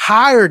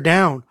 higher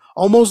down,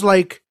 almost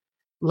like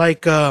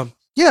a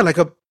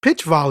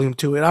pitch volume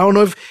to it. I don't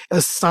know if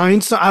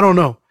assigned some. I don't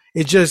know.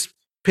 It just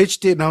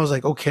pitched it, and I was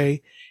like,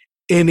 okay.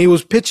 And it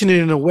was pitching it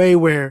in a way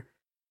where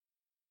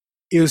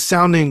it was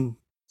sounding.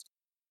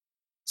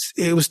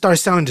 It would start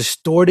sounding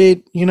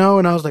distorted, you know,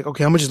 and I was like,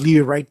 okay, I'm gonna just leave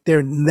it right there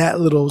in that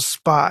little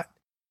spot,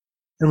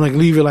 and like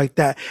leave it like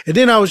that. And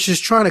then I was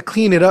just trying to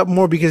clean it up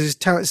more because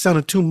it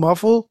sounded too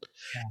muffled,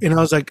 and I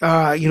was like,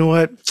 you know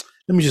what?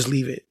 Let me just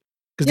leave it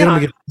because then I'm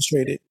gonna get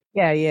frustrated.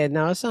 Yeah,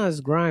 no, it sounds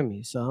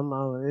grimy,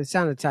 so it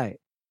sounded tight.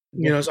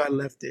 You know, so I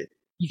left it.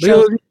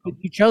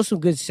 You chose some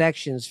good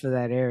sections for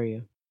that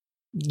area.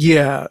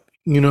 Yeah,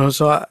 you know,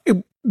 so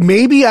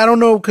maybe I don't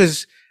know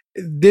because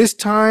this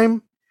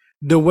time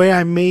the way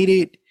I made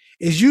it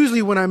is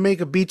usually when I make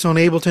a beats on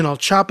Ableton, I'll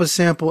chop a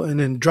sample and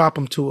then drop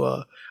them to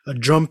a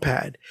drum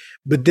pad.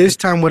 But this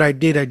time, what I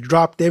did, I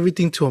dropped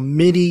everything to a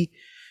MIDI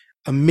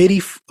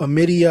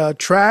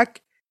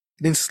track,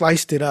 and then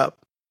sliced it up.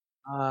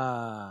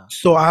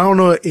 So I don't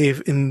know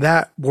if in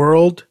that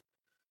world,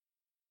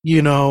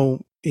 you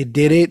know, it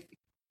did it.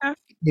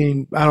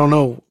 And I don't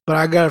know, but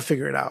I gotta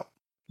figure it out.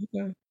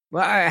 Okay.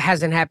 Well, it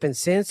hasn't happened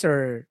since,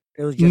 or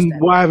it was just.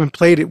 Well, I haven't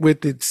played it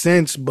with it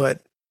since,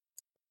 but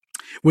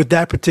with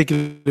that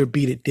particular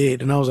beat, it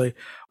did, and I was like,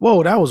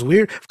 "Whoa, that was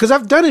weird." Because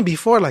I've done it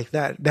before, like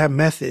that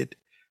method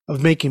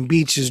of making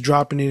beats, just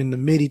dropping it in the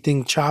MIDI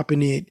thing,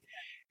 chopping it,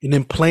 and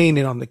then playing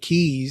it on the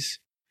keys,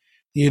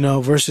 you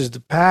know, versus the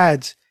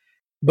pads.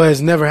 But it's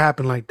never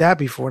happened like that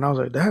before, and I was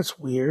like, "That's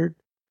weird."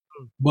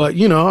 But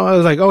you know, I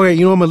was like, "Okay,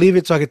 you know, I'm gonna leave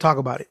it so I can talk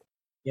about it."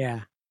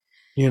 Yeah,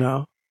 you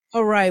know.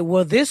 All right.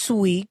 Well, this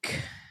week.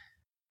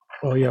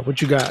 Oh yeah,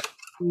 what you got?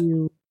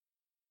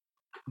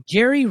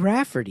 Jerry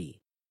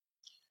Rafferty.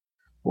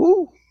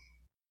 Ooh.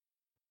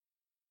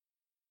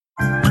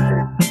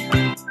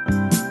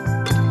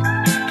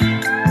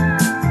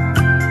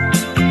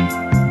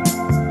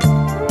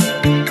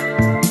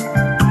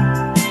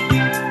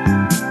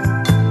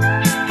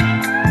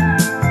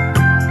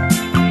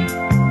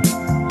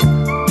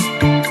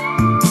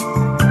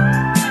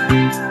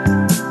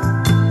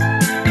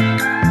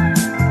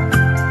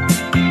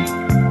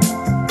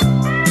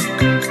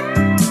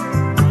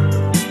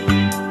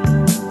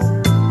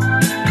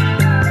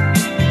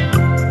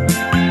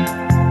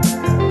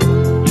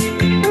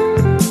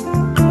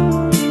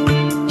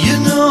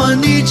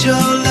 Your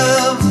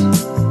love,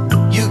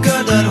 you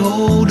got that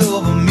hold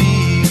over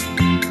me.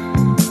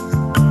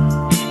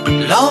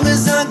 Long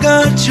as I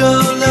got your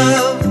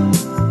love,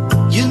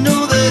 you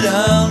know that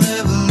I'll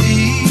never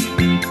leave.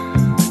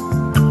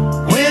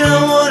 When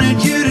I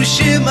wanted you to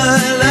share my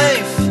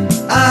life,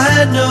 I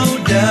had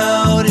no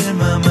doubt in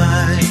my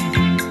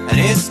mind. And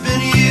it's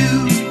been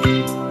you,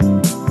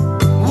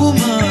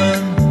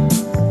 woman,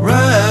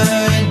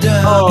 right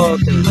down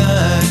the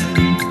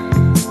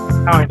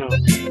line. I know.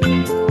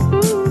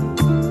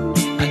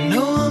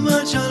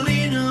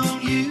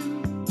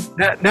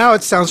 Now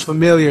it sounds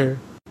familiar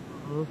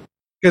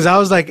because I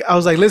was like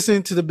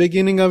listening to the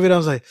beginning of it. I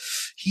was like,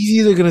 he's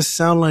either gonna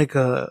sound like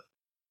what's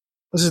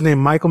his name,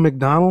 Michael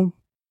McDonald.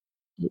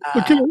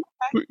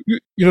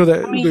 You know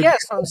that I mean, the yes,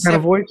 from kind of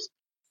 7 voice,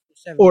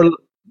 7. or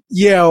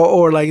yeah,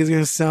 or like it's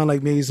gonna sound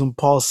like maybe some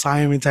Paul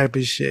Simon type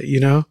of shit, you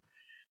know.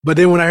 But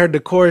then when I heard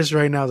the chorus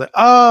right now, I was like,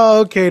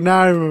 oh, okay,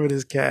 now I remember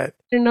this cat.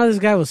 I didn't know this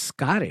guy was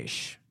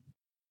Scottish.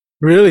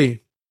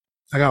 Really,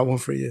 I got one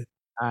for you.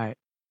 All right.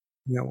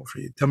 I got one for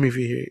you. Tell me if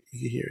you hear it.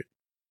 You can hear it.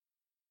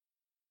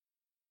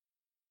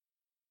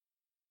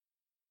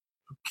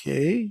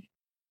 Okay.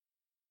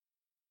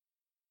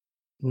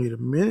 Wait a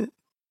minute.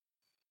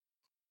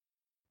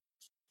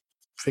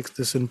 Fix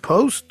this in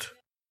post.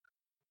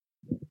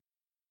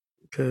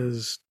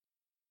 Because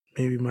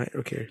maybe my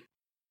okay.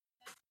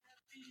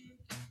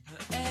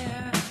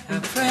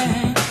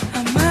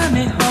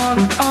 Money on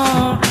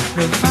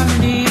the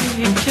family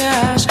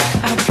cash,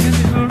 our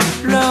beautiful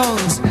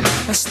clothes.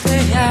 I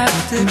stay at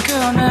the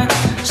corner.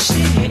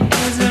 She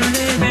is a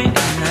living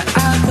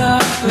out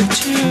of a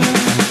tune.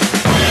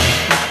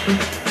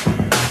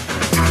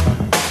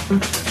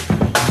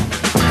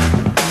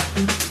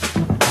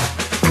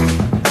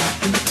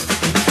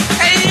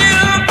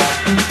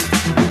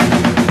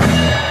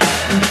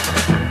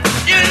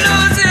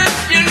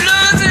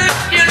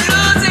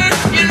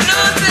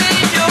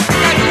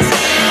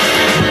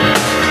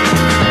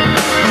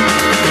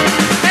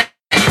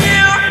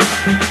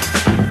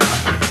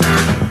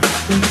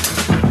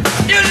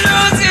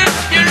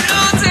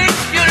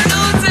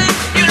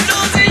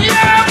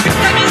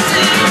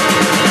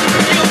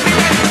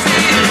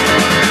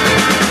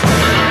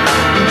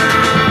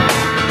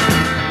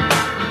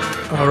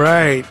 All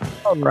right.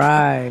 All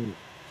right.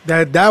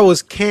 That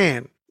was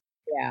Can.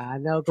 Yeah, I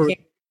know. And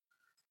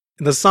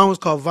the song was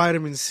called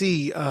Vitamin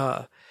C.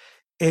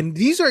 And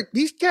these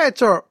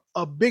cats are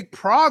a big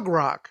prog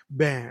rock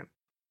band.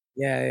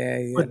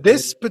 Yeah. But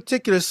this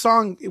particular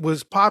song, it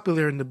was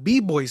popular in the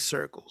b-boy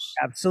circles.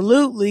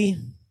 Absolutely.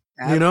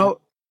 You know,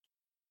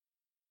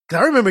 'cause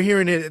I remember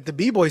hearing it at the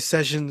b-boy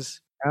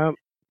sessions, and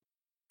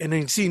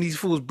then seeing these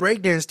fools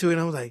breakdance to it,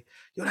 and I was like,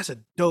 "Yo, that's a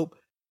dope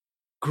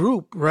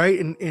group, right?"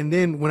 And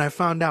then when I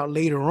found out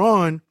later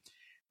on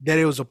that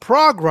it was a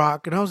prog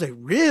rock, and I was like,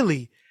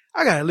 "Really?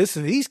 I gotta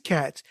listen to these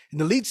cats." And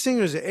the lead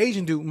singer is an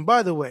Asian dude. And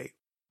by the way,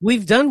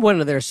 we've done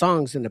one of their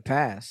songs in the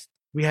past.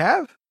 we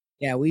have.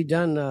 Yeah, we've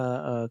done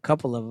a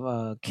couple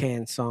of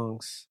Can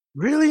songs.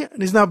 Really?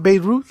 And it's not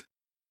Babe Ruth?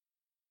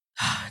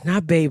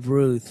 Not Babe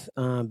Ruth.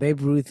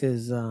 Babe Ruth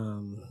is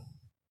Yeah,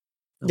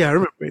 I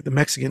remember the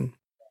Mexican.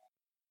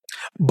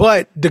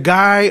 But the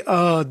guy,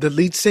 the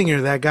lead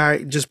singer, that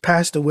guy just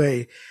passed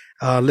away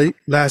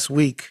last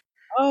week.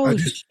 Oh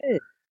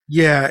shit.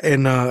 Yeah,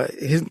 and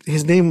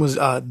his name was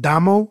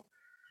Damo.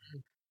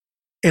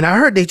 And I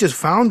heard they just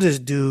found this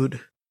dude,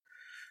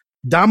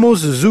 Damo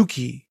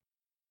Suzuki.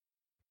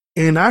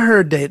 And I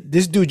heard that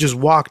this dude just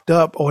walked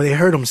up, or they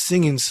heard him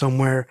singing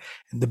somewhere,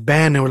 and the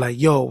band, they were like,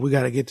 "Yo, we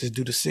got to get this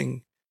dude to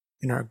sing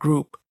in our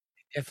group."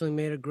 Definitely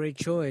made a great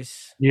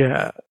choice.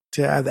 Yeah,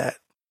 to add that.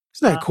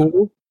 Isn't that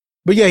cool?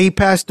 But yeah, he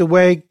passed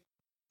away.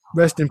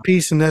 Rest in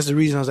peace. And that's the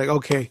reason I was like,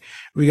 okay,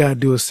 we got to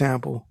do a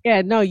sample.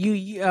 Yeah, no,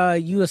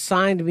 you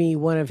assigned me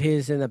one of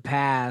his in the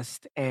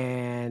past,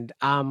 and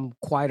I'm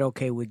quite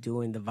okay with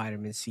doing the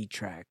Vitamin C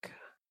track.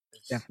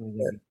 It's definitely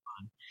gonna be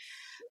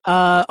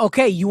fun.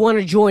 Okay, you want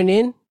to join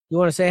in? You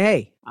want to say,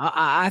 hey,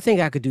 I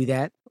think I could do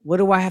that. What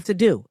do I have to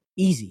do?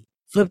 Easy.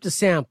 Flip the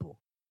sample.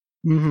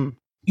 Mm-hmm.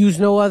 Use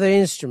no other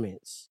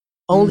instruments.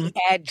 Only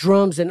add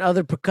drums and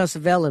other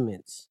percussive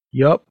elements.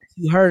 Yep.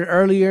 You heard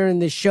earlier in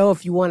the show,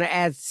 if you want to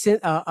add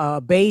a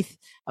bass,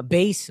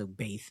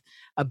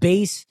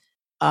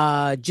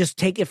 just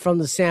take it from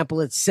the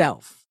sample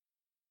itself.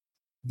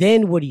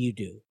 Then what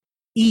do?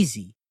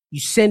 Easy. You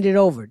send it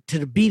over to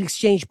the Beat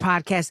Exchange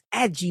Podcast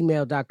at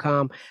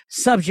gmail.com.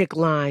 Subject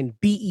line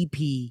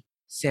BEP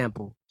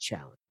Sample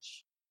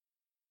Challenge.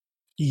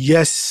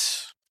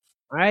 Yes.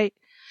 All right.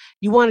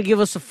 You want to give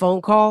us a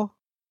phone call?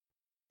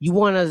 You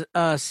want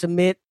to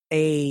submit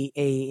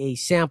a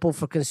sample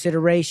for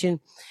consideration?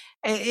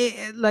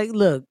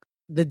 Look,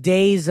 the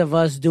days of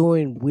us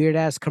doing weird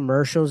ass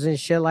commercials and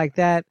shit like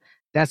that,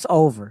 that's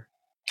over.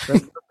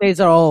 Those days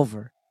are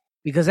over,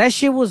 because that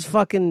shit was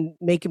fucking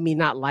making me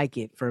not like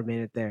it for a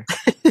minute there.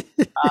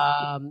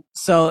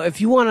 So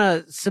if you want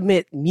to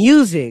submit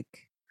music,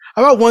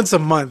 how about once a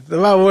month?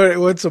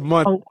 Once a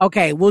month.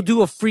 Okay, we'll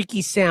do a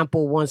freaky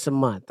sample once a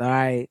month. All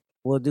right,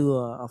 we'll do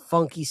a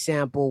funky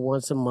sample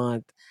once a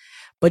month.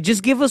 But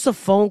just give us a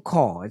phone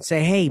call and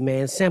say, hey,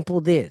 man,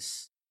 sample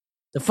this.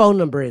 The phone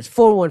number is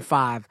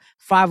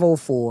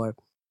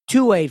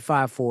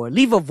 415-504-2854.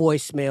 Leave a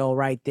voicemail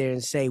right there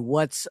and say,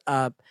 what's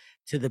up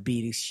to the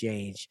Beat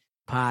Exchange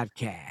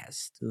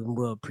Podcast. And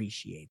we'll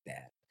appreciate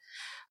that.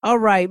 All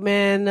right,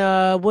 man.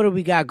 What do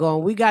we got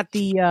going? We got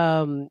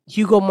the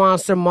Hugo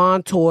Monster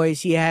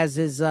Montoys. He has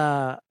his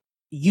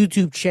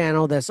YouTube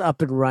channel that's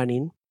up and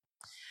running.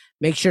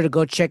 Make sure to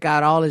go check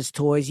out all his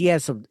toys. He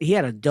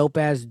had a dope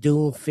ass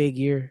Doom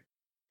figure.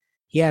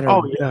 He had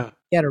a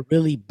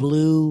really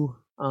blue.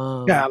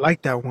 Yeah, I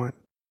like that one.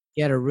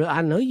 He had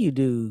I know you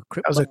do.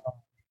 That was a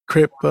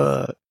Crip.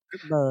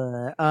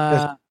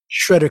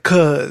 Shredder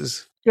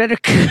Cuz.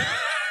 Shredder Cuz.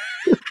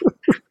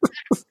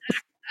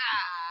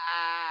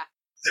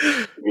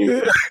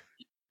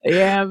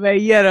 Yeah, man.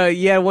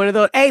 Yeah, one of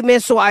those. Hey, man.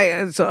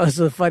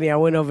 So funny. I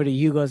went over to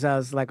Hugo's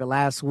house like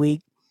last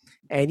week,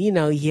 and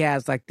he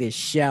has like this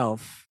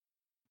shelf.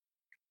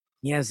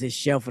 He has this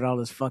shelf with all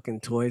his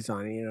fucking toys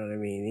on it. You know what I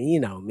mean? And you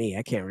know me,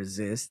 I can't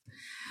resist.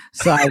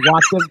 So I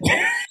walked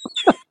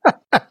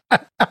up.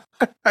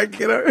 I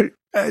can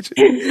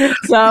imagine.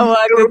 So I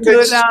walked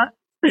into it now.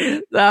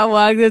 So I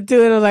walked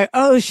into it. I'm like,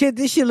 oh shit,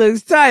 this shit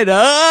looks tight. He's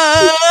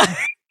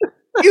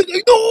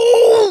like,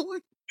 no,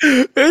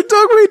 it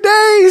took me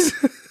days.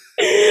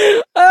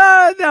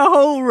 The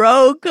whole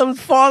road comes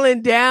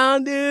falling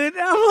down, dude.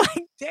 I'm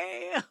like,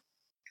 damn.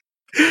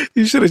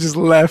 You should have just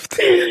left.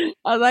 I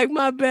was like,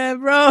 my bad,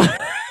 bro.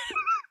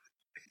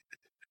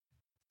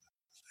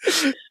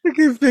 I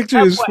can picture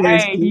his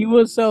face. Hey, he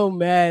was so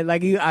mad.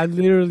 Like I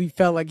literally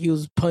felt like he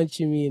was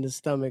punching me in the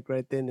stomach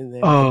right then and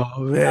there. Oh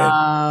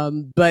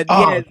man. But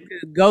yeah,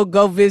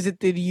 go visit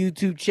the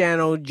YouTube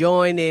channel,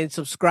 join in,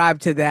 subscribe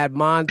to that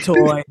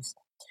Montoys.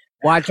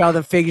 Watch all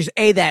the figures.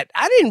 Hey,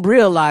 I didn't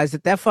realize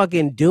that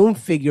fucking Doom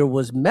figure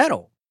was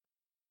metal.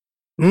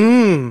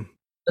 The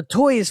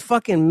toy is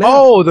fucking metal.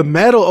 Oh, the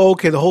metal.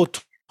 Okay, the whole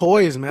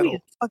toy is metal.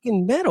 It's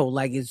fucking metal.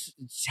 Like it's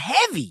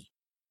heavy.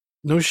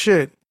 No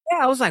shit.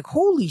 Yeah, I was like,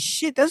 holy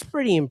shit, that's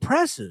pretty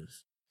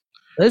impressive.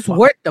 It's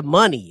worth the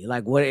money.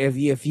 Like, what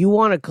if you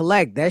want to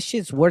collect, that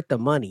shit's worth the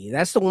money.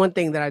 That's the one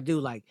thing that I do.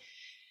 Like,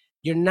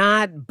 you're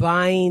not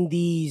buying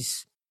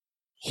these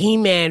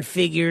He-Man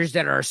figures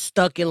that are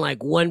stuck in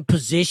like one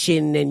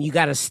position and you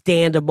got to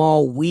stand them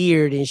all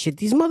weird and shit.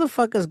 These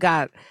motherfuckers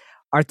got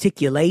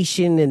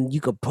articulation and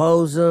you could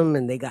pose them,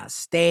 and they got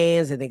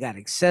stands and they got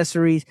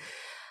accessories.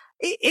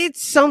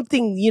 It's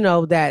something,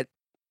 that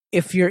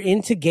if you're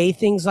into gay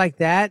things like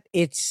that,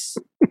 it's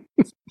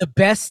the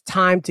best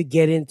time to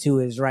get into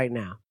is right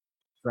now.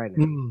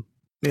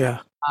 Yeah.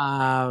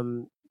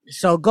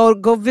 So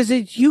go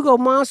visit Hugo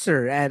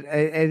Monster at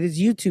his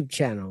YouTube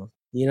channel.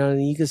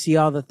 You can see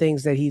all the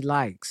things that he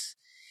likes.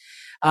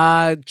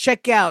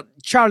 Check out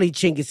Charlie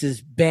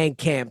Chingus's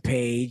Bandcamp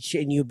page,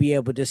 and you'll be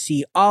able to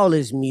see all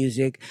his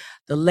music.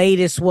 The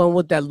latest one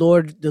with the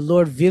Lord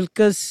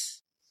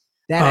Vilkas.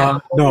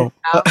 No.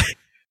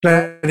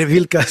 Planet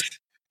Vilkas.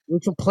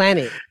 Which one?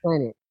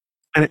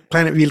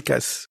 Planet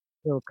Vilkas.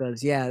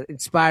 Vilkas, yeah,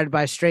 inspired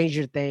by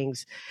Stranger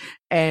Things,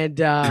 and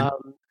but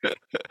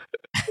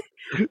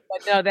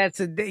no,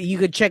 you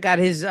could check out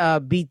his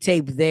beat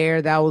tape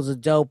there. That was a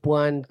dope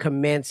one.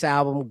 Commence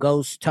album,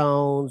 Ghost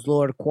Tones,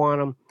 Lord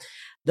Quantum.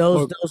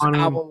 Those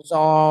albums are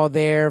all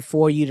there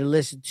for you to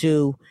listen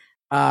to.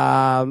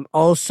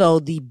 Also,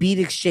 the Beat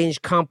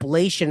Exchange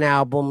compilation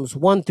albums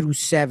 1 through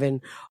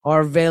 7 are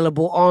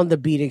available on the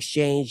Beat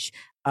Exchange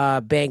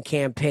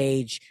Bandcamp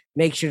page.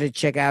 Make sure to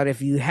check out.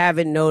 If you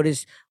haven't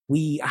noticed,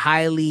 we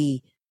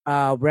highly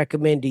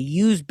recommend to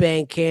use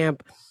Bandcamp,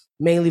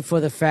 mainly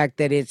for the fact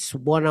that it's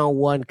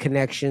one-on-one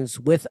connections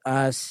with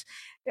us.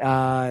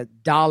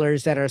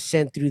 Dollars that are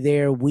sent through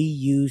there we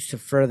use to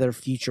further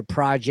future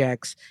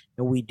projects,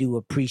 and we do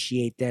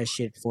appreciate that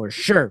shit for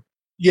sure.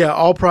 Yeah,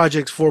 all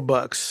projects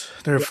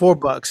 $4. They're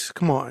 $4.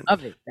 Come on.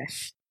 Love it.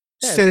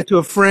 Send it to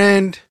a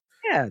friend.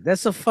 Yeah,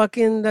 that's an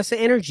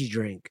energy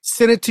drink.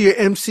 Send it to your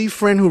MC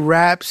friend who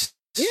raps.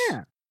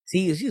 Yeah.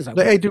 See, he's like,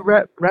 hey, dude,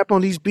 rap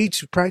on these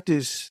beats,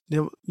 practice.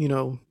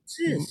 You'll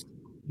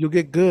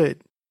get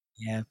good.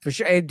 Yeah, for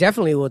sure. It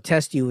definitely will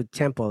test you with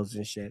tempos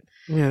and shit.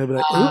 Yeah, they'll be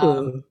like,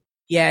 ooh.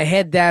 Yeah,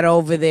 head that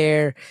over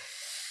there.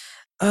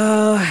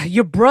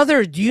 Your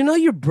brother, do you know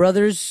your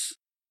brother's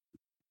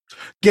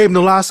Gabe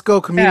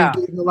Nolasco, comedian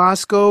Gabe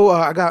Nolasco.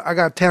 I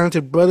got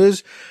talented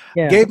brothers.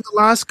 Yeah. Gabe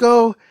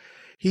Nolasco,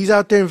 he's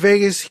out there in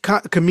Vegas,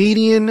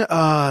 comedian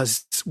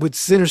with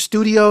Center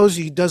Studios.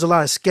 He does a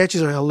lot of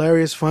sketches, are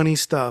hilarious, funny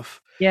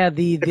stuff. Yeah,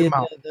 the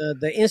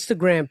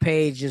Instagram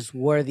page is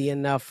worthy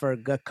enough for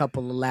a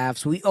couple of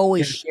laughs. We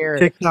always share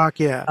TikTok,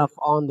 stuff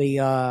on the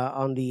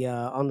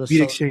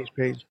Beat Exchange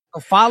page. So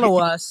follow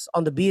us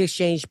on the Beat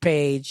Exchange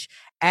page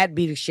at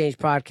Beat Exchange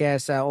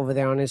Podcast over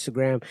there on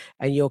Instagram,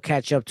 and you'll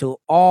catch up to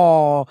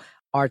all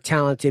our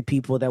talented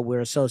people that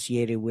we're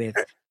associated with.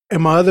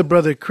 And my other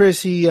brother,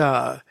 Chris, he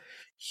has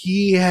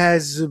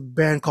a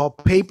band called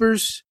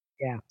Papers.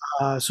 Yeah.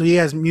 So he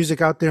has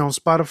music out there on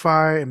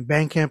Spotify and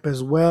Bandcamp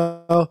as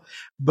well.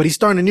 But he's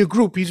starting a new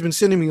group. He's been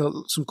sending me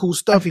some cool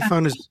stuff. He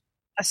found his.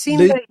 I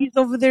seen that he's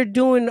over there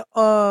doing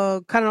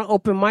kind of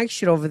open mic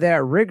shit over there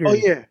at Rigger. Oh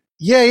yeah.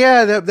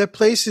 That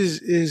place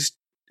is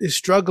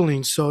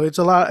struggling. So it's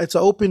an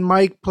open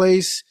mic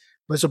place,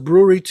 but it's a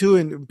brewery too,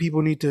 and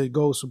people need to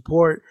go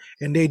support.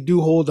 And they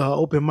do hold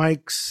open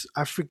mics.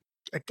 I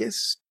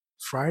guess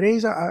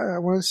Fridays. I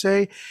want to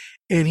say,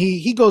 and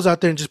he goes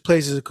out there and just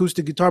plays his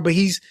acoustic guitar. But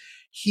he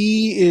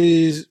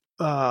is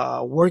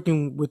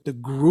working with the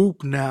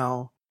group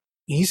now.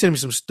 And he sent me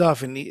some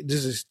stuff, and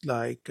this is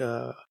like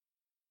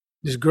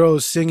this girl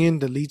is singing,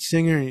 the lead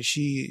singer, and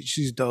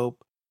she's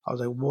dope. I was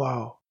like,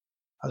 wow.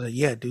 I was like,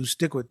 yeah, dude,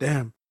 stick with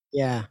them.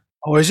 Yeah.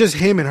 Oh, it's just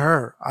him and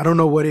her. I don't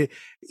know what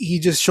he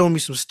just showed me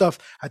some stuff.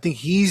 I think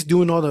he's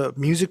doing all the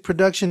music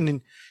production,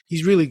 and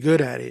he's really good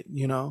at it,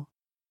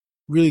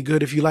 really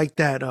good if you like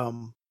that.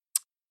 How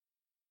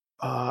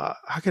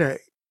could I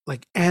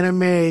like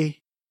anime,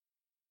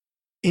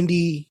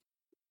 indie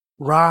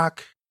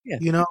rock? Yeah.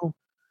 You know,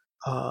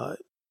 uh,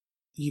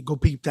 you go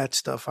peep that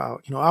stuff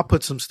out. You know, I'll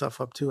put some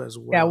stuff up too as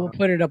Yeah, we'll well,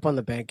 put it up on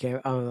the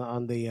Bandcamp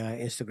on the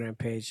Instagram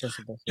page. That's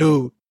the best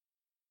way.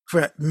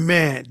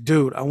 dude.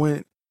 Dude, I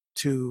went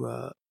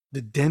to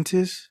the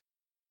dentist.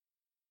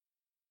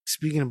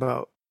 Speaking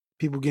about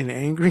people getting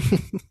angry,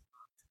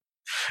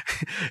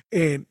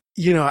 and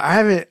you know,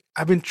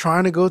 I've been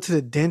trying to go to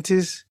the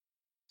dentist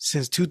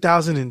since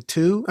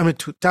 2002. I mean,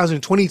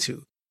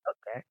 2022.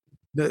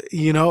 Okay.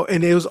 You know,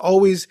 and it was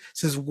always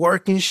since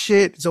work and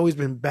shit. It's always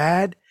been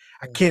bad.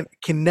 I can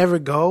never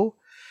go,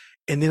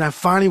 and then I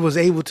finally was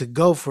able to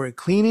go for a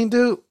cleaning,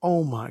 dude.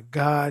 Oh my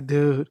god,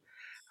 dude!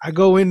 I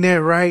go in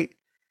there, right?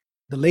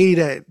 The lady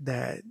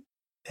that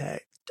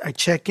I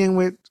check in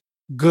with,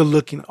 good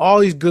looking, all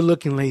these good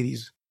looking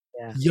ladies,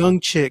 Yeah. young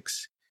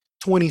chicks,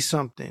 20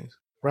 somethings,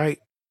 right?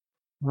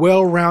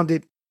 Well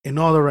rounded in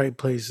all the right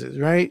places,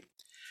 right?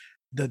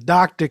 The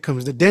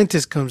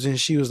dentist comes in.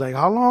 She was like,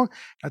 "How long?"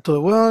 I told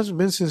her, "Well, it's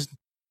been since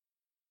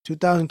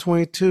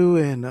 2022,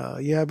 and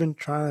yeah, I've been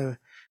trying to."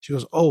 She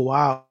goes, "Oh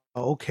wow,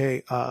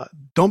 okay.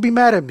 Don't be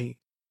mad at me."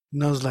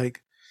 And I was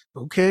like,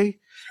 "Okay."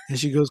 And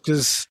she goes,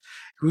 "Cause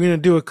we're gonna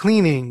do a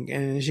cleaning,"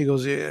 and she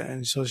goes, "Yeah."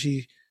 And so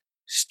she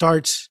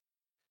starts.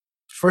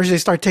 First, they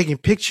start taking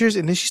pictures,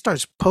 and then she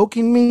starts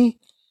poking me,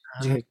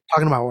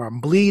 talking about where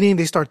I'm bleeding.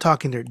 They start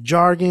talking their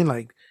jargon,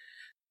 like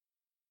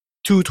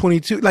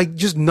 222, like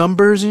just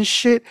numbers and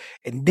shit.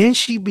 And then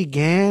she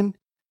began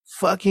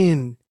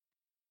fucking.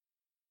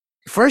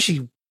 First,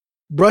 she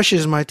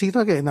brushes my teeth.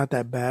 Okay, not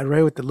that bad,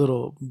 right? With the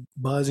little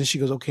buzz. And she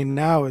goes, "Okay,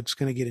 now it's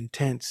going to get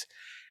intense."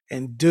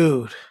 And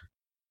dude,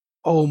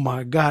 oh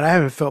my God, I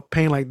haven't felt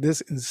pain like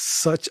this in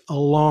such a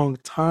long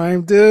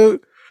time,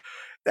 dude.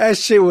 That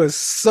shit was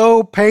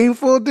so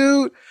painful,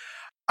 dude.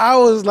 I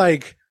was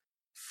like,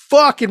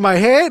 fuck in my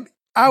head.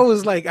 I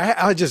was like,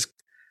 I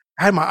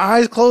had my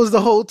eyes closed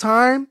the whole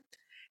time.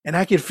 And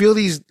I could feel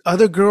these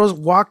other girls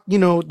walk, you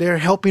know, they're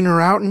helping her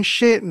out and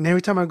shit. And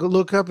every time I go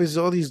look up, is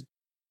all these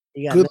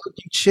You got good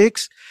looking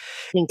chicks.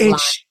 pink And line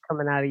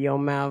coming out of your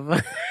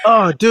mouth.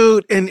 oh,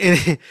 dude,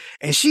 and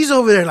she's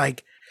over there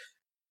like,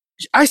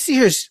 I see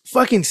her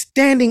fucking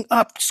standing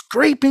up,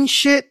 scraping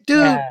shit, dude.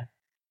 Yeah.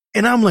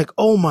 And I'm like,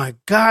 oh my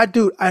god,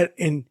 dude.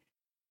 And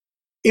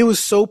it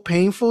was so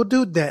painful,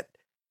 dude, that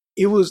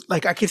it was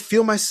like I could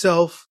feel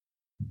myself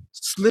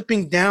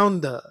slipping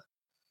down the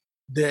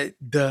the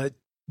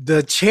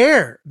the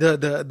chair,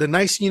 the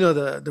nice, you know,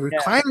 the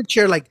recliner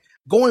chair, like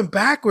going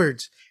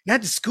backwards. And I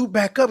had to scoot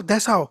back up.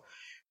 That's how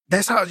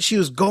she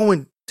was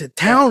going to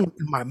town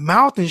in my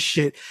mouth and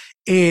shit.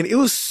 And it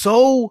was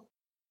so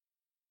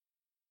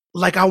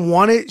like I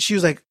wanted. She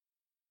was like,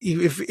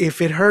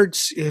 if it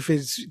hurts, if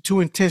it's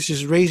too intense,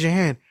 just raise your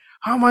hand.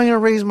 How am I gonna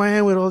raise my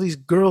hand with all these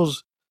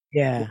girls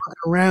Yeah. walking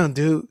around,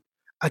 dude?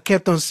 I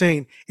kept on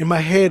saying in my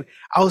head,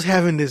 I was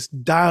having this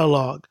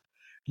dialogue,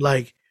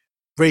 like,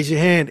 raise your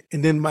hand.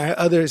 And then my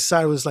other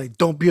side was like,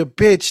 don't be a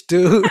bitch,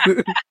 dude.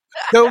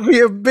 Don't be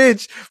a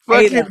bitch.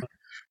 Fucking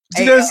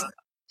just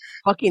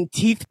fucking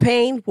teeth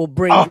pain will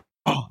bring you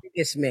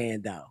this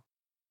man though.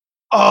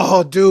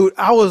 Oh, dude.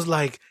 I was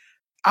like,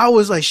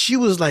 she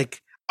was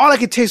like, all I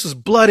could taste was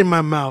blood in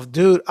my mouth,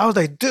 dude. I was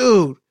like,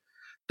 dude,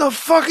 the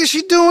fuck is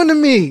she doing to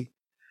me?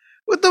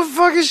 What the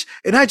fuck is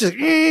and I just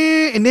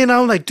and then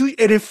I'm like, dude,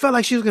 and it felt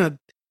like she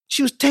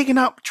was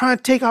trying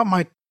to take out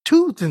my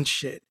tooth and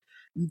shit.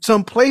 In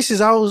some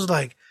places I was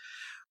like,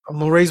 I'm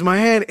gonna raise my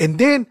hand. And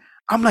then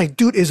I'm like,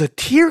 dude, is a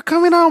tear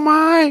coming out my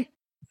eye?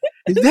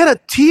 Is that a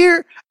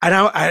tear? And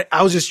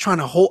I was just trying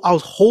to I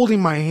was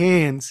holding my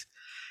hands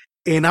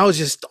and I was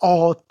just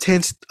all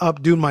tensed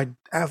up, dude.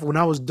 When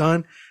I was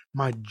done,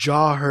 my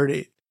jaw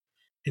hurted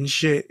and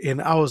shit.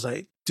 And I was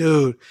like,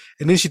 dude.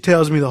 And then she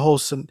tells me the whole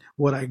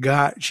what I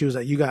got. She was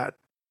like, you got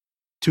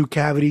 4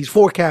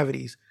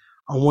 cavities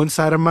on one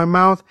side of my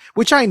mouth,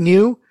 which I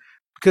knew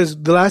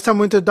because the last time I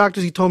went to the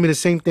doctors, he told me the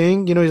same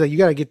thing. You know, he's like, you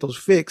got to get those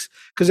fixed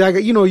because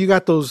you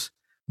got those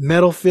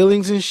metal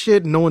fillings and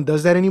shit. And no one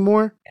does that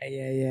anymore.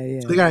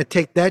 Yeah. So they got to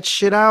take that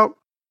shit out.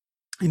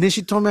 And then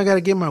she told me I got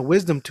to get my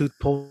wisdom tooth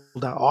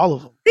pulled out, all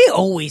of them. They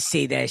always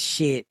say that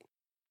shit.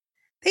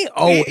 They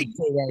always say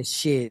that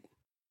shit.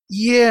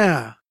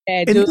 Yeah.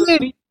 And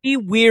dude, be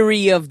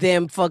weary of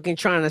them fucking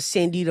trying to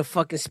send you to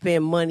fucking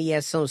spend money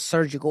at some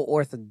surgical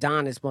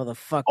orthodontist,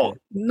 motherfucker. Oh,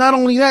 not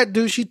only that,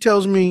 dude, she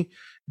tells me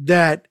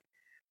that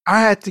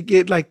I had to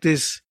get like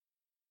this.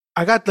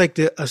 I got like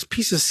a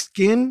piece of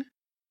skin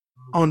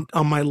on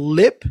my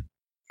lip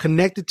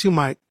connected to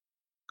my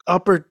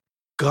upper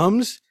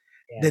gums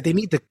that they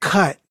need to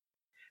cut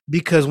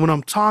because when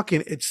I'm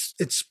talking, it's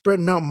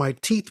spreading out my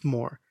teeth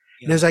more.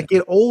 And as I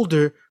get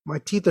older, my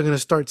teeth are going to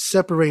start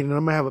separating and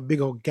I'm going to have a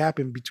big old gap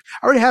in between.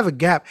 I already have a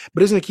gap,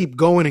 but it's going to keep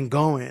going and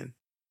going.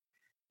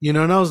 You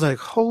know, and I was like,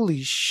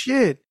 holy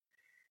shit.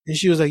 And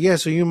she was like, yeah,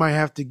 so you might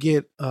have to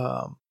get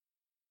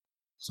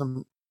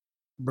some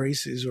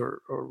braces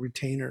or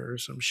retainer or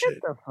some shit.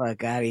 Get the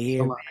fuck out of here,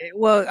 Come man. on.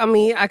 Well, I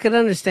mean, I could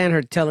understand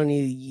her telling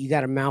you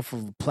got a mouth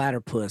of a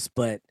platypus,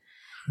 but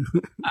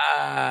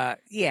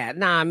yeah,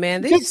 nah,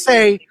 man. Just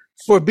say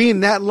for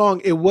being that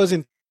long, it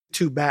wasn't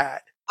too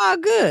bad. Oh,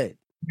 good.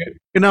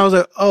 And I was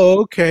like,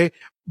 oh, okay.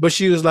 But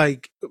she was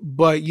like,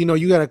 but you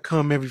got to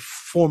come every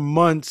 4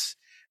 months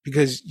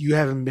because you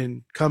haven't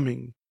been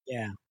coming.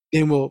 Yeah.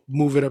 Then we'll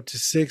move it up to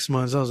 6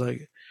 months. I was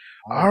like,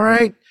 all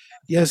right.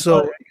 Yeah. So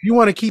if you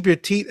want to keep your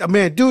teeth,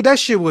 man, dude, that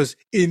shit was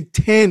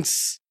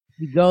intense.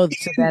 You go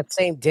to that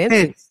same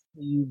dentist,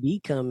 you be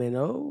coming.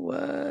 Oh,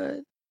 what?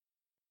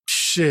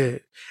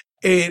 Shit.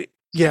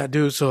 Yeah,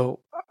 dude.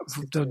 So,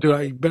 dude,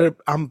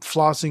 I'm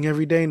flossing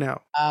every day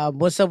now.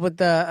 What's up with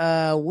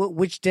the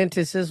which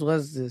dentist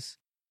was this?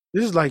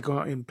 This is like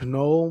in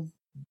Pinole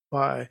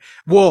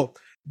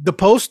the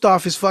post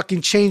office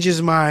fucking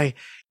changes my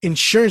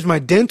insurance, my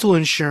dental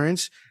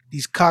insurance,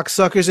 these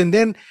cocksuckers. And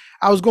then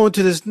I was going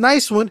to this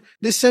nice one.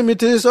 They sent me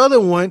to this other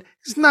one.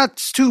 It's not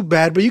too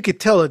bad, but you could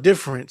tell a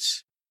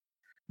difference,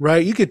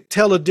 right? You could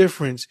tell a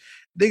difference.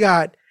 They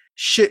got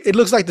shit. It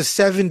looks like the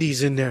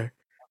 70s in there,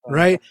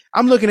 right?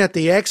 I'm looking at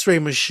the x-ray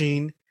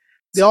machine.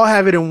 They all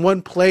have it in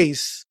one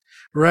place,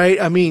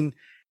 right? I mean,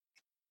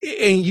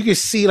 and you can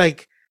see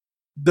like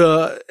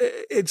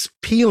it's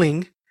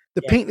peeling.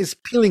 The paint is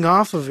peeling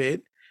off of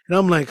it. And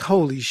I'm like,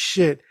 holy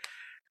shit,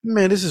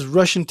 man, this is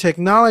Russian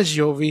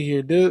technology over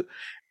here, dude.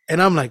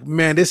 And I'm like,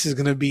 man, this is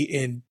going to be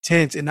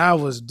intense. And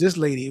this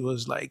lady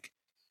was like,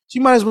 she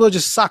might as well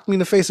just socked me in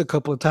the face a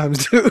couple of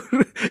times, dude.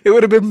 It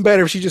would have been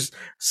better if she just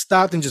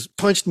stopped and just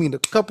punched me a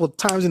couple of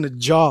times in the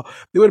jaw.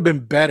 It would have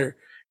been better.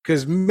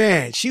 Cause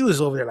man, she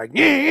was over there like,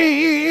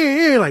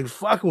 like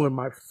fucking with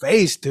my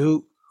face,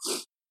 dude.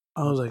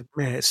 I was like,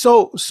 man,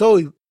 so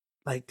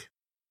like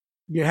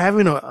you're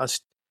having a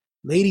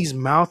lady's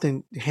mouth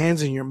and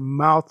hands in your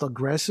mouth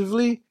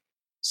aggressively.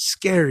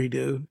 Scary,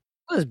 dude.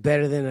 It was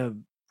better than a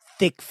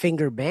thick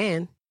finger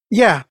band.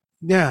 Yeah.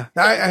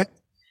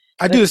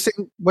 I do the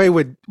same way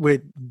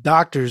with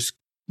doctors.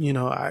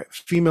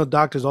 Female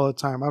doctors all the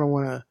time. I don't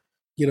want to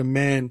get a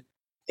man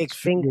thick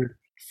finger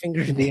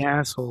in the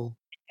asshole.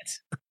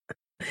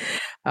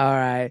 All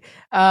right.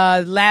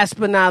 Last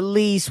but not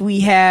least,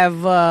 we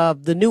have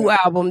the new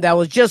album that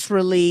was just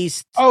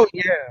released. Oh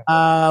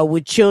yeah.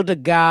 With Chill to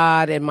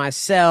God and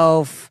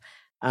myself.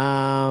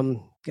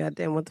 Goddamn,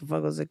 what the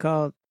fuck was it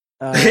called?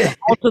 All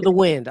to the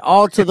Wind.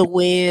 All to the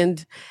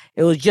Wind.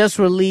 It was just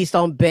released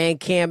on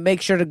Bandcamp.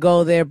 Make sure to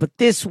go there. But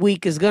this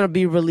week is going to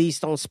be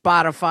released on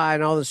Spotify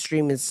and all the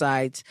streaming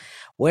sites.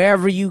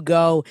 Wherever you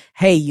go,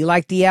 hey, you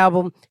like the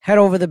album? Head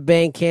over to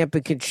Bandcamp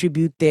and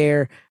contribute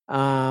there.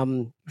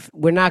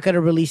 We're not going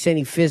to release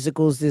any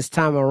physicals this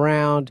time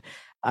around,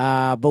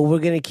 but we're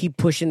going to keep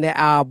pushing the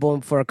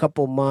album for a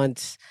couple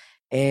months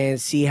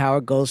and see how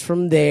it goes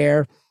from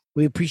there.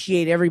 We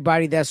appreciate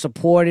everybody that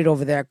supported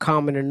over there at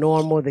Common and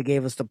Normal. They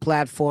gave us the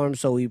platform,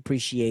 so we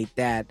appreciate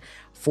that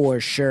for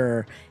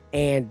sure.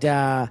 And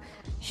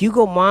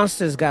Hugo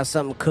Monster's got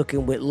something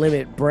cooking with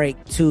Limit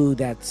Break too.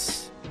 That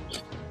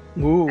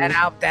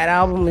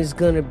album is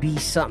gonna be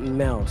something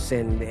else,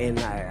 and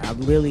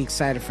I'm really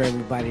excited for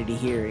everybody to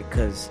hear it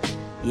because,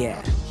 yeah,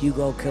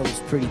 Hugo comes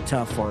pretty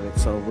tough on it,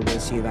 so we're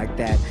gonna see it like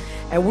that.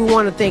 And we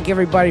want to thank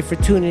everybody for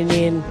tuning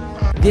in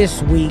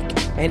this week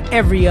and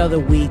every other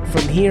week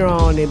from here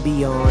on and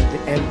beyond.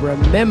 And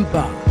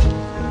remember,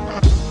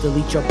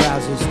 delete your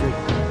browser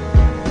history.